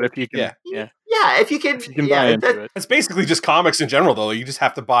into it, but if you can, if you can buy into it. It's basically just comics in general, though. You just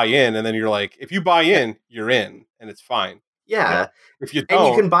have to buy in, and then you're like, if you buy in, you're in, and it's fine. Yeah. If you don't, and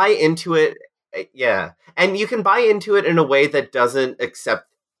you can buy into it. Yeah, and you can buy into it in a way that doesn't accept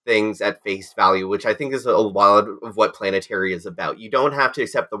things at face value, which I think is a lot of what Planetary is about. You don't have to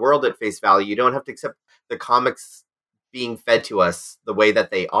accept the world at face value. You don't have to accept the comics being fed to us the way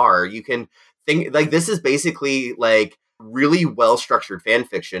that they are. You can think, like, this is basically like really well structured fan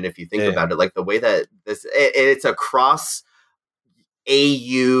fiction if you think about it, like the way that it's a cross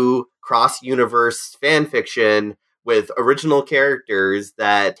universe fan fiction with original characters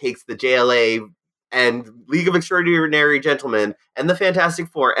that takes the JLA and League of Extraordinary Gentlemen and the Fantastic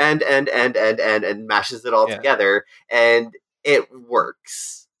Four and mashes it all together, and it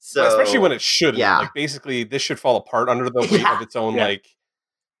works. So, especially when it shouldn't. Like, basically, this should fall apart under the weight of its own, like,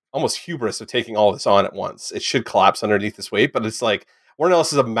 almost hubris of taking all this on at once. It should collapse underneath this weight, but it's like, Warren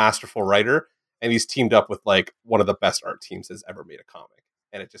Ellis is a masterful writer, and he's teamed up with, like, one of the best art teams that's ever made a comic,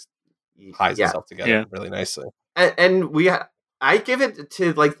 and it just ties itself together really nicely. And I give it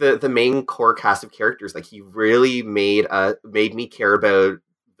to, like, the main core cast of characters. Like, he really made me care about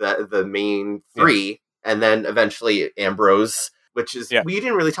the main three, and then eventually Ambrose, which is we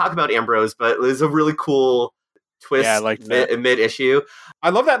didn't really talk about Ambrose, but it was a really cool twist mid issue. I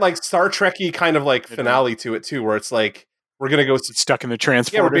love that, like, Star Trek-y kind of like finale to it too, where it's like, we're gonna go stuck in the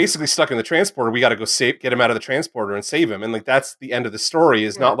transporter. Yeah, we're basically stuck in the transporter. We got to go get him out of the transporter and save him. And, like, that's the end of the story.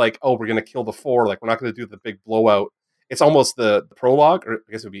 Is not like, oh, we're gonna kill the four. Like, we're not gonna do the big blowout. It's almost the prologue, or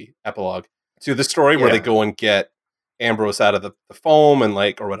I guess it would be epilogue to the story where they go and get Ambrose out of the foam and,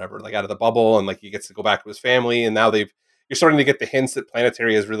 like, or whatever, like, out of the bubble, and, like, he gets to go back to his family. And now you're starting to get the hints that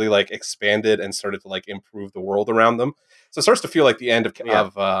Planetary has really, like, expanded and started to, like, improve the world around them. So it starts to feel like the end of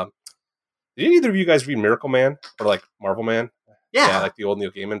did either of you guys read Miracle Man or, like, Marvel Man? Yeah, like the old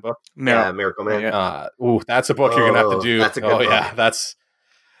Neil Gaiman book. No. Yeah, Miracle Man. That's a book you're gonna have to do. That's a good book. Yeah, that's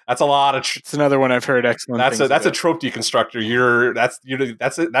a lot of. It's another one I've heard excellent. That's a trope deconstructor.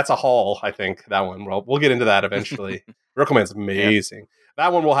 That's a haul. I think that one. Well, we'll get into that eventually. Miracle Man's amazing.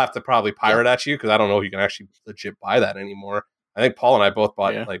 That one we'll have to probably pirate at you, because I don't know if you can actually legit buy that anymore. I think Paul and I both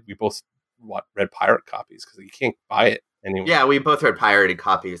bought like we both read pirate copies because you can't buy it anymore. Yeah, we both read pirated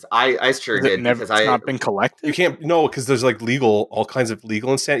copies. I sure did. It's not been collected. You can't because there's like all kinds of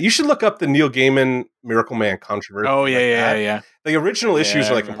legal insanity. You should look up the Neil Gaiman Miracle Man controversy. Oh yeah. The original issues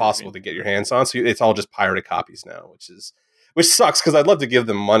are like impossible to get your hands on, so it's all just pirated copies now, which sucks because I'd love to give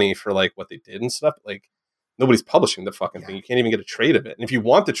them money for like what they did and stuff. Like, nobody's publishing the fucking thing. You can't even get a trade of it. And if you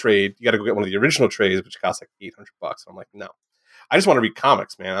want the trade, you got to go get one of the original trades, which costs like $800. I'm like, no, I just want to read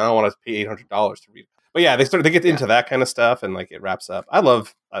comics, man. I don't want to pay $800 to read. But yeah, they get into that kind of stuff, and like it wraps up. I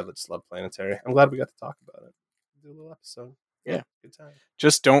just love Planetary. I'm glad we got to talk about it. Do a little episode. Yeah, good time.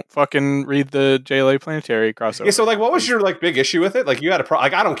 Just don't fucking read the JLA Planetary crossover. Yeah, so like, what was your like big issue with it? Like, you had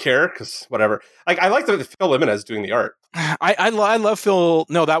like, I don't care because whatever. Like, I like that Phil Jimenez doing the art. I love Phil.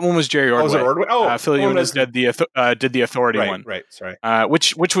 No, that one was Jerry Ordway. Was it Ordway? Oh, Phil Jimenez did the Authority one. Right. Sorry.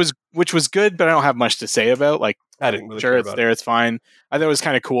 Which was good, but I don't have much to say about. Like, I didn't really sure it's there. It's fine. I thought it was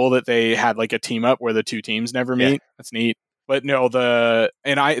kind of cool that they had like a team up where the two teams never meet. Yeah. That's neat. But no, the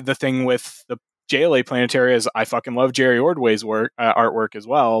thing with the JLA Planetary is I fucking love Jerry Ordway's artwork as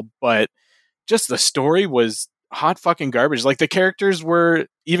well, but just the story was hot fucking garbage. Like, the characters were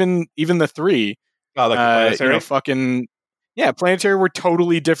even the three. Oh, like Planetary? Planetary were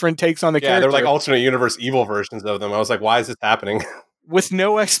totally different takes on the character. They're like alternate universe evil versions of them. I was like, why is this happening? With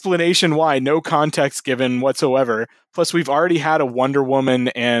no explanation why, no context given whatsoever. Plus, we've already had a Wonder Woman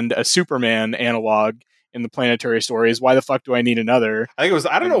and a Superman analog in the Planetary stories. Why the fuck do I need another? I think it was,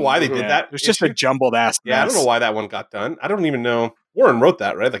 I don't know why they did that. It was just a jumbled ass mess. Yeah, I don't know why that one got done. I don't even know. Warren wrote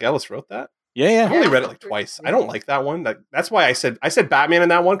that, right? Like, Ellis wrote that? Yeah. I only read it like twice. I don't like that one. That's why I said Batman in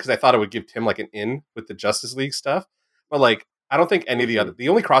that one, because I thought it would give Tim like an in with the Justice League stuff. But like, I don't think any of the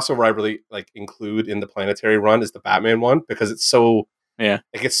only crossover I really like include in the Planetary run is the Batman one, because it's so like,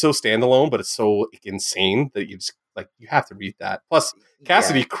 it's so standalone, but it's so like, insane that you just like, you have to read that. Plus,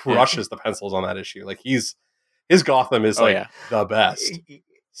 Cassidy crushes the pencils on that issue. Like, his Gotham is the best.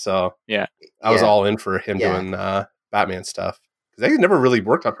 So I was all in for him doing Batman stuff, because they never really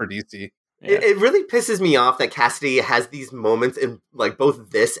worked up for DC. Yeah. It really pisses me off that Cassidy has these moments in like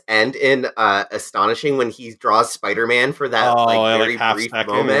both this and in Astonishing when he draws Spider-Man for that very brief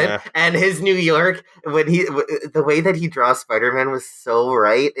moment, and his New York when the way that he draws Spider-Man was so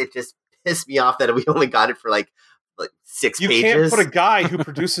right. It just pissed me off that we only got it for like 6 pages. You can't put a guy who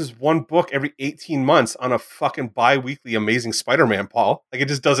produces one book every 18 months on a fucking bi-weekly Amazing Spider-Man, Paul. Like, it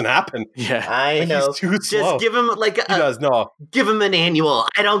just doesn't happen. Yeah, I know. He's too slow. Just give him give him an annual.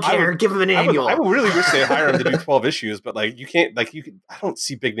 I don't care. Give him an annual. I would really wish they hire him to do 12 issues, but like, you can't. Like, I don't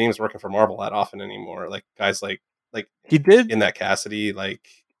see big names working for Marvel that often anymore. Like guys like he did in that Cassidy, like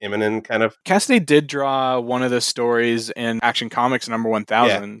Immonen kind of. Cassidy did draw one of the stories in Action Comics number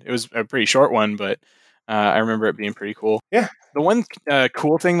 1000. Yeah. It was a pretty short one, but I remember it being pretty cool. Yeah. The one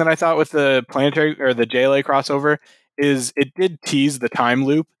cool thing that I thought with the Planetary or the JLA crossover is it did tease the time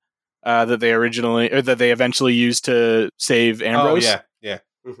loop that they eventually used to save Ambrose. Oh, yeah.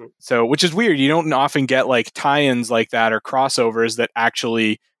 Mm-hmm. So, which is weird. You don't often get like tie-ins like that or crossovers that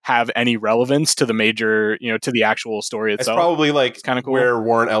actually have any relevance to the major, to the actual story itself. It's probably like kind of cool. Where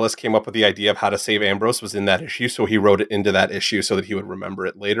Warren Ellis came up with the idea of how to save Ambrose was in that issue, so he wrote it into that issue so that he would remember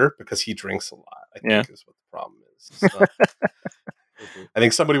it later because he drinks a lot. I think is what the problem is. I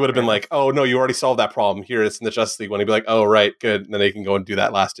think somebody would have been like, "Oh no, you already solved that problem. Here it's in the Justice League." When he'd be like, "Oh right, good," and then they can go and do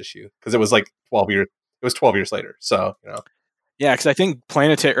that last issue because it was like 12 years. It was 12 years later, so Yeah, because I think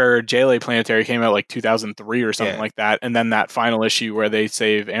JLA Planetary came out like 2003 or something like that, and then that final issue where they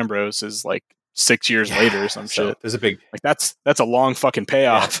save Ambrose is like 6 years later or some shit. There's a big that's a long fucking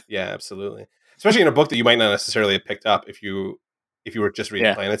payoff. Yeah, absolutely. Especially in a book that you might not necessarily have picked up if you were just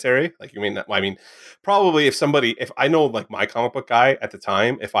reading Planetary. Like you may not. I mean, probably if I know like my comic book guy at the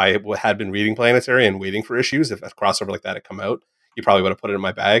time, if I had been reading Planetary and waiting for issues, if a crossover like that had come out, he probably would have put it in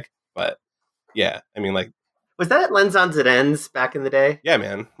my bag. But yeah, I mean like. Was that Lens on Ends back in the day? Yeah,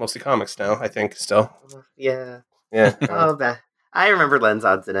 man. Mostly comics now, I think, still. Yeah. Yeah. I remember Lens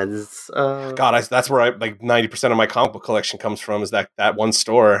on Ends. God, that's where 90% of my comic book collection comes from is that one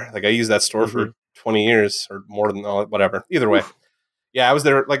store. Like, I used that store for 20 years or more than whatever. Either way. Yeah, I was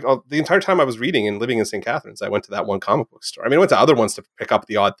there like the entire time I was reading and living in St. Catharines. I went to that one comic book store. I mean, I went to other ones to pick up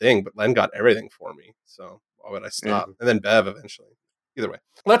the odd thing, but Len got everything for me. So why would I stop? And then Bev eventually. Either way,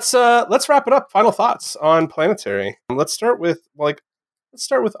 let's wrap it up. Final thoughts on Planetary. Let's start with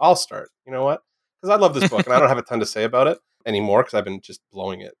I'll start. You know what? Because I love this book and I don't have a ton to say about it anymore because I've been just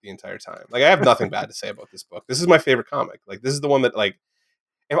blowing it the entire time. Like I have nothing bad to say about this book. This is my favorite comic. Like this is the one that like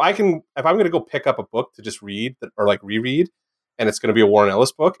if I'm going to go pick up a book to just read or like reread, and it's going to be a Warren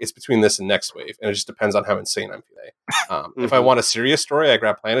Ellis book, it's between this and Next Wave, and it just depends on how insane I'm today. If I want a serious story, I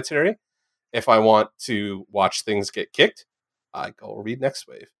grab Planetary. If I want to watch things get kicked, I go read Next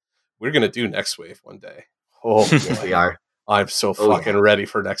Wave. We're going to do Next Wave one day. Oh, we are. I'm so fucking ready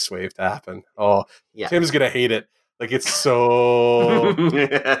for Next Wave to happen. Oh, yeah. Tim's going to hate it. Like, it's so...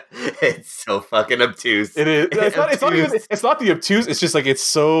 it's so fucking obtuse. It is. It's not the obtuse. It's just like, it's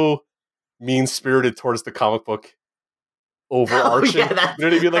so mean-spirited towards the comic book overarching. You know what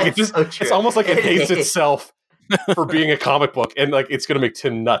I mean? Like, it's almost like it hates itself for being a comic book. And, like, it's going to make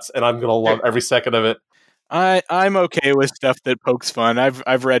Tim nuts. And I'm going to love every second of it. I'm okay with stuff that pokes fun.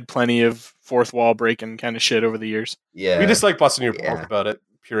 I've read plenty of fourth wall breaking kind of shit over the years. Yeah, we just like busting your balls about it,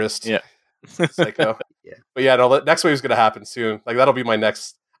 purist. Yeah, psycho. Yeah, but yeah, no. Next wave is going to happen soon. Like that'll be my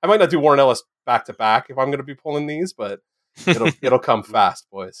next. I might not do Warren Ellis back to back if I'm going to be pulling these, but it'll come fast,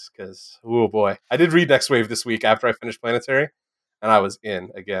 boys. Because oh boy, I did read Next Wave this week after I finished Planetary, and I was in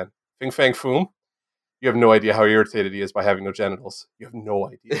again. Fing Fang Foom. You have no idea how irritated he is by having no genitals. You have no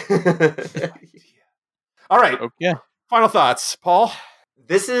idea. All right. Okay. Final thoughts, Paul.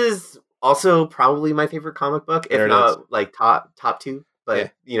 This is also probably my favorite comic book, if not like top two.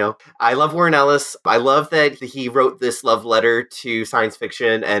 But I love Warren Ellis. I love that he wrote this love letter to science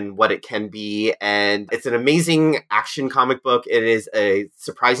fiction and what it can be. And it's an amazing action comic book. It is a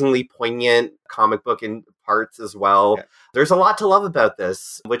surprisingly poignant comic book in parts as well. Yeah. There's a lot to love about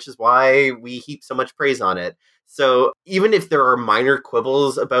this, which is why we heap so much praise on it. So even if there are minor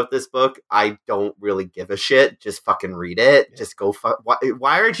quibbles about this book, I don't really give a shit. Just fucking read it. Yeah. Just go.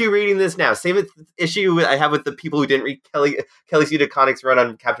 Why aren't you reading this now? Same issue I have with the people who didn't read Kelly Sue DeConnick's run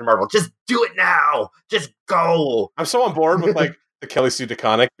on Captain Marvel. Just do it now. Just go. I'm so on board with like the Kelly Sue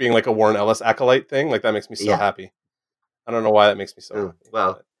DeConnick being like a Warren Ellis acolyte thing. Like that makes me so happy. I don't know why that makes me so happy.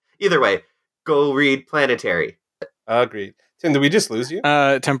 Well, either way, go read Planetary. Agreed. Tim, did we just lose you?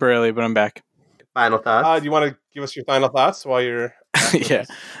 Temporarily, but I'm back. Final thoughts? Do you want to give us your final thoughts while you're...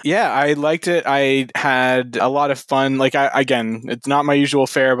 Yeah, I liked it. I had a lot of fun. Like, again, it's not my usual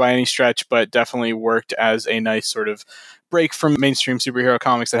fare by any stretch, but definitely worked as a nice sort of break from mainstream superhero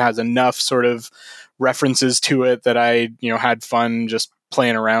comics that has enough sort of references to it that I, had fun just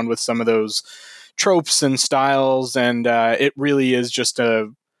playing around with some of those tropes and styles. And it really is just a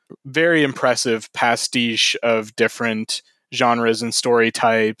very impressive pastiche of different genres and story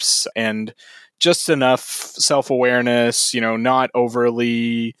types, and just enough self-awareness, not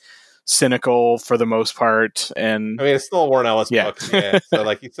overly cynical for the most part. And I mean, it's still a Warren Ellis book. Yeah. So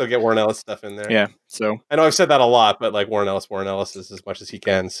like, you still get Warren Ellis stuff in there. Yeah. So I know I've said that a lot, but like Warren Ellis is as much as he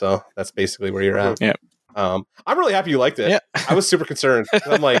can. So that's basically where you're at. Yeah. I'm really happy you liked it. Yeah. I was super concerned.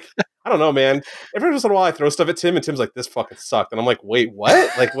 I'm like, I don't know, man. Every once in a while I throw stuff at Tim and Tim's like, this fucking sucked. And I'm like, wait,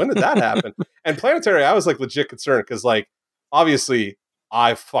 what? Like, when did that happen? And Planetary, I was like legit concerned because like, obviously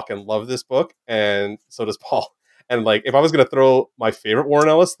I fucking love this book and so does Paul. And like, if I was going to throw my favorite Warren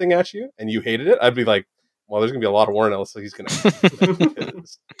Ellis thing at you and you hated it, I'd be like, well, there's going to be a lot of Warren Ellis. So he's going to,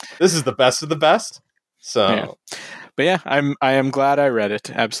 this is the best of the best. So, yeah. But yeah, I am glad I read it.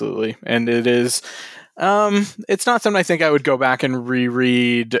 Absolutely. And it is, it's not something I think I would go back and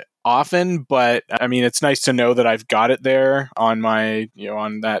reread often, but I mean, it's nice to know that I've got it there on my,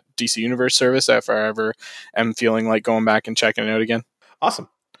 on that DC Universe service if I ever am feeling like going back and checking it out again. Awesome.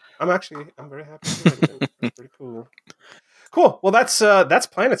 I'm very happy. That's pretty cool. Cool. Well, that's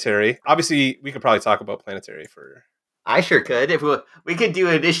Planetary. Obviously, we could probably talk about Planetary for. I sure could. If we could do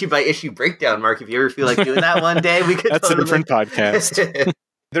an issue by issue breakdown, Mark. If you ever feel like doing that one day, we could. That's a different podcast.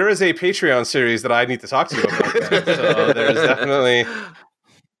 There is a Patreon series that I need to talk to you about. So there's definitely.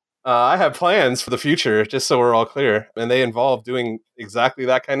 I have plans for the future, just so we're all clear, and they involve doing exactly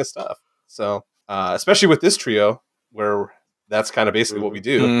that kind of stuff. So, especially with this trio, where that's kind of basically what we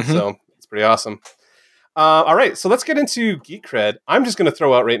do. Mm-hmm. So it's pretty awesome. All right, so let's get into Geek Cred. I'm just going to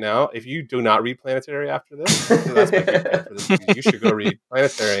throw out right now, if you do not read Planetary after this, that's my Geek Cred for this week. You should go read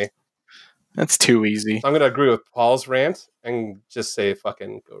Planetary. That's too easy. So I'm going to agree with Paul's rant and just say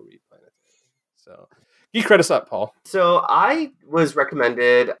fucking go read Planetary. So Geek Cred us up, Paul. So I was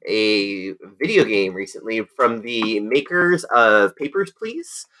recommended a video game recently from the makers of Papers,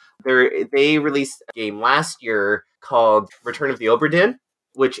 Please. They released a game last year called Return of the Obra Dinn,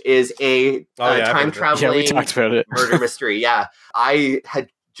 which is a time-traveling we talked about it. murder mystery. Yeah, I had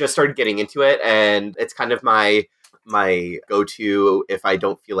just started getting into it, and it's kind of my go-to if I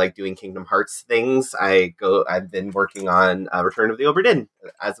don't feel like doing Kingdom Hearts things. I've been working on Return of the Obra Dinn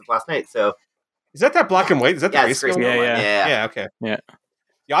as of last night. So is that black and white? Is that the grayscale one? Yeah. Okay. Yeah.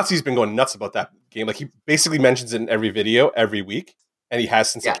 Yahtzee's been going nuts about that game. Like, he basically mentions it in every video every week. And he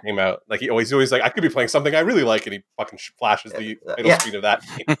has since it came out. Like, he's always like, I could be playing something I really like, and he fucking flashes the title screen of that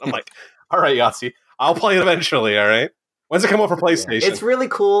game. I'm like, all right, Yahtzee, I'll play it eventually, all right? When's it come out for PlayStation? It's really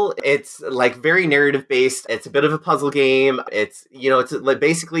cool. It's like very narrative based. It's a bit of a puzzle game. It's like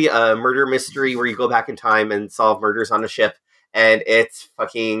basically a murder mystery where you go back in time and solve murders on a ship, and it's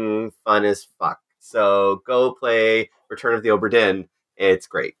fucking fun as fuck. So go play Return of the Obra Dinn. It's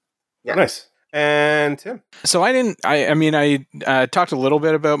great. Yeah. Nice. And Tim. So I talked a little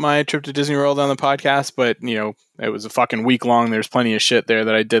bit about my trip to Disney World on the podcast, but it was a fucking week long. There's plenty of shit there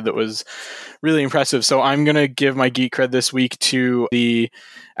that I did that was really impressive. So I'm going to give my geek cred this week to the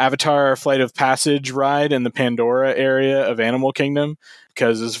Avatar Flight of Passage ride in the Pandora area of Animal Kingdom,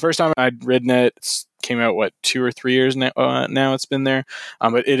 because it was the first time I'd ridden it. It came out 2 or 3 years now it's been there,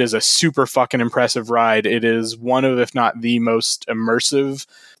 but it is a super fucking impressive ride. It is one of, if not the most immersive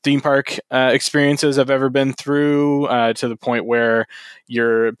theme park experiences I've ever been through, to the point where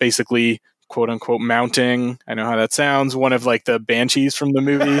you're basically quote unquote mounting, I know how that sounds, one of like the banshees from the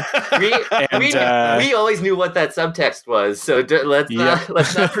movie. we always knew what that subtext was, so let's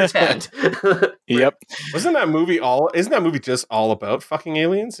not pretend. Yep. Isn't that movie just all about fucking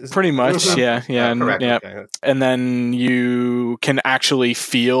aliens? Pretty much, yeah. Correct. Yeah. Okay. And then you can actually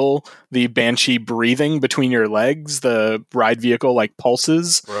feel the banshee breathing between your legs. The ride vehicle like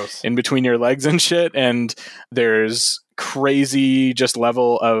pulses in between your legs and shit. And there's crazy just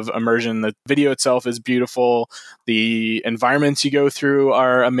level of immersion. The video itself is beautiful. The environments you go through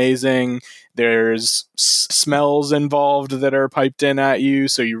are amazing. There's smells involved that are piped in at you,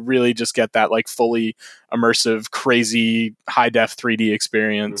 so you really just get that like fully immersive, crazy high def 3D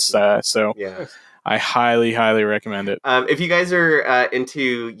experience. I highly, highly recommend it. If you guys are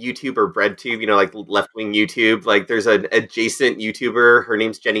into YouTube or BreadTube, like left-wing YouTube, like there's an adjacent YouTuber, her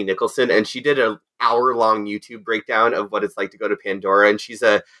name's Jenny Nicholson, and she did an hour-long YouTube breakdown of what it's like to go to Pandora, and she's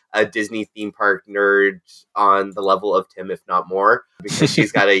a Disney theme park nerd on the level of Tim, if not more, because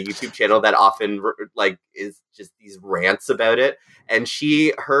she's got a YouTube channel that often like is just these rants about it, and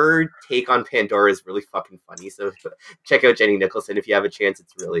her take on Pandora is really fucking funny, so check out Jenny Nicholson if you have a chance.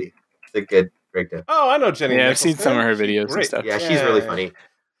 It's a good breakdown. Oh, I know Jenny. Yeah, I've seen some of her videos and Great. stuff. Yeah, she's really funny.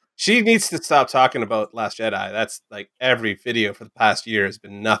 She needs to stop talking about Last Jedi. That's like every video for the past year has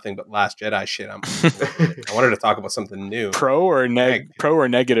been nothing but Last Jedi shit. I want her to talk about something new. Pro or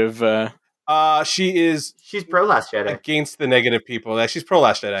negative? She's pro Last Jedi. Against the negative people. She's pro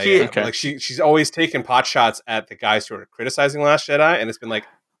Last Jedi. Okay. Like she's always taken pot shots at the guys who are criticizing Last Jedi, and it's been like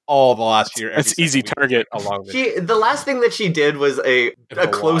all the last year. That's easy target. Along the last thing that she did was a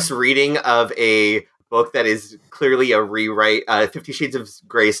close reading of a book that is clearly a rewrite, 50 Shades of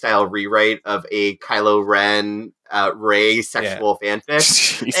Grey style rewrite of a Kylo Ren Rey sexual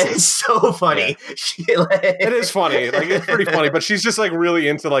fanfic. And it's so funny. Yeah. It is funny. Like, it's pretty funny, but she's just like really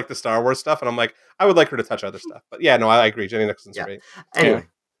into like the Star Wars stuff, and I'm like, I would like her to touch other stuff. But yeah, no, I agree. Jenny Nicholson's great. Anyway.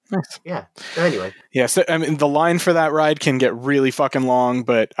 Yeah. So anyway. Yeah, so I mean the line for that ride can get really fucking long,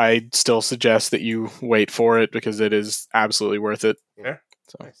 but I still suggest that you wait for it because it is absolutely worth it. Yeah.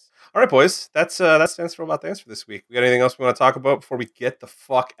 So nice. All right, boys. That's Dance for About Dance for this week. We got anything else we want to talk about before we get the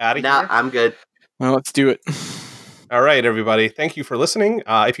fuck out of here? Nah, I'm good. Well, let's do it. All right, everybody. Thank you for listening.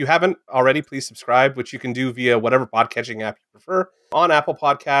 If you haven't already, please subscribe, which you can do via whatever podcatching app you prefer on Apple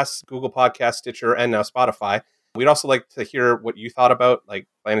Podcasts, Google Podcasts, Stitcher, and now Spotify. We'd also like to hear what you thought about like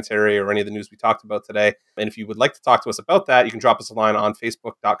Planetary or any of the news we talked about today. And if you would like to talk to us about that, you can drop us a line on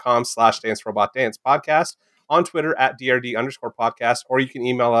Facebook.com/DanceRobotDance Podcast, on Twitter @DRD_podcast, or you can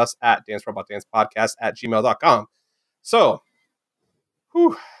email us at dancerobotdancepodcast@gmail.com. So,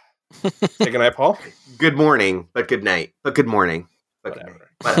 say goodnight, Paul. Good morning, but good night. But good morning. But Whatever.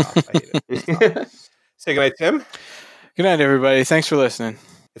 Whatever. I hate it. Say goodnight, Tim. Good night, everybody. Thanks for listening.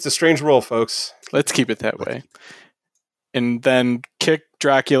 It's a strange rule, folks. Let's keep it that way. And then kick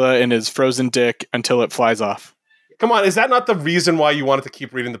Dracula in his frozen dick until it flies off. Come on, is that not the reason why you wanted to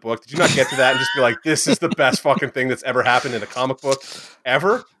keep reading the book? Did you not get to that and just be like, this is the best fucking thing that's ever happened in a comic book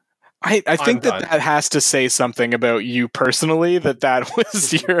ever? I think that has to say something about you personally, that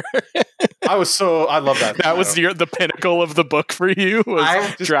was your... I love that. That was the pinnacle of the book for you,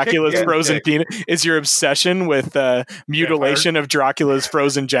 was Dracula's frozen penis. Is your obsession with mutilation of Dracula's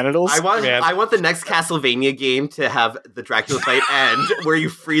frozen genitals? I want the next Castlevania game to have the Dracula fight end where you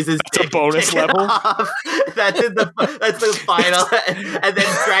freeze his dick. It's a bonus level. That's the final, and then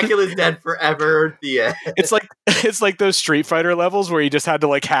Dracula's dead forever. The end. It's like those Street Fighter levels where you just had to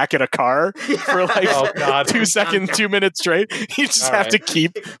like hack at a car for like 2 seconds, 2 minutes straight. You just have to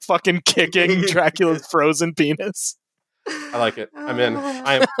keep fucking kicking Dracula's frozen penis. I like it. I'm in.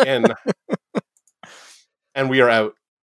 I am in. And we are out.